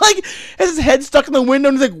fucking like has his head stuck in the window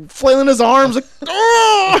and he's like flailing his arms like,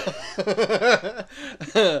 oh!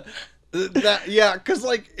 Yeah, because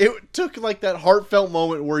like it took like that heartfelt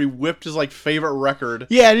moment where he whipped his like favorite record.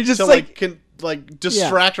 Yeah, and he just to like can like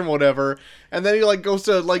distract him, whatever, and then he like goes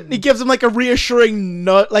to like he gives him like a reassuring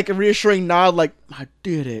nod, like I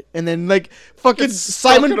did it, and then like fucking Gets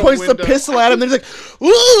stuck Simon in a points the window. pistol at him, and he's like,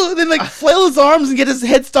 ooh, and then like flail his arms and get his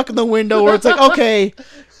head stuck in the window, where it's like, okay,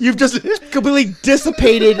 you've just completely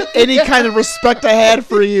dissipated any kind of respect I had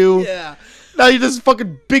for you. yeah. Now you're this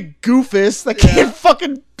fucking big goofus that can't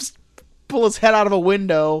fucking pull his head out of a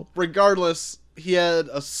window. Regardless, he had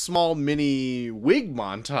a small mini wig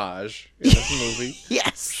montage in this movie.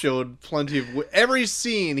 Yes. Showed plenty of every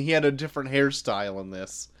scene. He had a different hairstyle in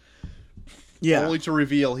this, Yeah. only to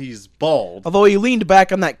reveal he's bald. Although he leaned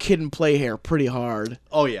back on that Kid and Play hair pretty hard.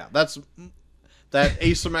 Oh yeah, that's that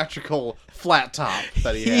asymmetrical flat top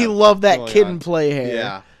that he had. He loved that going Kid on. and Play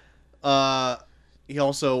hair. Yeah. He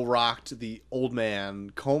also rocked the old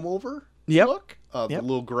man comb over Yep. look, Yep. the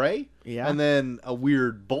little gray. Yeah. And then a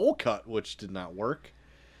weird bowl cut, which did not work.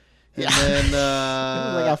 And Yeah. then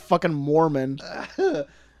Like a fucking Mormon. there's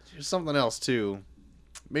something else too.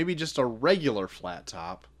 Maybe just a regular flat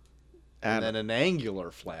top, and then an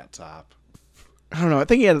angular flat top. I don't know. I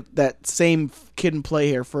think he had that same Kid and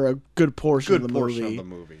Play hair for a good portion Good of the portion movie. of the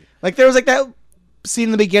movie. Like there was like that scene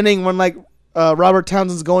in the beginning when like Robert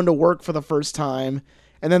Townsend's going to work for the first time,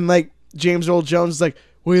 and then like James Earl Jones is like,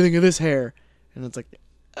 "What do you think of this hair?" And it's like,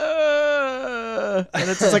 and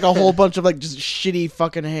it's just like a whole bunch of like just shitty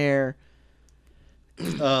fucking hair.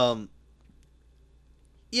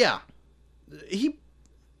 Yeah, he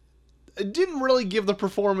didn't really give the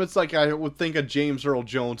performance like I would think a James Earl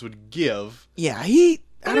Jones would give. Yeah, I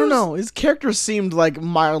don't know. His character seemed like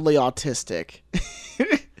mildly autistic.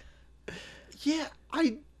 Yeah,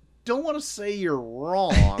 I don't want to say you're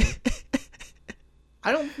wrong.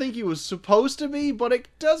 I don't think he was supposed to be, but it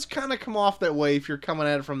does kind of come off that way if you're coming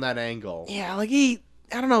at it from that angle. Yeah, like I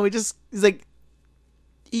don't know. He's like,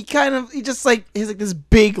 he just like, he's like this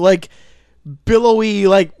big, like, billowy,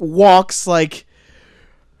 like, walks, like,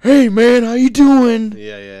 "Hey man, how you doing?"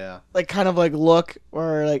 Yeah. Like, kind of like look,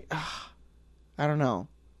 or like, I don't know.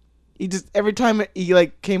 He just, every time he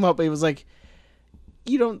like came up, he was like,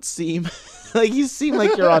 "You don't seem, like, you seem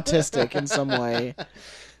like you're autistic in some way."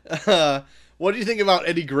 What do you think about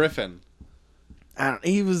Eddie Griffin?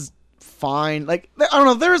 He was fine. Like, I don't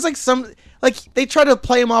know. There was like some, like, they try to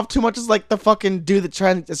play him off too much as like the fucking dude that's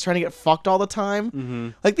trying to get fucked all the time. Mm-hmm.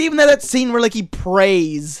 Like, they even had that scene where like he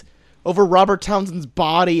prays over Robert Townsend's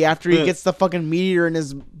body after he gets the fucking meteor in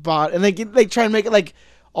his body, and they try and make it like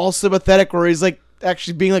all sympathetic, where he's like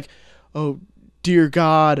actually being like, "Oh dear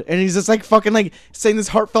God," and he's just like fucking like saying this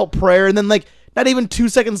heartfelt prayer, and then like not even 2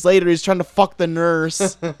 seconds later he's trying to fuck the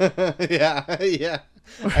nurse. yeah. I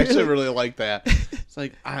actually really like that. It's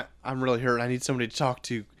like, I'm really hurt. I need somebody to talk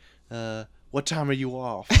to. What time are you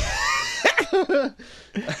off? I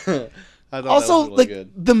thought Also, that was really like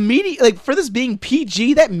good. the meteor, like for this being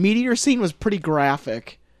PG, that meteor scene was pretty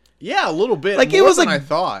graphic. Yeah, a little bit. Like, More it was than like I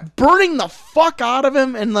thought. burning the fuck out of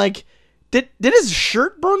him, and like, did his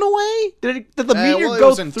shirt burn away? Did the meteor Well, it go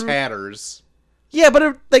was in through? tatters. Yeah,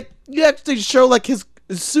 but like you actually show like his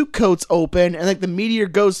suit coat's open, and like the meteor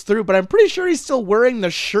goes through. But I'm pretty sure he's still wearing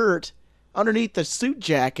the shirt underneath the suit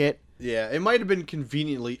jacket. Yeah, it might have been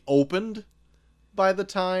conveniently opened by the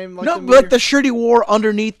time. Like, No, the but like meteor- the shirt he wore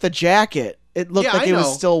underneath the jacket, it looked Yeah, like I he was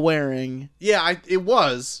know. still wearing. Yeah, it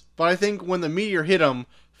was. But I think when the meteor hit him,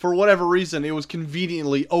 for whatever reason, it was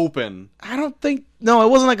conveniently open. I don't think. No, it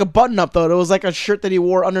wasn't like a button up though. It was like a shirt that he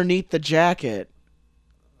wore underneath the jacket.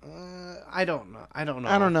 I don't know. I don't know.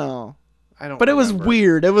 I don't know. I don't. But it was remember.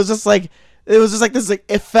 weird. It was just like this like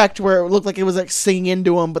effect where it looked like it was like singing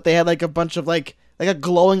into him, but they had like a bunch of like a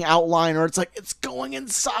glowing outline, or it's like it's going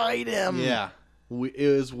inside him. Yeah,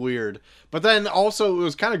 it was weird. But then also it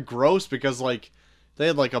was kind of gross because like they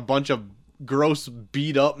had like a bunch of gross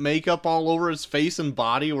beat up makeup all over his face and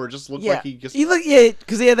body, where it just looked Yeah, like he just.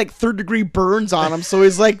 because he had like 3rd-degree burns on him, so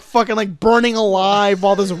he's like fucking like burning alive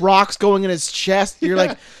while there's rocks going in his chest. You're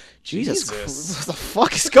like, Jesus. What the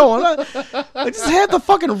fuck is going on? Like, just have the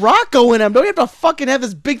fucking rock go in him. Don't you have to fucking have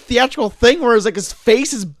this big theatrical thing where it's like his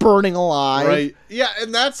face is burning alive? Right. Yeah,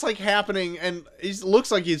 and that's like happening, and he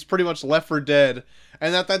looks like he's pretty much left for dead.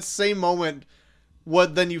 And at that same moment,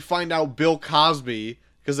 then you find out Bill Cosby,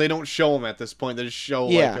 because they don't show him at this point, they just show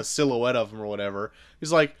like a silhouette of him or whatever.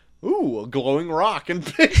 He's like, ooh, a glowing rock, and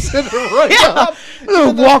picks it right up. I'm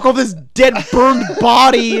gonna walk off this dead, burned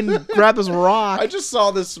body and grab this rock. I just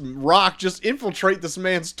saw this rock just infiltrate this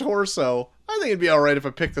man's torso. I think it'd be alright if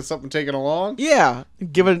I picked this up and take it along. Yeah,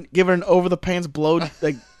 give it an over the pants blow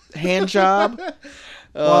like hand job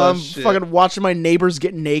while I'm shit. fucking watching my neighbors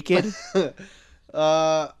get naked.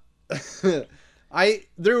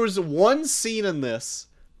 There was one scene in this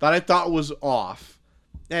that I thought was off.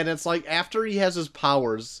 And it's like after he has his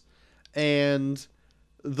powers and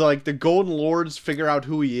the Golden Lords figure out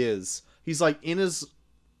who he is. He's like he's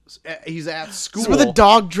at school. Is this where the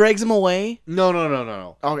dog drags him away? No.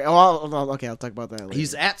 Okay, well, I'll talk about that later.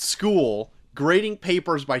 He's at school grading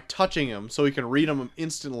papers by touching him so he can read them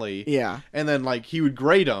instantly. Yeah. And then like he would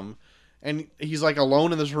grade them, and he's like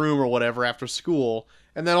alone in this room or whatever after school,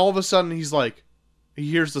 and then all of a sudden he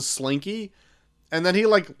hears the slinky, and then he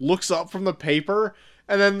like looks up from the paper,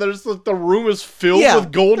 and then there's the room is filled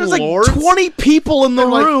with Golden there's like Lords. 20 people in the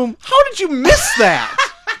I'm like, room. how did you miss that?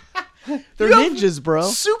 They're You have ninjas, bro.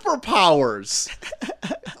 Superpowers.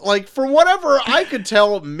 Like, from whatever I could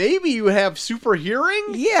tell, maybe you have super hearing.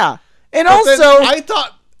 Yeah, and But then also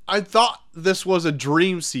I thought this was a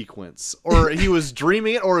dream sequence, or he was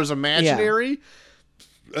dreaming it, or it was imaginary.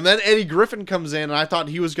 And then Eddie Griffin comes in, and I thought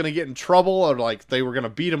he was going to get in trouble, or like they were going to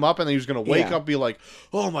beat him up, and he was going to wake Yeah. up and be like,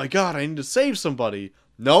 oh my god, I need to save somebody.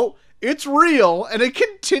 No, it's real. And it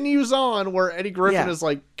continues on where Eddie Griffin Yeah. is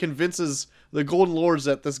like convinces the Golden Lords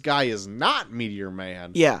that this guy is not Meteor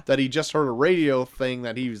Man. Yeah. That he just heard a radio thing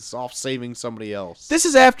that he was off saving somebody else. this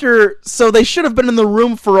is after. So they should have been in the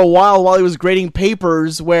room for a while he was grading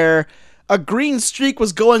papers, where a green streak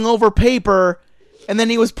was going over paper, and then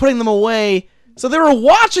he was putting them away. So they were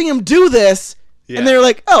watching him do this, Yeah. and they were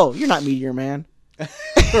like, "Oh, you're not Meteor Man."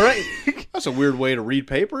 Right? That's a weird way to read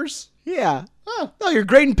papers. Yeah. No, you're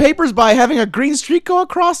grading papers by having a green streak go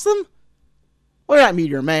across them? Well, you're not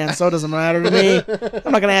Meteor Man, so it doesn't matter to me.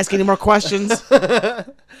 I'm not going to ask any more questions.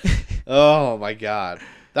 Oh my god.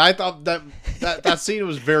 I thought that scene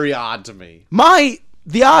was very odd to me.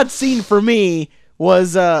 The odd scene for me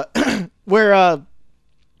was where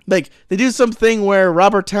like they do something where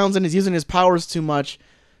Robert Townsend is using his powers too much,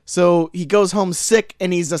 so he goes home sick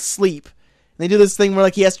and he's asleep. And they do this thing where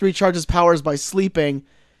like he has to recharge his powers by sleeping.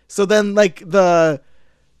 So then like the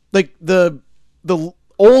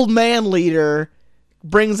old man leader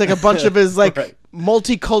brings like a bunch of his like Right.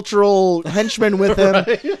 multicultural henchmen with him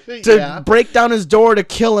Right? to Yeah. break down his door to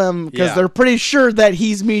kill him because Yeah. they're pretty sure that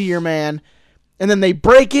he's Meteor Man. And then they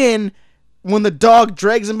break in when the dog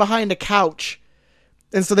drags him behind a couch.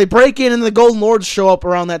 And so they break in and the Golden Lords show up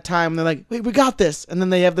around that time. And they're like, wait, we got this. And then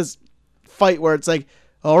they have this fight where it's like,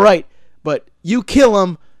 all right, but you kill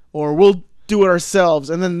him or we'll do it ourselves.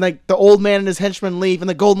 And then like the old man and his henchmen leave and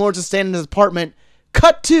the Golden Lords are standing in his apartment.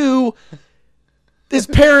 Cut to his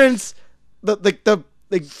parents, the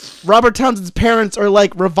Robert Townsend's parents are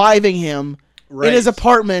like reviving him in his Right.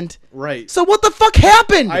 apartment. Right. So what the fuck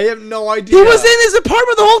happened? I have no idea. He was in his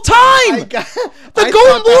apartment the whole time. The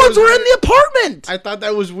Golden Lords were in the apartment. I thought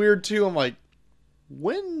that was weird too. I'm like,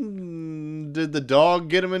 when did the dog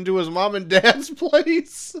get him into his mom and dad's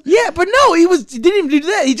place? Yeah, but no, he didn't even do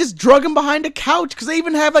that. He just drug him behind a couch because they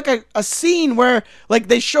even have like a scene where like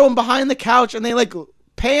they show him behind the couch and they like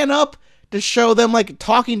pan up to show them like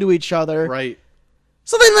talking to each other. Right.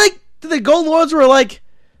 So then like the Golden Lords were like,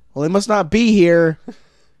 well, they must not be here.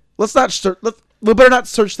 Let's not we better not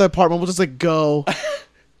search the apartment. We'll just like go.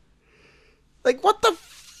 Like what the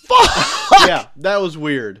fuck? Yeah, that was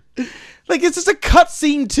weird. Like it's just a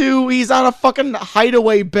cutscene too. He's on a fucking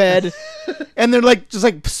hideaway bed, and they're like just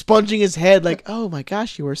like sponging his head. Like, oh my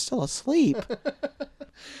gosh, you were still asleep.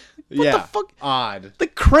 Yeah. the fuck? Odd. The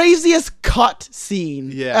craziest cut scene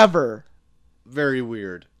Yeah. ever. Very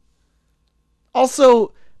weird.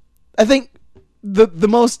 Also, I think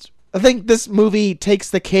I think this movie takes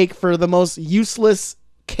the cake for the most useless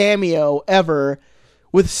cameo ever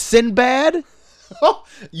with Sinbad. Oh,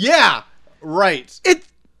 yeah. Right. It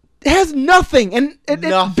has nothing, and it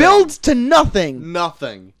Nothing. builds to nothing.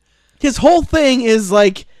 Nothing. His whole thing is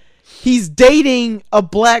like he's dating a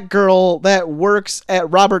black girl that works at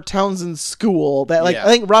Robert Townsend's school that like Yeah. I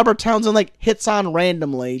think Robert Townsend like hits on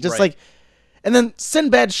randomly, just Right. like, and then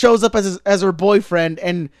Sinbad shows up as her boyfriend,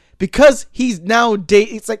 and because he's now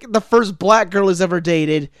it's like the first black girl he's ever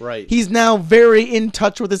dated. Right. He's now very in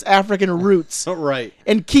touch with his African roots Right.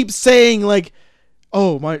 and keeps saying like,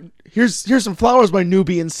 "Oh my, here's some flowers, my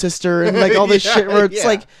Nubian sister," and like all this Yeah, shit where it's yeah.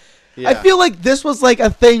 like. I Yeah. feel like this was like a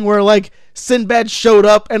thing where like Sinbad showed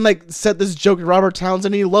up and like said this joke to Robert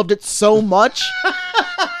Townsend and he loved it so much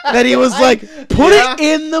that he was like, put Yeah. it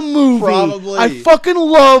in the movie. Probably. I fucking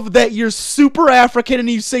love that you're super African and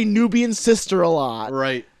you say Nubian sister a lot.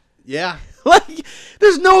 Right. Yeah. Like,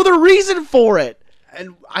 there's no other reason for it.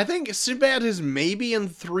 And I think Sinbad is maybe in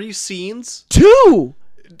 3 scenes. 2.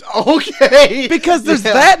 Okay. Because there's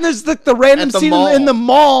Yeah. that and there's like the random At the scene mall. in the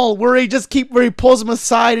mall where he pulls him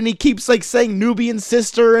aside and he keeps like saying Nubian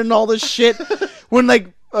sister and all this shit when like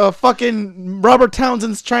fucking Robert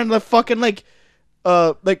Townsend's trying to fucking like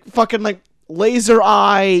laser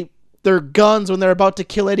eye their guns when they're about to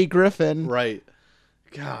kill Eddie Griffin. Right.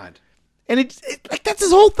 God. And it like that's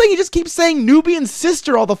his whole thing. He just keeps saying Nubian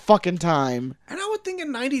sister all the fucking time. And I would think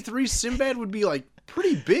in 93 Sinbad would be like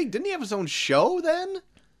pretty big. Didn't he have his own show then?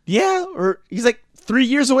 Yeah, or he's like 3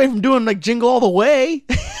 years away from doing like Jingle All the Way.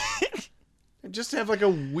 And just have like a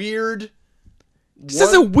weird This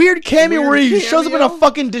is a weird cameo Weird where he shows up in a cameo?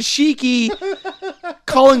 fucking dashiki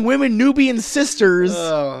calling women Nubian sisters.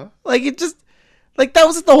 Like it just like that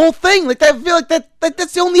was the whole thing. Like I feel like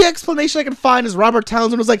that's the only explanation I can find is Robert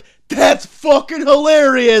Townsend was like, that's fucking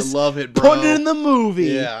hilarious. I love it, bro. Putting it in the movie.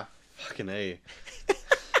 Yeah. Fucking A.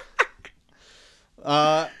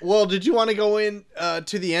 Well, did you want to go in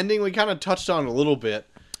to the ending? We kind of touched on it a little bit.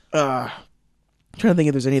 I'm trying to think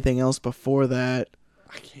if there's anything else before that.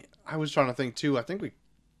 I was trying to think too. I think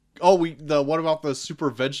what about the super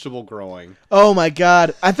vegetable growing? Oh my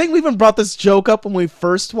god. I think we even brought this joke up when we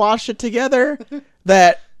first watched it together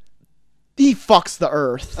that he fucks the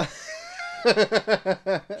earth.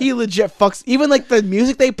 He legit fucks. Even like the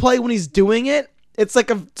music they play when he's doing it, it's like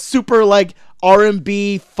a super like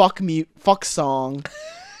R&B fuck song.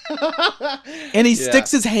 And he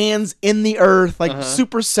sticks his hands in the earth like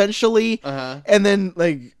super sensually, and then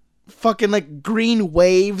like fucking like green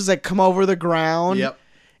waves that come over the ground. Yep.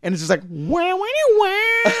 And it's just like wow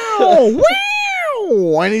wow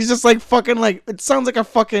wow, and he's just like fucking like it sounds like a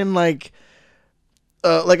fucking like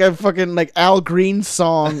a fucking like Al Green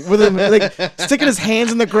song with him like sticking his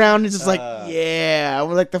hands in the ground. And he's just like yeah,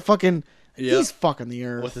 with like the fucking he's fucking the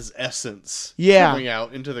earth With his essence Yeah. coming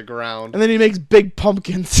out into the ground. and then he makes big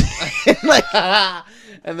pumpkins. Like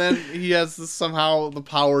And then he has somehow the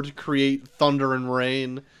power to create thunder and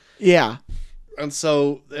rain. yeah, And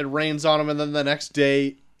so it rains on him, and then the next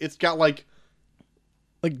day it's got like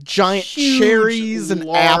giant Huge, cherries and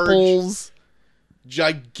large- apples.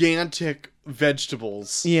 gigantic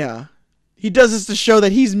vegetables. Yeah. He does this to show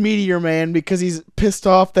that he's Meteor Man because he's pissed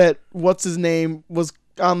off that what's his name was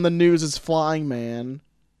on the news as Flying Man.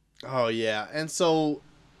 Oh yeah, and so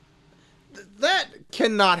that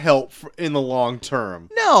cannot help in the long term.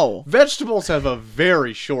 No. Vegetables have a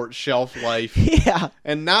very short shelf life, Yeah.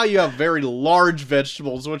 and now you have very large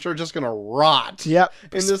vegetables which are just gonna rot. Yep. In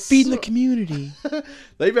Just this- feeding the community.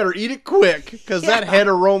 They better eat it quick, because that head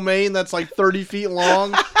of romaine that's like 30 feet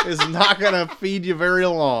long is not gonna feed you very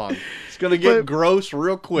long. It's gonna get But- gross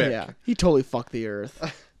real quick. Yeah. He totally fucked the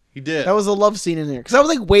earth. He did. That was a love scene in there. Because I was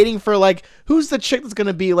like waiting for like, who's the chick that's going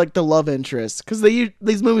to be like the love interest? Because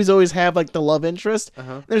these movies always have like the love interest.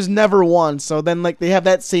 There's never one. So then like they have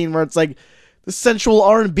that scene where it's like the sensual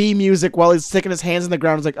R&B music while he's sticking his hands in the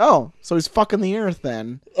ground. It's like, oh, so he's fucking the earth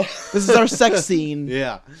then. This is our sex scene.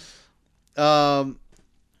 Yeah.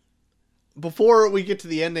 Before we get to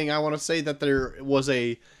the ending, I want to say that there was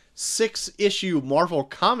a 6-issue Marvel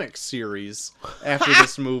Comics series after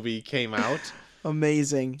this movie came out.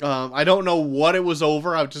 Amazing. I don't know what it was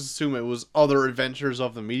over. I would just assume it was Other Adventures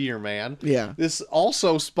of the Meteor Man. Yeah. This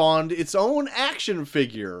also spawned its own action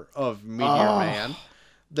figure of Meteor Man.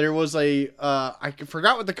 There was I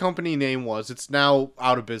forgot what the company name was. It's now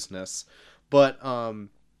out of business. But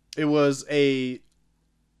it was a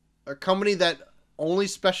company that only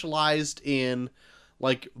specialized in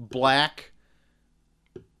like black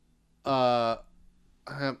I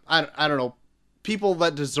don't know, people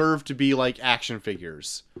that deserve to be like action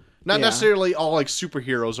figures. Not Yeah. necessarily all like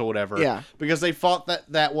superheroes or whatever. Yeah. Because they thought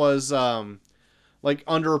that was like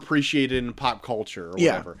underappreciated in pop culture or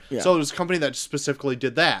Yeah, whatever. yeah. So it was a company that specifically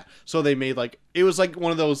did that. So they made like, it was like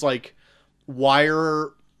one of those like wire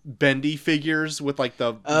bendy figures with like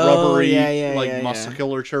the rubbery like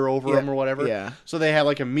musculature over them or whatever. Yeah. So they had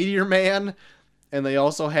like a Meteor Man, and they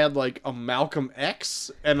also had like a Malcolm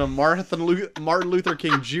X and a Martin Luther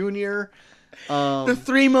King Jr. The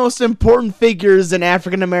three most important figures in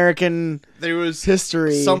African American There was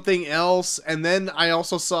history. something else, and then I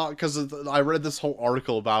also saw, because I read this whole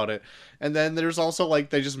article about it, and then there's also like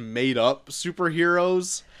they just made up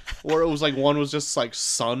superheroes, where it was like one was just like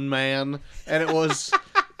Sun Man, and it was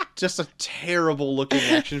just a terrible looking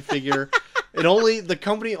action figure. The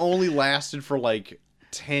company only lasted for like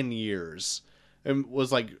 10 years, and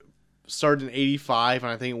was like started in 85,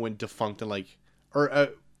 and I think it went defunct in like,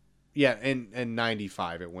 in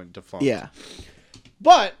 95 it went defunct. Yeah.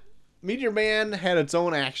 But Meteor Man had its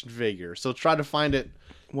own action figure, so try to find it.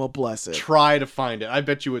 Well, bless it. Try to find it. I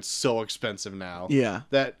bet you it's so expensive now. Yeah.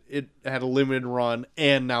 That it had a limited run,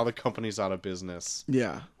 and now the company's out of business.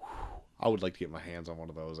 Yeah. I would like to get my hands on one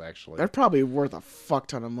of those, actually. They're probably worth a fuck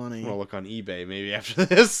ton of money. I'm gonna look on eBay maybe after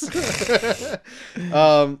this.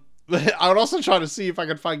 I would also try to see if I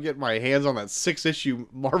could get my hands on that 6-issue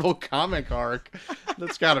Marvel comic arc.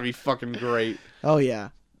 That's got to be fucking great. Oh, yeah.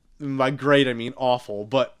 And by great, I mean awful,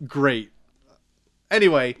 but great.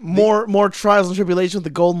 Anyway, More trials and tribulations with the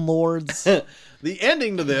Golden Lords. the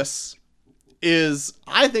ending to this is,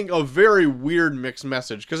 I think, a very weird mixed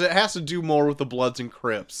message, because it has to do more with the Bloods and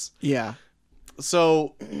Crips. Yeah.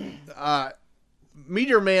 So,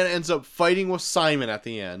 Meteor Man ends up fighting with Simon at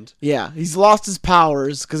the end. Yeah. He's lost his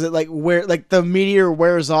powers because it the meteor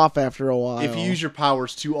wears off after a while. If you use your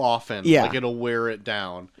powers too often, Yeah. like it'll wear it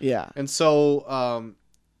down. Yeah. And so,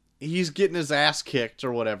 he's getting his ass kicked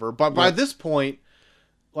or whatever. But by this point,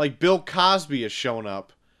 like, Bill Cosby has shown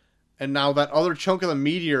up, and now that other chunk of the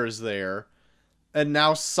meteor is there, and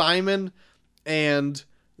now Simon and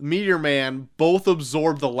Meteor Man both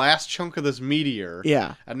absorb the last chunk of this meteor.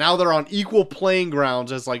 Yeah. And now they're on equal playing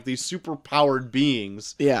grounds as, like, these super powered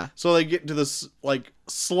beings. Yeah. So they get into this, like,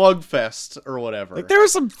 slugfest or whatever. Like, there were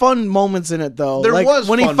some fun moments in it, though. There like, was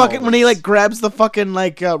when fun when he moments. like grabs the fucking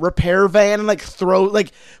like repair van and like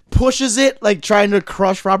pushes it, like trying to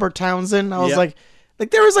crush Robert Townsend. I was Yep. like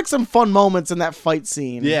there was like some fun moments in that fight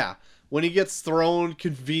scene. Yeah. When he gets thrown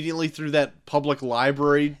conveniently through that public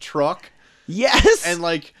library truck. Yes. And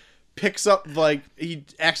like picks up, like, he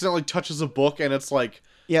accidentally touches a book, and it's like,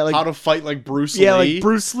 yeah, like how to fight like Bruce Lee. yeah, like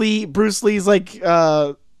Bruce Lee's like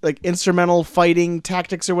instrumental fighting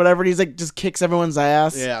tactics or whatever. And he's like just kicks everyone's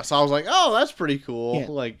ass. Yeah, so I was like, oh, that's pretty cool. Yeah.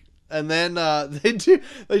 Like, and then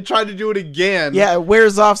they tried to do it again. Yeah, it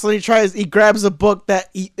wears off. So he grabs a book that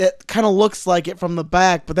kind of looks like it from the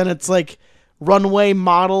back, but then it's like runway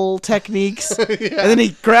model techniques. And then he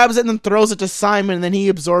grabs it and then throws it to Simon, and then he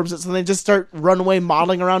absorbs it. So they just start runway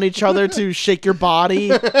modeling around each other to shake your body.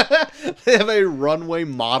 They have a runway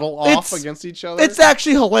model off It's- against each other. It's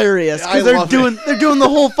actually hilarious I because they're love doing the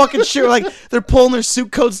whole fucking shit. Like they're pulling their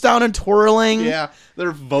suit coats down and twirling. Yeah,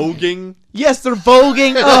 they're voguing. Yes, they're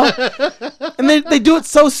voguing. Oh. And they do it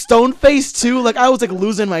so stone faced too. Like I was like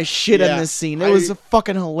losing my shit in Yeah, this scene. It was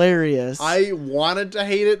fucking hilarious. I wanted to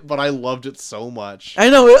hate it, but I loved it so much. I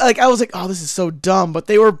know. Like I was like, oh, this is so dumb, but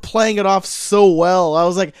they were playing it off so well. I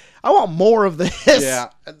was like, I want more of this. Yeah,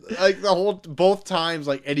 like both times,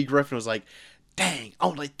 like Eddie Griffin was like, "Dang,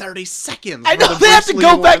 only 30 seconds." I know for the they have Bruce to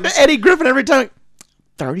go Lee back ones. to Eddie Griffin every time.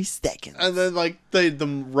 30 seconds. And then like the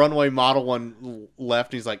runway model one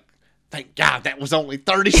left, and he's like, "Thank God that was only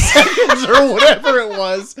 30 seconds or whatever it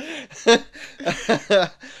was."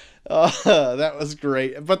 That was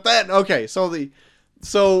great. But then, okay,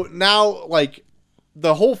 so now like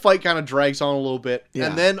the whole fight kind of drags on a little bit, Yeah.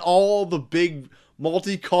 and then all the big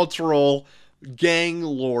multicultural gang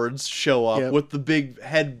lords show up Yep. with the big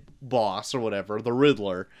head boss or whatever, the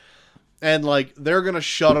Riddler, and like they're gonna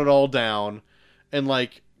shut it all down, and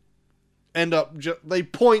like they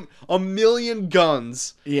point 1,000,000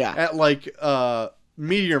 guns Yeah. at like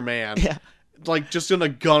Meteor Man, Yeah. like just gonna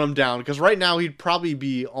gun him down, because right now he'd probably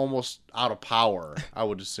be almost out of power, I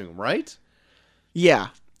would assume, right? Yeah.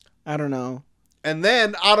 I don't know. And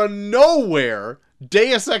then out of nowhere,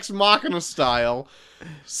 Deus Ex Machina style,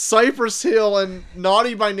 Cypress Hill and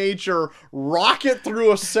Naughty by Nature rocket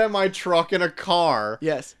through a semi-truck in a car.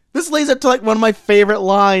 Yes. This leads up to like one of my favorite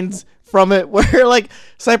lines from it, where like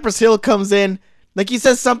Cypress Hill comes in, like he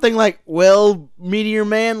says something like, "Well, Meteor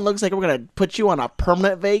Man, looks like we're gonna put you on a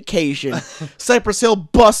permanent vacation." Cypress Hill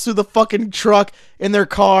busts through the fucking truck in their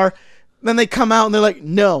car. Then they come out and they're like,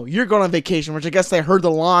 "No, you're going on vacation," which I guess they heard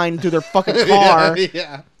the line through their fucking car.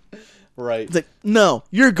 Yeah. Right. It's like, "No,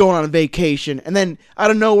 you're going on a vacation." And then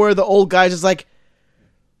out of nowhere, the old guy's just like,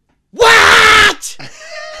 "What?"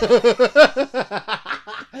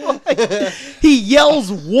 He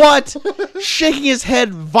yells, "What?" shaking his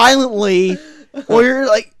head violently. Or you're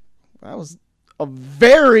like, that was a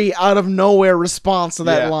very out of nowhere response to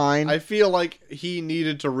that line. I feel like he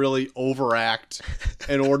needed to really overact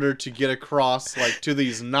in order to get across, like, to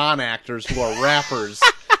these non-actors who are rappers.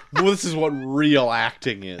 Well, this is what real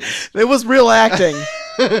acting is. It was real acting.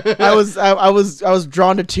 I was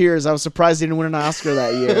drawn to tears. I was surprised he didn't win an Oscar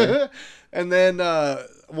that year. And then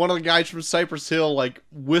one of the guys from Cypress Hill, like,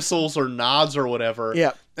 whistles or nods or whatever.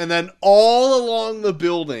 Yeah. And then all along the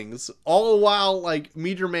buildings, all the while, like,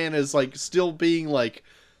 Meteor Man is, like, still being, like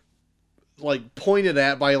pointed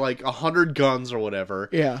at by, like, 100 guns or whatever.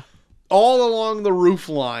 Yeah. All along the roof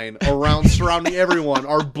line, around surrounding everyone,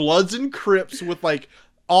 are Bloods and Crips with, like,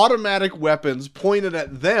 automatic weapons pointed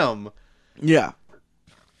at them Yeah.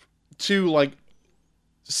 to, like,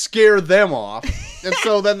 scare them off. And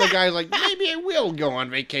so then the guy's like, maybe I will go on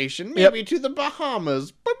vacation. Maybe to the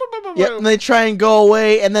Bahamas. Yep, and they try and go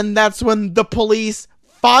away, and then that's when the police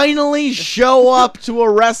finally show up to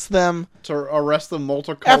arrest them. To arrest the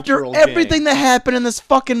multicultural After everything that happened in this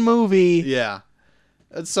fucking movie. Yeah.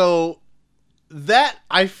 And so that,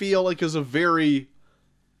 I feel like, is a very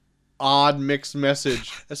odd mixed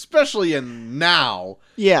message, especially in now.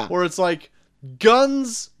 Yeah. Where it's like,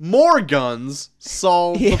 more guns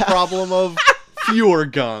solve the problem of fewer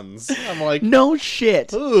guns. I'm like, no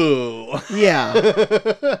shit. ooh.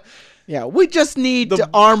 Yeah. Yeah, we just need to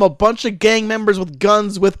arm a bunch of gang members with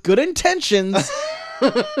guns with good intentions,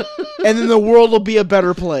 and then the world will be a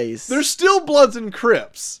better place. They're still Bloods and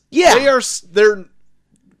Crips. Yeah. They're,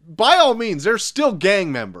 by all means, they're still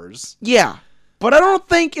gang members. Yeah, but I don't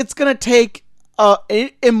think it's going to take an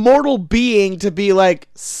immortal being to be like,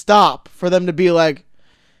 stop, for them to be like,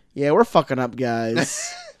 yeah, we're fucking up,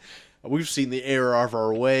 guys. We've seen the error of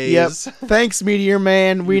our ways. Yep. Thanks, Meteor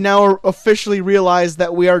Man. We now officially realize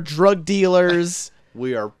that we are drug dealers.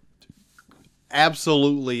 We are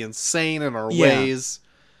absolutely insane in our ways.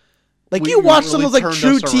 Like, We you watch really some of those, like, turned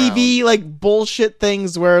true us TV, like, bullshit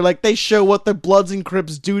things where, like, they show what the Bloods and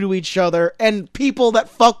Crips do to each other and people that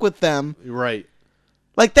fuck with them. Right.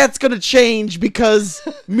 Like, that's gonna change because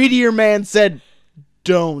Meteor Man said,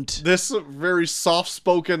 don't. This very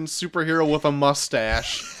soft-spoken superhero with a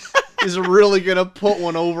mustache is really gonna put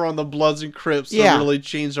one over on the Bloods and Crips to really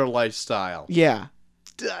change their lifestyle. Yeah.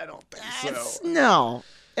 I don't think so. No.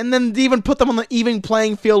 And then they even put them on the even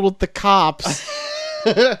playing field with the cops.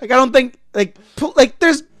 Like, I don't think, like,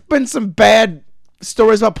 there's been some bad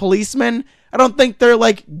stories about policemen. I don't think they're,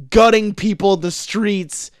 like, gutting people in the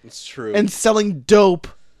streets It's true. and selling dope.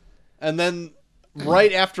 And then,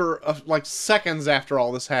 right after, like, seconds after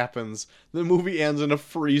all this happens, the movie ends in a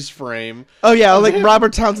freeze frame. Oh, yeah, like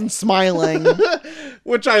Robert Townsend smiling.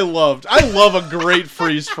 Which I loved. I love a great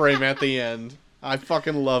freeze frame at the end. I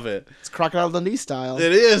fucking love it. It's Crocodile Dundee style.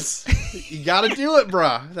 It is. You gotta do it,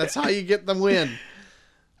 bruh. That's how you get the win.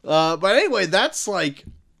 But anyway, that's like...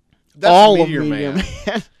 That's all Meteor of Meteor Man.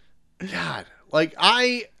 Man. God. Like,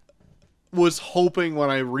 I was hoping when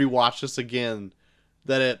I rewatched this again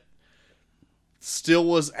that it still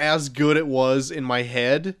was as good it was in my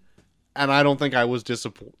head, and I don't think I was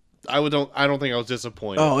disappointed. I don't think I was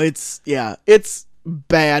disappointed. Oh, it's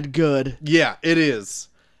bad good. Yeah, it is.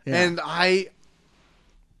 Yeah. And I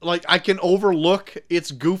can overlook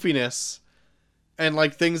its goofiness and,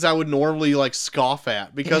 like, things I would normally, like, scoff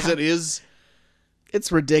at, because Yeah. it is... It's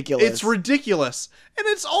ridiculous. It's ridiculous. And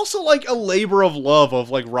it's also, like, a labor of love of,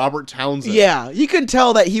 like, Robert Townsend. Yeah, you can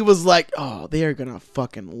tell that he was like, oh, they are gonna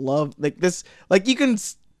fucking love, like, this. Like, you can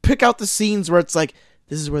pick out the scenes where it's like,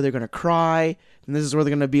 this is where they're gonna cry, and this is where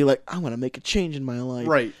they're gonna be like, I'm gonna make a change in my life.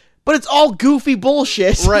 Right. But it's all goofy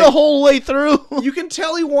bullshit Right. the whole way through. You can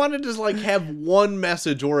tell he wanted to, like, have one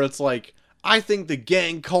message where it's like, I think the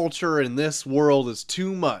gang culture in this world is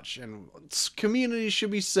too much, and communities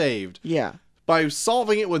should be saved Yeah. by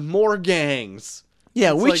solving it with more gangs.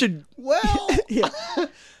 Yeah, It's we like, should. Well, Yeah.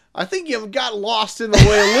 I think you've got lost in the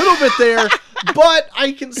way a little bit there, but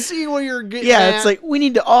I can see where you're getting Yeah, at. it's like we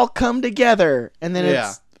need to all come together, and then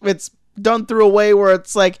Yeah. it's done through a way where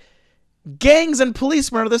it's like gangs and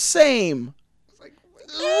policemen are the same.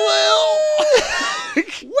 well,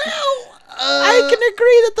 I can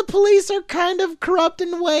agree that the police are kind of corrupt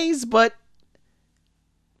in ways, but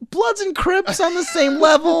Bloods and Crips on the same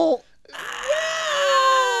level.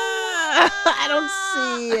 I don't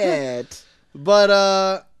see it. But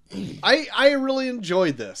I really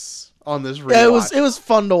enjoyed this on this rewatch. Yeah, it was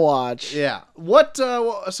fun to watch. Yeah. What?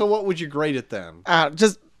 So what would you grade it then?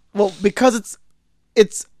 Because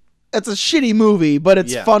it's a shitty movie, but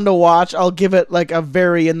it's Yeah. fun to watch. I'll give it like a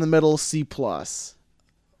very in the middle C+.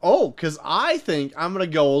 Oh, because I think I'm gonna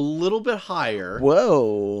go a little bit higher.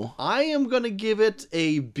 Whoa! I am gonna give it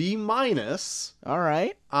a B-. All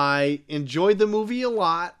right. I enjoyed the movie a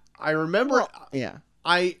lot. I remember. Yeah.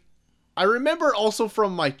 I remember also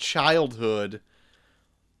from my childhood,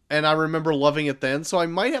 and I remember loving it then. So I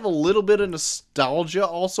might have a little bit of nostalgia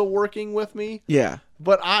also working with me. Yeah.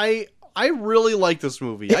 But I really like this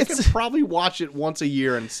movie. I could It's- probably watch it once a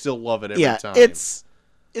year and still love it every Yeah. time. It's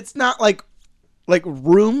not like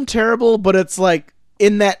Room terrible, but it's like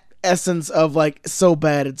in that essence of like so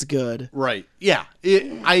bad it's good. right. Yeah.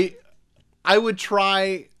 I would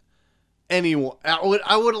try anyone.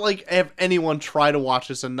 I would like have anyone try to watch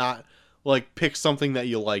this and not like pick something that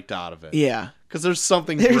you liked out of it. Yeah. Because there's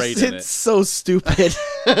something great in It's it. so stupid.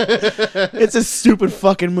 It's a stupid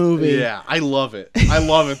fucking movie. Yeah, I love it. I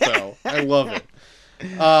love it though. I love it.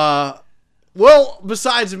 Well,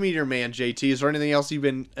 besides Meteor Man, JT, is there anything else you've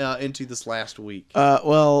been into this last week?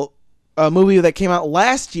 Well, a movie that came out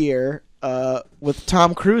last year with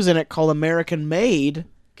Tom Cruise in it called American Made,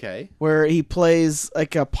 Okay. where he plays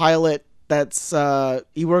like a pilot that's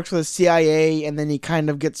he works for the CIA and then he kind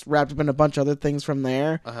of gets wrapped up in a bunch of other things from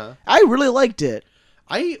there. Uh-huh. I really liked it.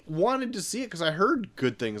 I wanted to see it because I heard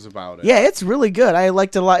good things about it. Yeah, it's really good. I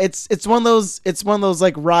liked it a lot. It's one of those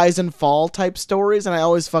like rise and fall type stories, and I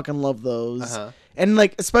always fucking love those. Uh-huh. And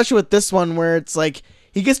like especially with this one where it's like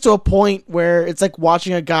he gets to a point where it's like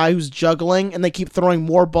watching a guy who's juggling and they keep throwing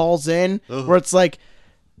more balls in, Ugh. where it's like,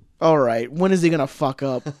 all right, when is he gonna fuck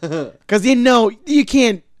up? Because you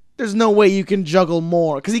can't. There's no way you can juggle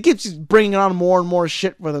more because he keeps just bringing on more and more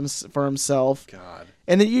shit for himself. God.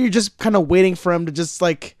 And then you're just kind of waiting for him to just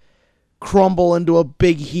like crumble into a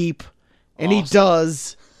big heap, and he Awesome.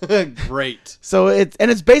 does. Great. So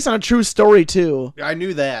it's based on a true story too, I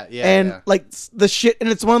knew that. Yeah. and yeah. like the shit, and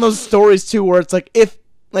it's one of those stories too where it's like if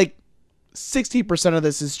like 60% of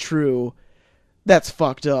this is true, that's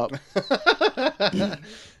fucked up.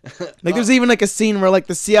 Like there's even like a scene where like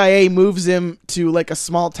the CIA moves him to like a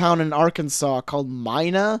small town in Arkansas called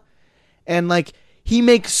Mina, and like he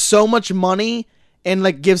makes so much money and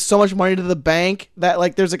like gives so much money to the bank that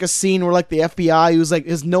like there's like a scene where like the FBI who's like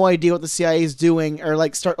has no idea what the CIA is doing or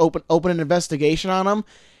like start open an investigation on him,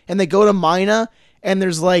 and they go to Mina and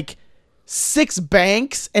there's like 6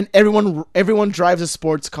 banks and everyone drives a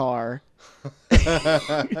sports car.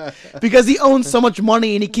 Because he owns so much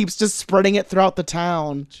money and he keeps just spreading it throughout the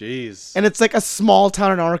town. Jeez. And it's like a small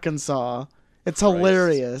town in Arkansas. It's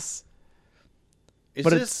hilarious. Is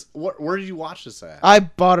but this where did you watch this at? I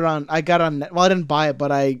bought it on. I got on. Well, I didn't buy it,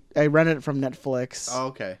 but I rented it from Netflix. Oh,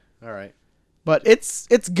 okay. All right. But it's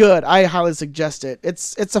good. I highly suggest it.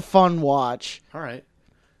 It's a fun watch. All right.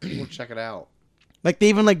 We'll check it out. Like they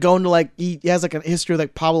even like go into like he has like a history of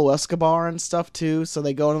like Pablo Escobar and stuff too. So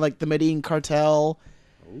they go into like the Medellin cartel,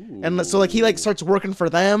 and so like he like starts working for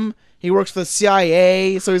them. He works for the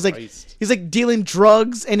CIA. So he's like Christ. he's like dealing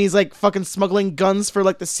drugs and he's like fucking smuggling guns for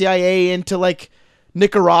like the CIA into like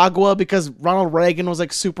Nicaragua because Ronald Reagan was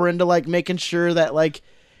like super into like making sure that like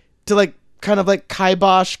to like kind of like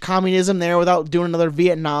kibosh communism there without doing another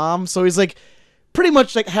Vietnam. So he's like pretty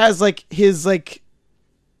much like has his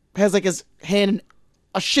hand in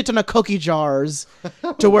a shit ton of cookie jars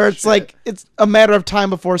to where it's like it's a matter of time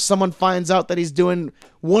before someone finds out that he's doing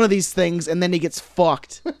one of these things and then he gets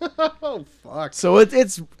fucked. Oh fuck. So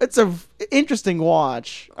it's a interesting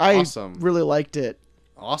watch. Awesome. I really liked it.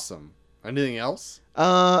 Awesome. Anything else? Me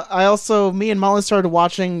and Molly started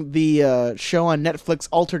watching the show on Netflix,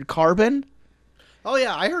 Altered Carbon. Oh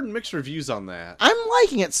yeah, I heard mixed reviews on that. I'm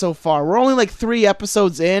liking it so far. We're only like 3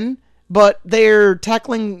 episodes in, but they're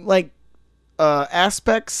tackling like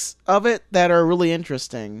aspects of it that are really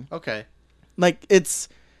interesting. Okay. Like it's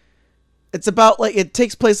about like it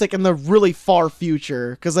takes place like in the really far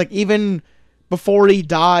future because like even before he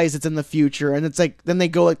dies it's in the future, and it's like then they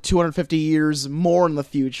go like 250 years more in the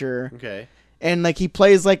future. Okay. and like he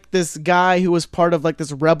plays like this guy who was part of like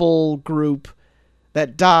this rebel group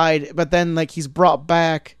that died, but then like he's brought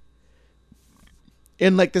back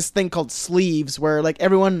in like this thing called sleeves, where like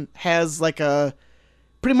everyone has like a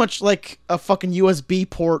pretty much like a fucking USB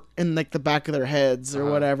port in like the back of their heads or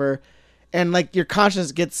whatever, and like your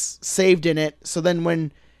consciousness gets saved in it. So then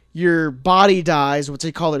when your body dies, what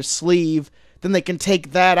they call their sleeve, then they can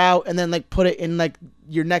take that out and then like put it in like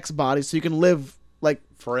your next body, so you can live like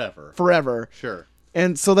forever. Sure.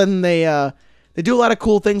 And so then they do a lot of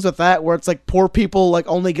cool things with that, where it's like poor people like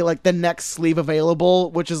only get like the next sleeve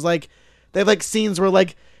available, which is like they have like scenes where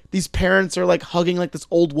like these parents are like hugging like this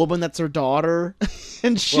old woman that's their daughter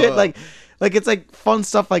and shit. Whoa. Like it's like fun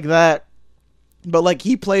stuff like that. But like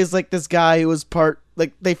he plays like this guy who was part,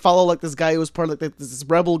 like they follow like this guy who was part of like this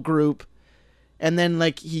rebel group, and then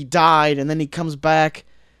like he died, and then he comes back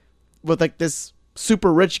with like this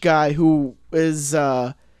super rich guy who is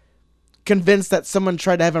convinced that someone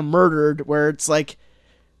tried to have him murdered, where it's like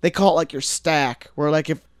they call it like your stack, where like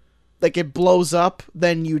if like it blows up,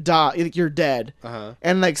 then you die, like you're dead.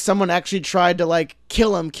 And like someone actually tried to like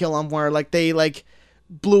kill him, where like they like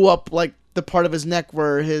blew up like the part of his neck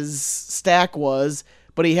where his stack was,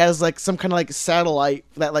 but he has like some kind of like satellite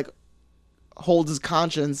that like holds his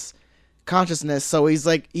consciousness. So he's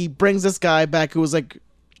like, he brings this guy back who was like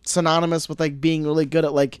synonymous with like being really good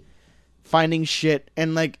at like finding shit,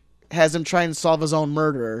 and like has him try and solve his own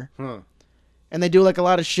murder. And they do like a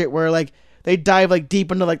lot of shit where like they dive like deep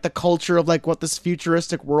into like the culture of like what this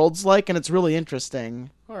futuristic world's like, and it's really interesting.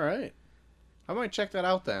 All right. I might check that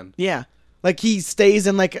out then. Yeah. Like he stays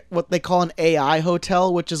in like what they call an AI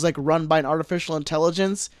hotel, which is like run by an artificial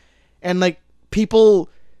intelligence, and like people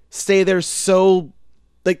stay there, so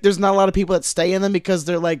like there's not a lot of people that stay in them because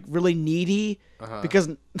they're like really needy, because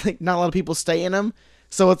like not a lot of people stay in them.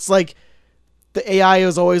 So it's like the AI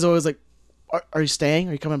is always like, are you staying?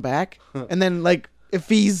 Are you coming back? And then like if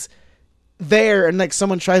he's there and like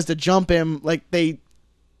someone tries to jump him, like they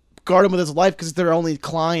guard him with his life because they're their only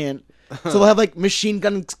client. So they'll have like machine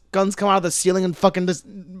guns come out of the ceiling and fucking just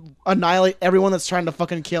annihilate everyone that's trying to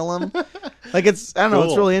fucking kill him. Like it's, I don't know, it's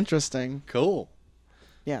Cool. really interesting. Cool.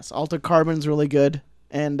 Yes, Altered Carbon's really good.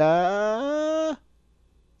 And yeah,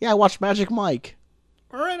 I watched Magic Mike.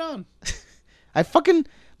 Right on.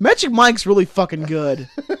 Magic Mike's really fucking good.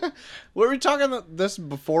 Were we talking about this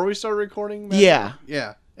before we started recording? Magic? Yeah.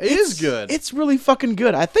 Yeah. It is good. It's really fucking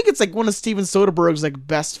good. I think it's like one of Steven Soderbergh's like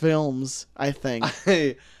best films, I think.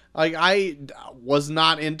 I was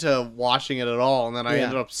not into watching it at all, and then I Yeah.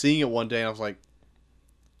 ended up seeing it one day, and I was like,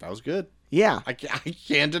 that was good. Yeah. I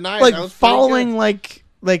can't deny it. Like That was pretty following good.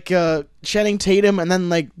 like Channing Tatum and then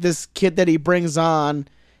like this kid that he brings on,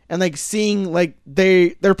 and like seeing like they're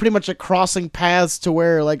pretty much like crossing paths to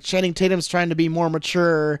where like Channing Tatum's trying to be more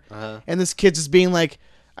mature, and this kid's just being like,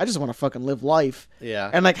 I just want to fucking live life. Yeah.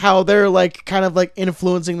 And like how they're like kind of like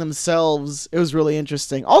influencing themselves. It was really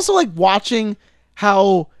interesting. Also like watching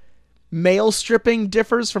how male stripping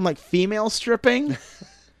differs from like female stripping.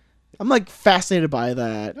 I'm like fascinated by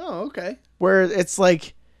that. Oh, okay. Where it's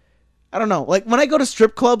like, I don't know, like when I go to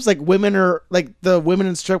strip clubs, like women are like, the women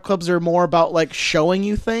in strip clubs are more about like showing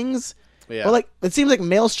you things. Yeah. But like it seems like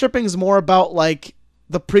male stripping is more about like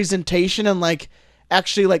the presentation and like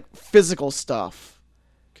actually like physical stuff.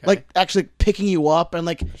 Okay. Like actually picking you up and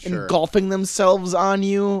like Sure. engulfing themselves on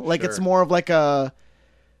you. Like it's Sure. more of like a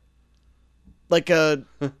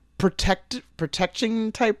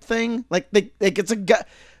protection type thing. Like it's a guy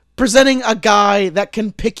presenting a guy that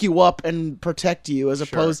can pick you up and protect you, as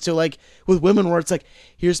opposed to like with women where it's like,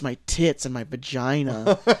 here's my tits and my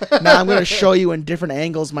vagina. Now I'm gonna show you in different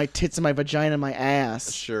angles my tits and my vagina and my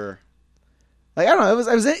ass. Sure. Like I don't know,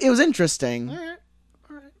 it was interesting. All right.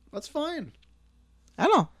 That's fine. I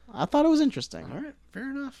don't know. I thought it was interesting. All right. Fair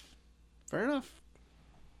enough.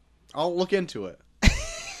 I'll look into it.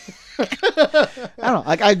 I don't know.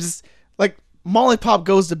 Like I just like Molly Pop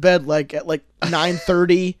goes to bed like at like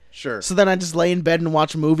 9:30. Sure. So then I just lay in bed and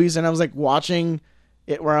watch movies, and I was like watching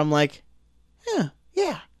it where I'm like,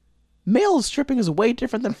 yeah. Male stripping is way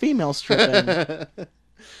different than female stripping.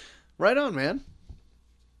 Right on, man.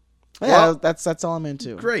 Yeah, Well, that's all I'm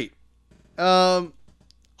into. Great. I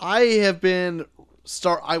have been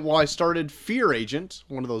I started Fear Agent,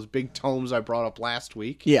 one of those big tomes I brought up last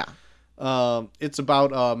week. Yeah. It's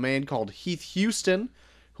about a man called Heath Houston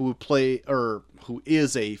who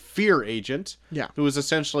is a fear agent. Yeah. Who is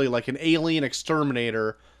essentially like an alien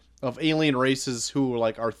exterminator of alien races who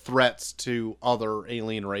like are threats to other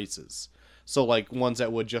alien races. So like ones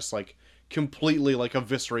that would just like completely like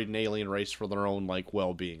eviscerate an alien race for their own like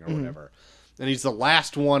well-being or whatever. And he's the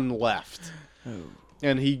last one left.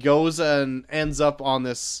 and he goes and ends up on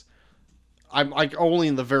this. I'm like only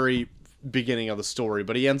in the very beginning of the story,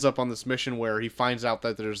 but he ends up on this mission where he finds out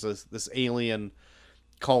that there's this alien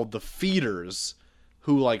called the Feeders,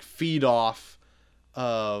 who like feed off.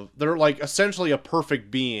 They're like essentially a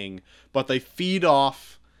perfect being, but they feed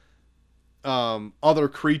off other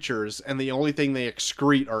creatures, and the only thing they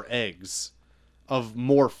excrete are eggs of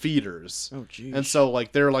more feeders. Oh, geez. And so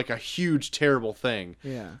like they're like a huge terrible thing.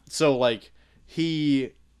 Yeah. So like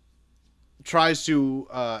he tries to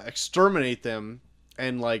exterminate them,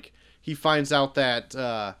 and like he finds out that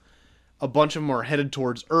a bunch of them are headed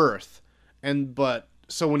towards Earth, but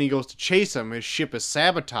so when he goes to chase them, his ship is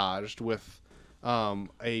sabotaged with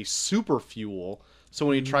a super fuel. So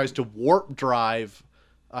when he tries to warp drive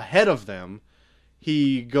ahead of them,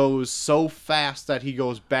 he goes so fast that he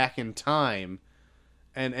goes back in time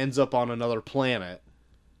and ends up on another planet,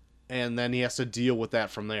 and then he has to deal with that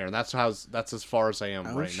from there. And that's as far as I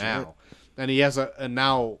am right shit. now. And he has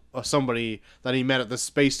somebody that he met at the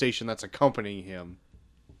space station that's accompanying him.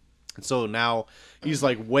 And so now he's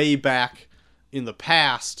like way back in the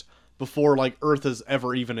past before like Earth has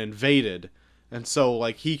ever even invaded. And so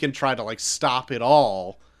like he can try to like stop it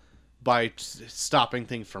all by stopping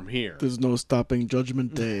things from here. There's no stopping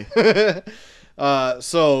Judgment Day.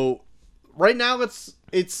 So right now it's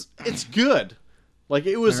good. Like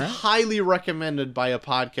it was Alright. highly recommended by a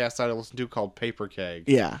podcast that I listen to called Paper Keg.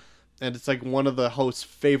 Yeah. And it's like one of the host's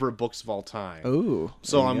favorite books of all time. Ooh.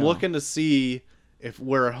 So there you I'm go. looking to see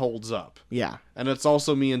where it holds up. Yeah. And it's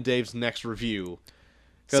also me and Dave's next review.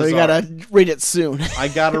 So you gotta read it soon. I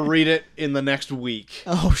gotta read it in the next week.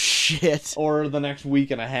 Oh, shit. Or the next week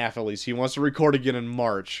and a half at least. He wants to record again in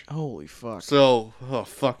March. Holy fuck. So,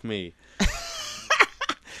 fuck me.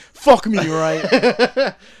 Fuck me, right?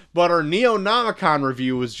 But our Neonomicon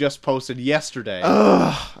review was just posted yesterday.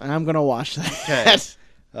 Ugh. And I'm gonna watch that.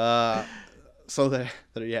 Okay. So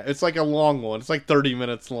yeah, it's like a long one. It's like 30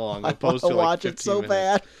 minutes long. I Opposed wanna to like watch 15 it so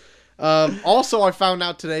minutes. bad. Also, I found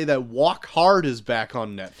out today that Walk Hard is back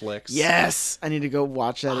on Netflix. Yes. I need to go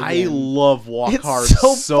watch that again. I love Walk it's Hard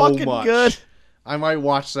so fucking much. good. I might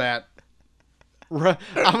watch that. I'm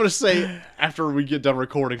gonna say after we get done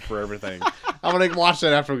recording for everything. I'm gonna watch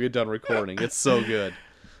that after we get done recording. It's so good.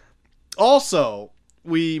 Also,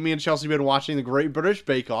 me and Chelsea have been watching the Great British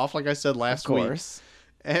Bake Off, like I said last Of week. course.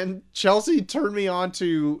 And Chelsea turned me on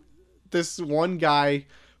to this one guy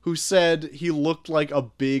who said he looked like a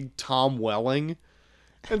big Tom Welling.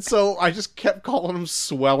 And so I just kept calling him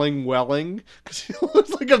Swelling Welling, because he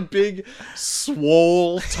looked like a big,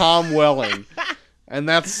 swole Tom Welling. And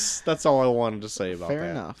that's all I wanted to say about Fair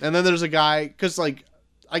that. enough. And then there's a guy, because like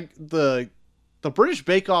the British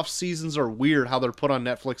Bake Off seasons are weird how they're put on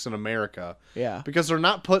Netflix in America, Yeah. because they're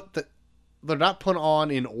not put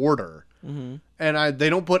on in order. Mm-hmm. And they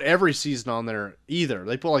don't put every season on there either.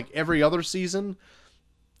 They put like every other season,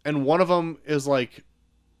 and one of them is like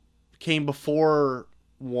came before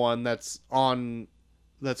one that's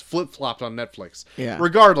flip-flopped on Netflix. Yeah.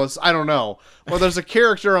 Regardless, I don't know. Well, there's a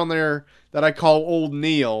character on there that I call Old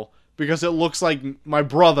Neil because it looks like my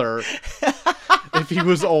brother if he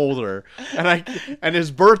was older. And his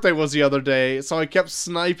birthday was the other day, so I kept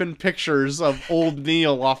sniping pictures of Old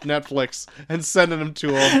Neil off Netflix and sending them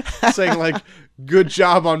to him, saying like, "Good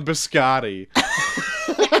job on biscotti."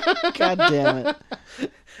 God damn it.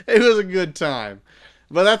 It was a good time.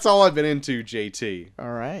 But that's all I've been into, JT.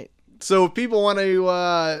 All right. So if people want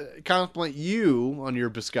to compliment you on your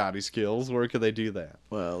biscotti skills, where could they do that?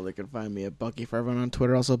 Well, they can find me at Bucky for Everyone on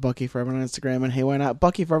Twitter, also Bucky for Everyone on Instagram, and hey, why not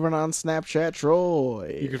Bucky for Everyone on Snapchat,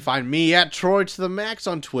 Troy. You can find me at Troy to the Max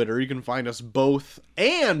on Twitter. You can find us both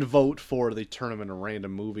and vote for the Tournament of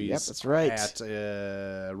Random Movies. Yep, that's right. At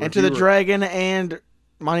Enter the Reviewer- Dragon and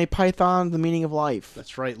Monty Python, The Meaning of Life.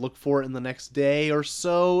 That's right. Look for it in the next day or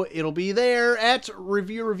so. It'll be there at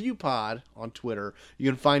Review Pod on Twitter. You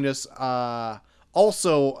can find us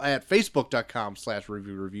also at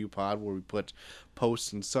Facebook.com/Review Pod, where we put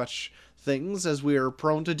posts and such things as we are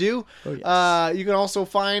prone to do. Oh, yes. You can also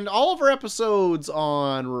find all of our episodes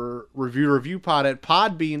on Review Pod at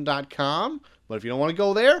Podbean.com. But if you don't want to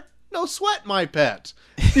go there, no sweat, my pet.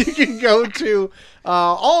 You can go to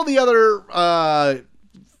all the other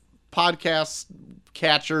podcast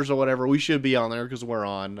catchers or whatever. We should be on there because we're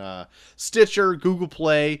on Stitcher, Google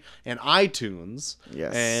Play, and iTunes.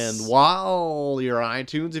 Yes. And while you're on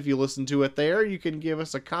iTunes, if you listen to it there, you can give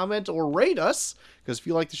us a comment or rate us, because if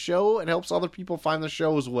you like the show, it helps other people find the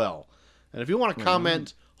show as well. And if you want to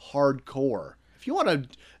comment hardcore, if you want to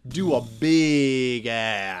do a big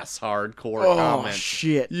ass hardcore Oh, comment,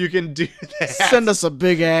 shit. you can do that. Send us a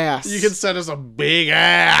big ass. You can send us a big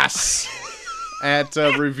ass. at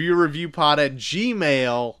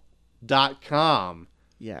reviewreviewpod@gmail.com.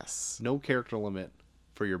 Yes. No character limit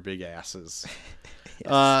for your big asses.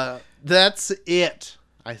 That's it,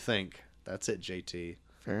 I think. That's it, JT.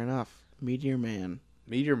 Fair enough. Meteor Man.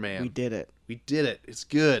 Meteor Man. We did it. We did it. It's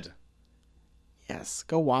good. Yes.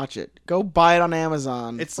 Go watch it. Go buy it on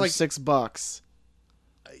Amazon. It's for like $6.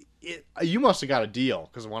 You must have got a deal,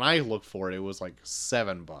 because when I looked for it, it was like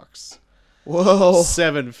 $7. Whoa.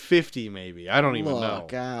 $7.50 maybe. I don't even know.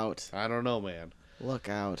 Look out. I don't know, man. Look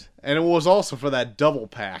out. And it was also for that double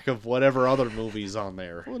pack of whatever other movies on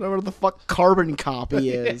there. Whatever the fuck Carbon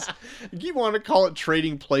Copy is. You want to call it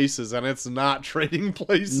Trading Places, and it's not Trading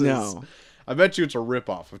Places. No. I bet you it's a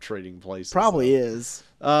ripoff of Trading Places. Probably is.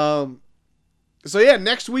 So yeah,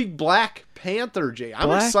 next week Black Panther. Jay, I'm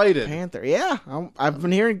Black excited. Panther. Yeah, I've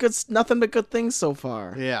been hearing nothing but good things so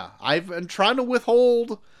far. Yeah, I've been trying to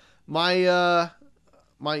withhold my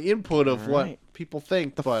my input of what right. people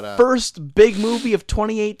think, but First big movie of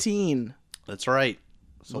 2018. that's right.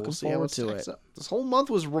 So Looking we'll see how forward it to stacks it. up. This whole month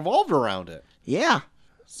was revolved around it. Yeah,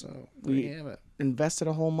 So there We- you have it. invested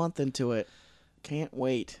a whole month into it. Can't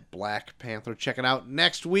wait. Black Panther. Check it out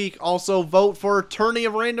next week. Also vote for Attorney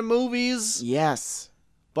of Random Movies. Yes.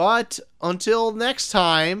 But until next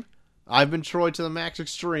time, I've been Troy to the Max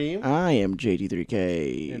Extreme, I am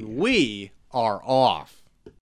JD3K. and we are off.